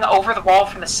entering over the wall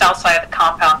from the south side of the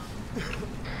compound.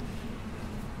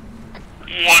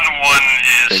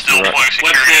 1-1 is still pulling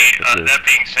security. That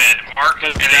being said, mark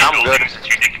any buildings that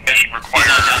you think require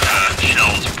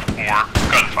shells or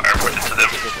gunfire put into them.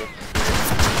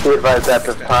 Be advised at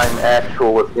this time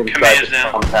actual was inside the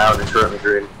compound and currently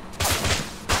green.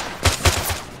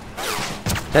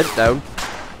 Head down.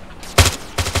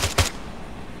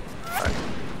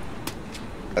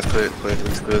 That's clear,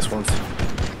 let's clear this one.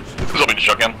 Who's opening the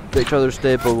shotgun? Make sure they're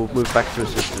stable, we'll move back to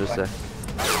assist in a sec.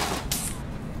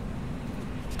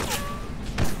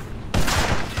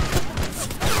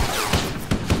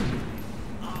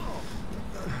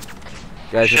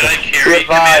 Guys, be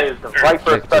advised,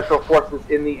 Viper Special Forces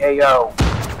in the AO.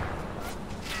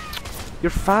 You're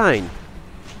fine.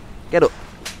 Get up.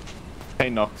 Hey,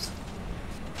 Knox.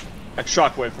 A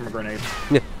shockwave from a grenade.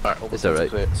 Yeah, alright, it's alright.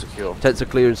 Secure. Tents are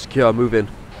clear and secure, move in.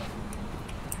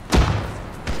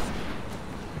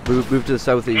 Move to the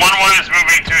southeast. 1-1 is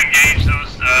moving to engage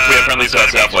those, We have friendlies at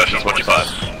southwest on 25.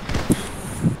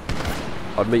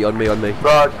 On me.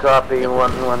 Broad copy,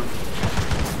 1-1.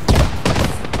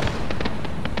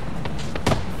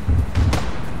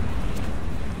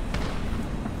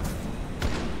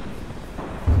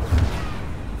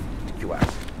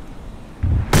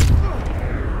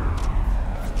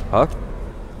 Huh?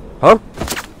 Huh?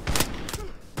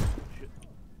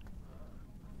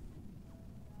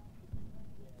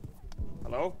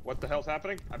 Hello? What the hell's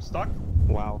happening? I'm stuck?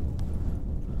 Wow.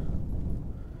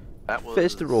 That was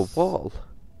Faced through a wall.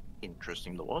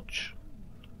 Interesting to watch.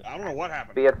 I don't know what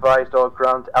happened. Be advised, all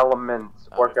ground elements.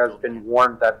 Orca has been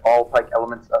warned that all Pike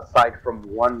elements aside from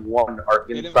 1-1 are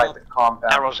inside the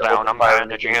compound. Arrows down, I'm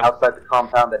bandaging him. Outside the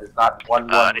compound that is not 1-1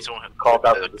 called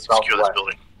out to the southwest.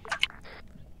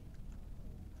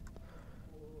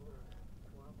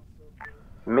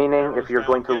 Meaning, if you're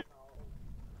going to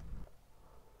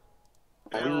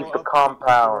leave the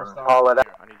compound, call it out.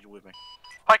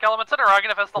 Pike elements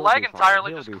interrogative, as the lag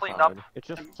entirely just cleaned up. It's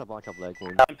just a bunch of leg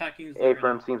wounds.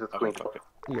 A-firm seems it's clean.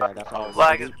 Yeah, that's all.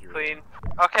 Lag is clean.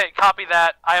 Okay, copy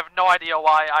that. I have no idea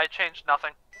why. I changed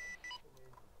nothing.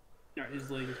 Alright,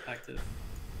 his leg is active.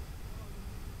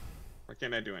 Why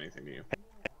can't I do anything to you?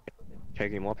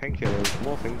 Taking more painkillers,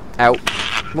 morphine. Out.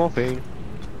 Morphine.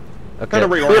 Okay.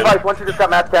 Be advised, once you just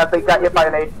got mass gas, they got hit by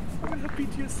an 8.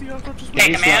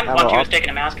 Hey, command, once you was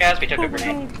taking a mass gas, we took a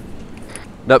grenade.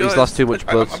 Nope, he's lost too much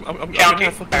blood. County,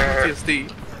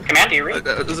 command, do you read?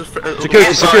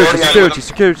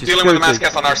 Security. Dealing with a mass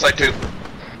gas on our side too.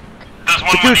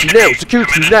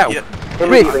 Security now!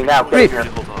 Immediately now, Griff! here.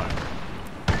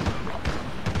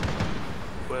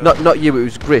 Not you, it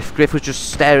was Griff. Griff was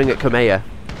just staring at Kamea.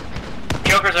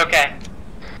 Joker's okay.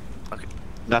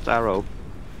 That's Arrow.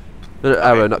 No,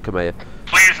 Arrow, not Kamea.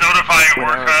 Please notify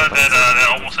Orca that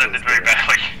almost ended very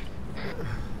badly.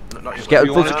 Just get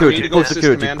on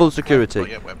full security.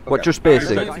 What's your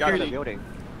spacing?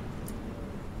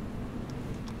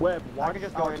 Web, why don't you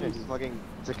just go in and fucking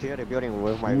secure the building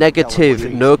with my...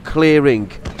 Negative, no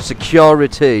clearing.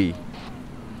 Security.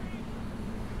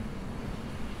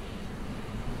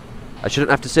 I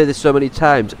shouldn't have to say this so many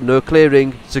times. No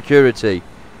clearing, security.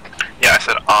 Yeah, I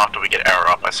said after we get error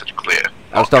up, I said clear.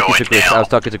 I was talking to Griff. I was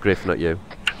talking to Griff, not you.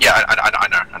 Yeah, I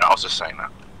know. I was just saying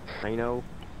that. I know.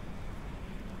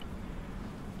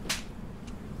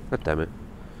 God damn it.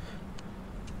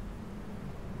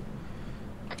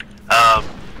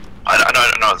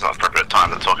 I know it's not appropriate time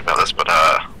to talk about this, but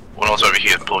when I was over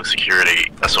here pulling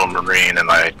security, I saw a Marine and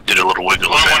I did a little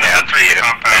wiggle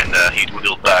and he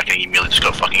wiggled back and he immediately just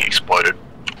got fucking exploded.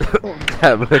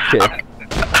 Damn, okay.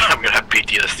 I'm gonna have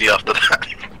PTSD after that.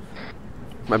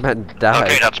 My man died.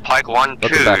 Okay, that's Pike 1, 2,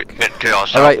 into our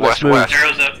Alright, let's move.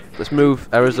 southwest. Let's move.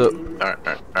 Arrows up.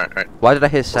 Alright. Why did I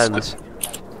hear sands?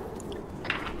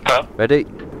 Huh? Ready?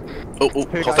 Oh,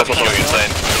 that's what you're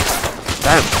saying.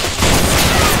 Damn.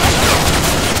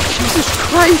 Jesus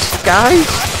Christ, guys!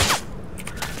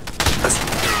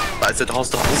 I said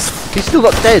hostiles. He's still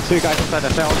not dead. Two guys inside the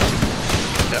cell.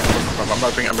 Yeah, I'm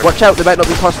moving. Watch out, there might not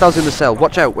be hostiles in the cell.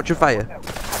 Watch out, watch your fire.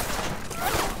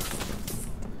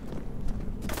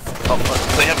 Oh,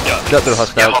 they have guns. Not the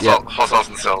hostiles, yeah. Hostiles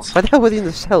in the cells. Why the hell were they in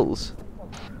the cells?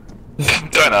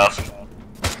 Don't ask.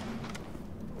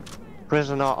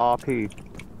 Prisoner RP.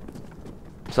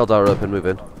 Cell door open, move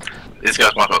in. These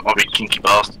guys might be kinky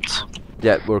bastards.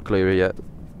 Yeah, we're clear yet.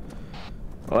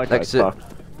 Exit.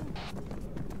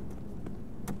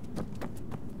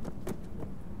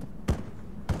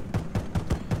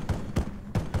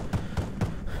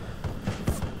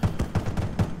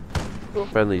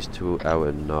 Friendlies to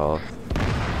our north.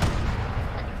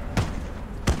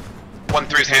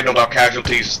 1-3's handled our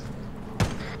casualties.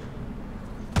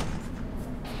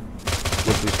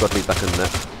 1-3 squad lead back in there.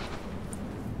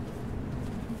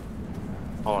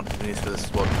 Hold on, we need to this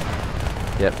squad.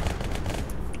 Yep.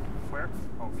 Where?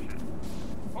 Oh shit.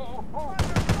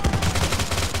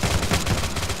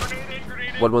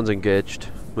 1-1's engaged.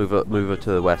 Move up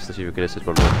to the west to see if we can assist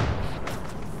 1-1.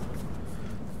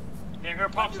 Yeah, go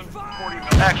pop some 40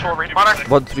 Actual responder.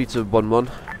 1-3 to 1-1.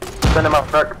 Send him up,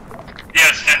 Kirk.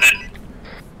 Yes, send it.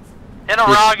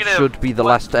 This should be the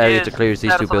last area to clear is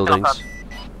these two buildings.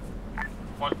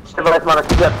 Device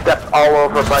monitor, you got steps all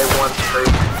over by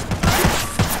 1-3.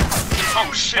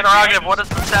 Oh shit. Interrogative, what is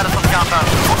the status of the compound?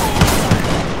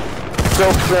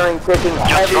 Still clearing, taking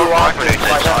heavy losses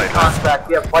by heavy contact.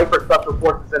 You have Viper special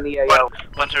forces in the AO.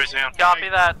 Planetary's down. Copy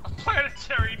that.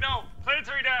 Planetary, no!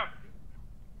 Planetary down!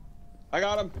 I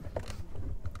got him.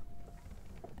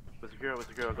 We're secure,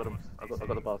 I got him. I got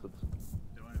the bastards.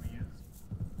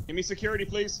 Give me security,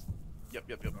 please. Yep.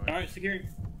 Alright, security.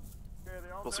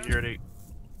 Full security.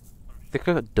 I think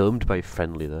I got domed by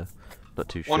friendly there. Not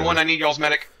too sure. 1-1, I need y'all's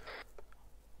medic.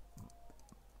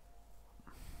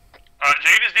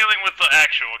 Jade is dealing with the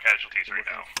actual casualties right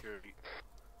now.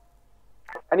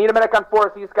 I need a medic on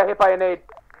 4, he just got hit by a nade.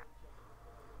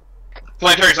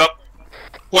 Planetary's up.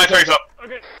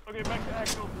 Okay, back to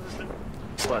actual position.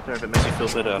 Planetary, if it makes you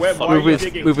feel better.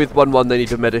 Move with 1-1, they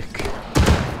need a medic.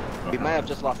 We may have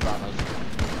just lost Arma.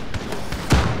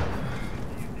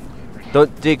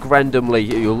 Don't dig randomly,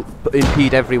 you'll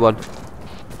impede everyone.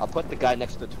 I'll put the guy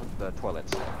next to the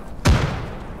toilets.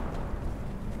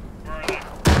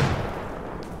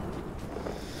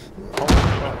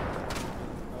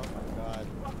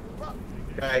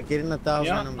 Alright, get in the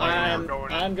 1,000.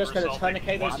 I'm just gonna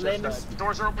tourniquet his limbs.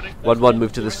 Doors are opening. 1-1,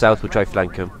 move to the south, we'll try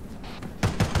flank him.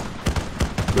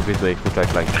 Move with me, we'll try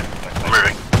flank him. I'm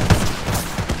moving.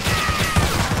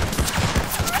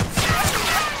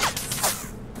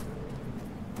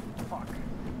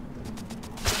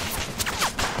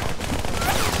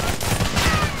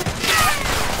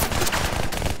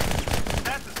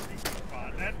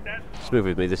 Just move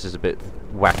with me, this is a bit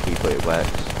wacky, but it works.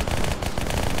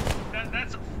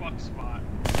 That's a fuck spot.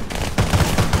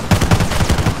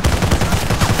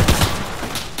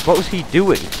 What was he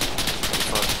doing?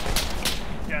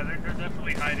 Yeah, they're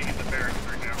definitely hiding in the barracks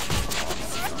right now.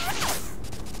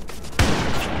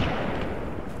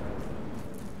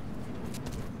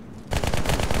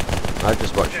 I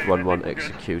just watched 1-1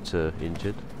 executor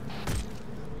injured.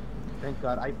 Thank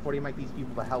God, I 40 mic these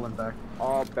people to hell and back.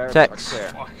 All barracks Tex.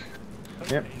 are clear.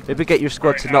 Yep. Maybe get your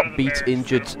squad to not beat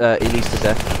injured Elise to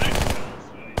death.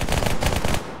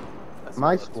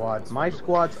 My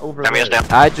squad's over there.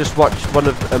 I just watched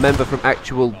a member from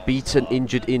actual beat an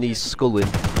injured Innie's skull in.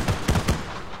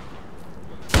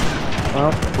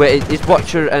 Wait, is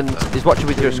Watcher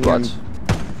with your squad?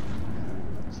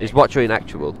 Is Watcher in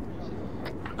actual?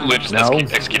 Lunar just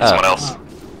executed someone else.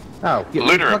 Oh.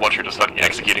 Lunar and Watcher just fucking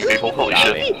executing people. Holy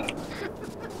shit.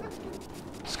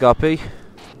 Scarpy?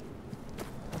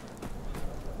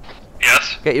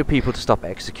 Yes? Get your people to stop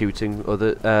executing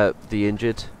the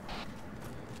injured.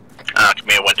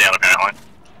 Camille went down apparently.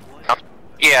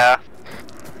 Yeah.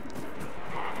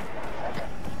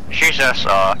 She's just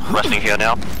resting here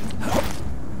now.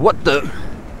 What the?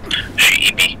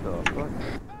 Sheepy.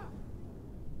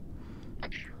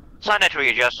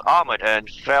 Sanitary just armored and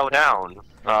fell down.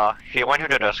 He went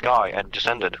into the sky and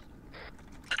descended.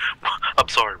 I'm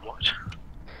sorry, what?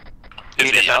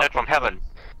 He descended from heaven.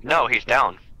 No, he's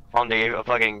down. On the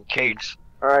fucking cage.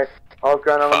 Alright, all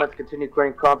ground elements continue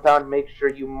clearing compound. Make sure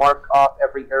you mark off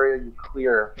every area you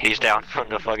clear. He's down from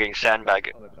the fucking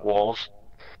sandbag walls.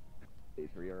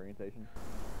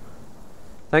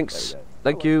 Thanks.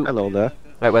 Thank you. Hello there.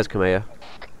 Right, where's Kamea?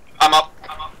 I'm up.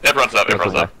 Everyone's up,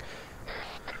 everyone's up.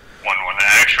 1-1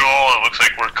 actual, it looks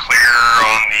like we're clear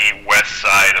on the west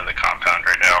side of the compound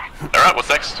right now. Alright, what's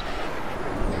next?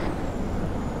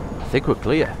 I think we're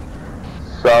clear.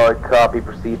 Solid copy,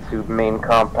 proceed to main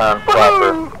compound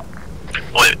proper.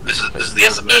 Wait, this is the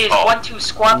end of the This is 1-2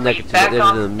 squad lead back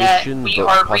on net. We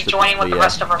are rejoining with the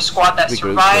rest of our squad that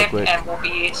survived, and we'll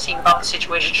be seeing about the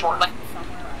situation shortly.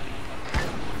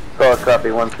 Solid copy,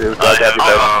 1-2.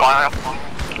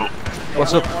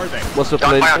 What's up? What's up,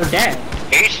 Lynn?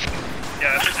 East?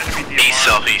 Yeah, that's enemy east,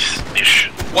 southeast-ish.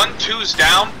 1-2's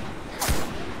down.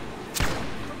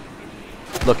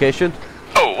 Location?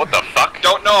 Oh, what the fuck?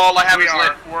 Don't know, all I have is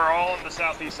lit. We're all on the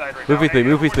southeast side right Move now. with me,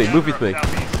 move with me, move with me.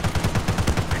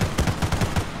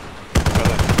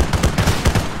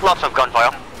 Lots of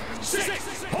gunfire.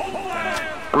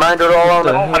 Reminder to all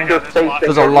elements, your station.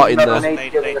 There's a lot in there.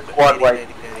 Giving the squad light.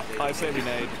 I say we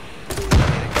nade.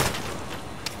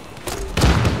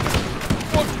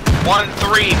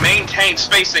 1-3, maintain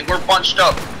spacing, we're bunched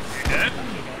up. You dead?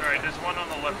 Alright, there's one on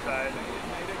the left side.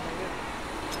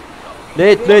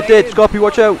 Nade, Scorpy,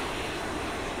 watch out!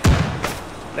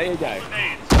 There you go.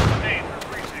 Nades, we're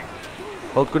breaching.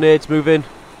 Hold grenades, move in.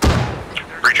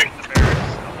 Breaching.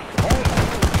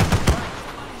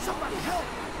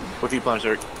 What do you plan,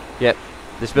 Zerk? Yep,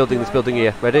 this building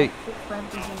here. Ready?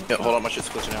 Yeah, hold on, my shit's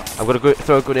glitching out. I'm gonna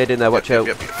throw a grenade in there, watch out.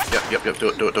 Yep, do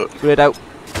it. Grenade out.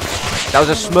 That was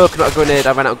a smoke, not a grenade.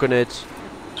 I ran out of grenades.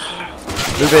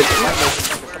 Move in.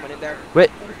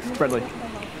 Wait. Friendly.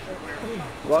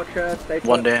 Watcher, stay put.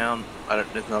 One down.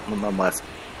 There's none left.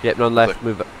 Yep, none left.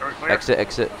 Move it.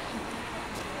 Exit.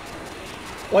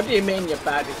 What do you mean you're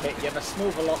badly hit? You have a small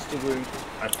velocity wound.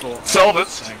 I thought.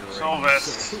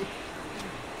 Solvest.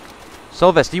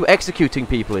 Sylvester, are you executing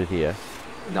people in here?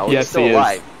 No, yes, he's still he is.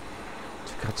 alive.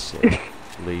 For God's sake.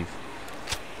 Leave.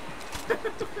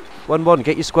 1-1,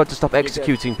 get your squad to stop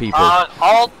executing people.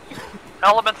 All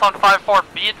elements on 5-4,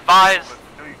 be advised.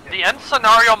 The end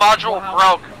scenario module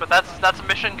broke, but that's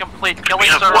mission complete. Killing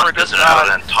server just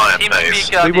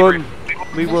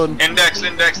We won. Index.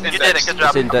 You did it, good job.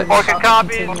 It's index. Fucking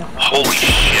copy. Holy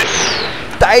shit.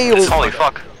 Damn! Holy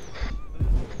fuck.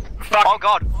 Oh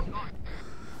god.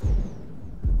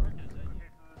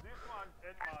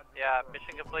 Yeah,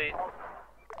 mission complete.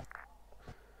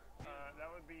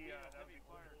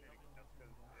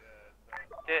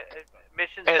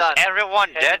 Mission's Is done.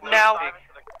 everyone dead now?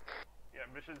 Yeah,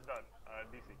 mission's done.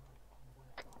 DC.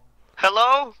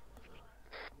 Hello?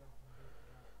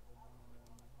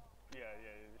 Yeah,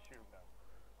 shoot him down.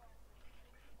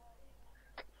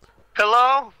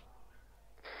 Hello?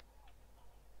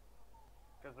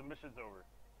 Because the mission's over.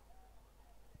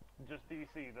 Just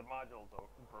DC, the module's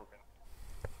broken.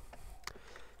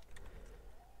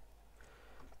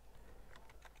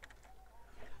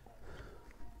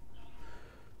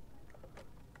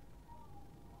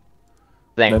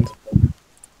 Thanks.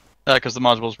 Because the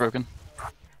module's broken.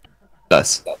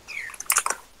 Nice.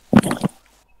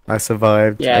 I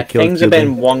survived. Yeah, I killed things have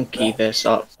Cuban. been wonky this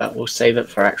up, but we'll save it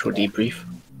for actual debrief.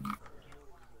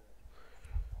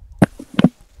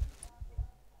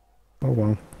 Oh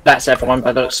well. That's everyone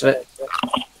by the looks of it.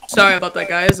 Sorry about that,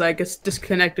 guys. I just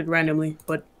disconnected randomly,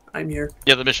 but I'm here.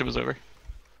 Yeah, the mission was over.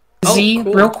 Z,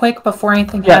 cool. real quick before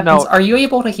anything happens, are you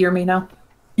able to hear me now?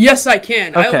 Yes, I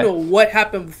can. I Okay. don't know what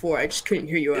happened before. I just couldn't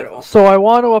hear you at all. So I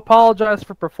want to apologize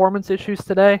for performance issues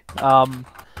today.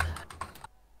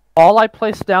 All I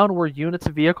placed down were units,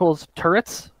 vehicles,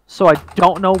 turrets, so I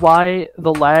don't know why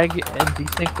the lag and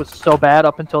desync was so bad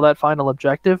up until that final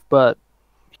objective, but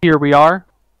here we are.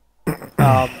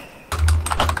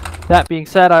 That being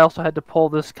said, I also had to pull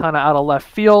this kind of out of left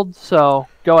field, so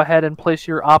go ahead and place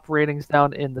your op ratings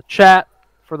down in the chat.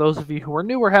 For those of you who are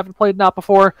new or haven't played an op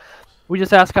before, we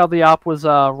just asked how the op was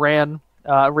ran,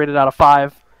 rated out of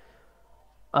 5.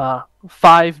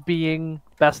 5 being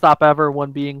best op ever,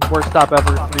 1 being worst op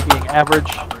ever, 3 being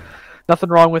average. Nothing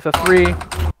wrong with a 3.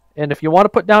 And if you want to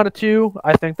put down a 2,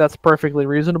 I think that's perfectly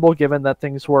reasonable, given that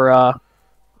things were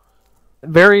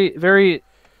very, very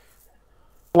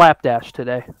slapdash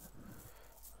today.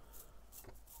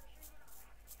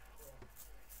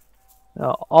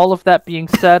 All of that being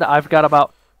said, I've got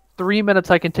about 3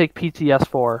 minutes I can take PTS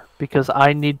for, because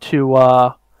I need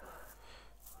to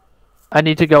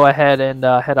go ahead and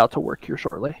head out to work here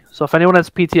shortly. So if anyone has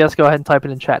PTS, go ahead and type it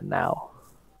in chat now.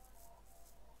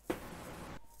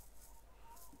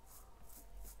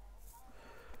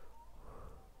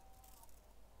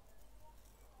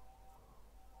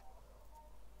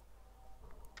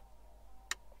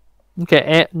 Okay,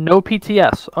 and no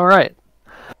PTS. All right.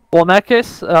 Well, in that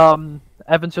case,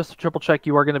 Evans, just to triple check,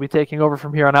 you are going to be taking over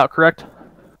from here on out, correct?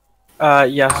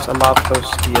 Yes, I'm off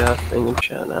post the thing in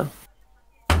chat now.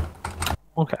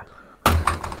 Okay.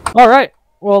 All right.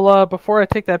 Well, before I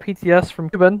take that PTS from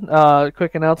Cuban,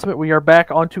 quick announcement: we are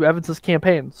back onto Evans's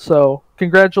campaign. So,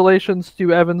 congratulations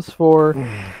to Evans for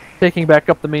taking back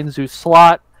up the main Zeus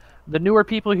slot. The newer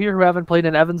people here who haven't played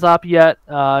an Evans op yet,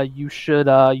 you should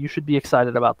be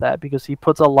excited about that, because he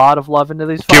puts a lot of love into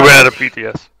these files. You ran out of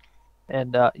PTS.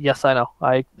 And yes, I know.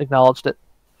 I acknowledged it.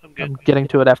 I'm getting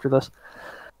to it after this.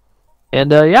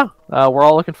 And yeah, we're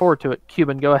all looking forward to it.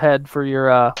 Cuban, go ahead for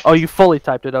your. Oh, you fully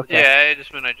typed it. Okay. Yeah, I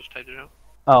just typed it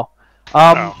out.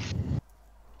 Oh.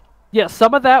 Yeah,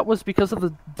 some of that was because of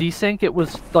the desync. It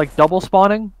was like double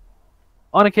spawning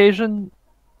on occasion.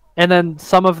 And then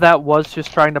some of that was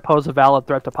just trying to pose a valid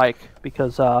threat to Pike,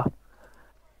 because,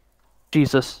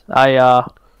 Jesus,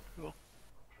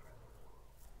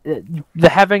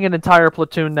 having an entire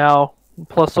platoon now,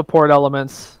 plus support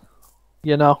elements,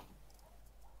 you know.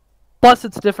 Plus,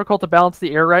 it's difficult to balance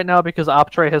the air right now, because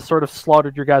Optray has sort of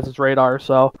slaughtered your guys' radar,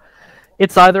 so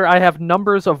it's either I have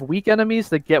numbers of weak enemies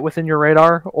that get within your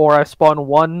radar, or I spawn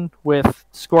one with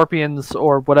Scorpions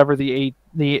or whatever the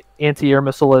anti-air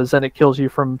missile is, and it kills you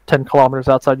from 10 kilometers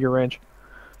outside your range.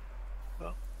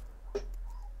 So,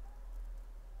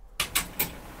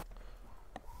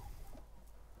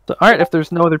 alright, if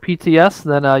there's no other PTS,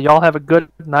 then y'all have a good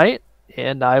night,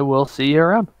 and I will see you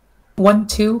around.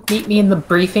 1-2, meet me in the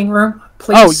briefing room,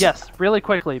 please. Oh, yes, really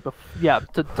quickly. Yeah,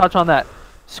 to touch on that.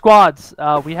 Squads,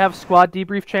 we have squad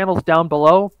debrief channels down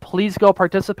below. Please go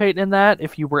participate in that.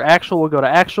 If you were actual, we'll go to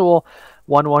actual.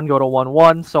 1-1, go to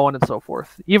 1-1, so on and so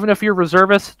forth. Even if you're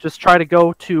reservist, just try to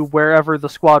go to wherever the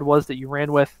squad was that you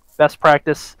ran with. Best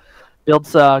practice,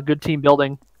 builds good team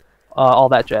building, all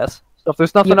that jazz. So if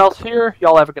there's nothing else here,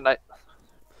 y'all have a good night.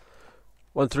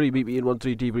 1-3, meet me in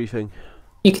 1-3 debriefing.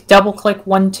 You could double-click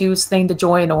 1-2's thing to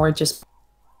join, or just...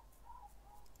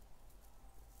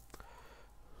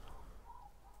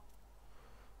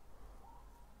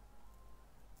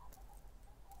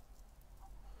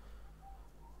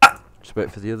 Just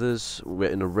wait for the others. We're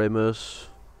waiting on Ramos.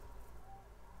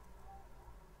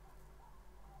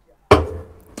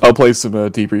 I'll play some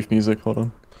debrief music. Hold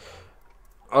on.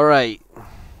 Alright.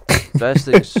 First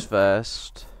things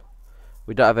first.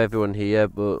 We don't have everyone here,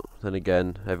 but then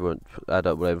again, everyone. I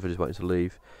don't want everybody's wanting to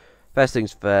leave. First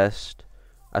things first.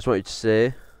 I just wanted to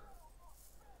say,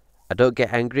 I don't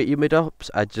get angry at you mid-ops.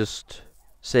 I just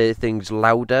say things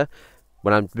louder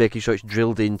when I'm making sure it's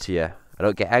drilled into you. I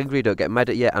don't get angry, don't get mad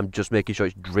at you, I'm just making sure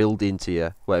it's drilled into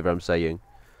you, whatever I'm saying.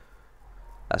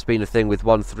 That's been a thing with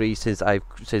 1-3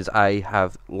 since I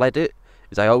have led it,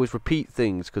 is I always repeat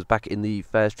things, because back in the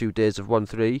first few days of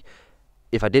 1-3,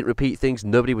 if I didn't repeat things,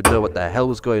 nobody would know what the hell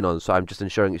was going on, so I'm just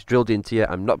ensuring it's drilled into you.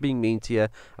 I'm not being mean to you,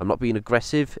 I'm not being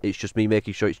aggressive, it's just me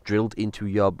making sure it's drilled into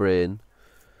your brain.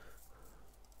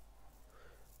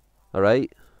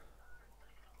 Alright?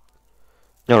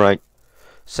 Alright.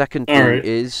 Second thing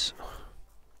is,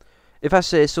 if I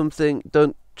say something,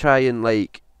 don't try and,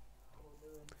 like,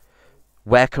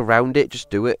 work around it, just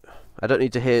do it. I don't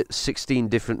need to hear 16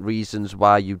 different reasons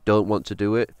why you don't want to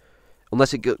do it.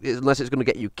 Unless it's going to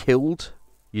get you killed,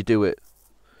 you do it.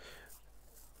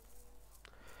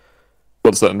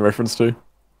 What's that in reference to?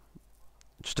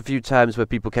 Just a few times where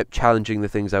people kept challenging the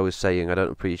things I was saying. I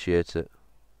don't appreciate it.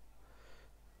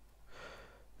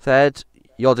 Third,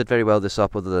 y'all did very well this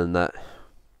up. Other than that,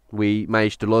 we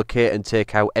managed to locate and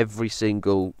take out every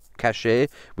single cache.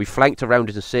 We flanked around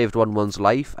it and saved 1-1's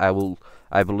life.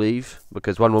 I believe,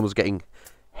 because 1-1 was getting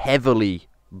heavily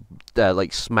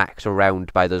like smacked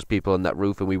around by those people on that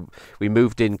roof, and we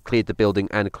moved in, cleared the building,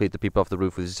 and cleared the people off the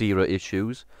roof with 0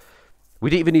 issues. We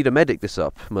didn't even need to medic this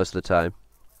up most of the time.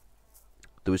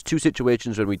 There was 2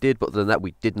 situations when we did, but other than that,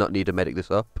 we did not need to medic this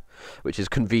up, which is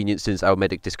convenient since our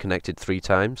medic disconnected 3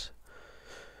 times.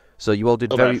 So you all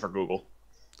did very. Bad for Google.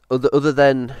 Other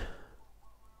than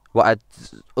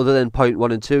point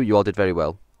 1 and 2, you all did very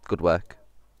well. Good work.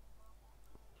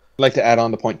 I'd like to add on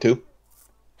to point 2.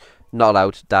 Not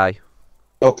allowed. Die.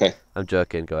 Okay. I'm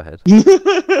joking. Go ahead.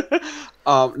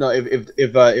 No,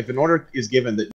 if an order is given that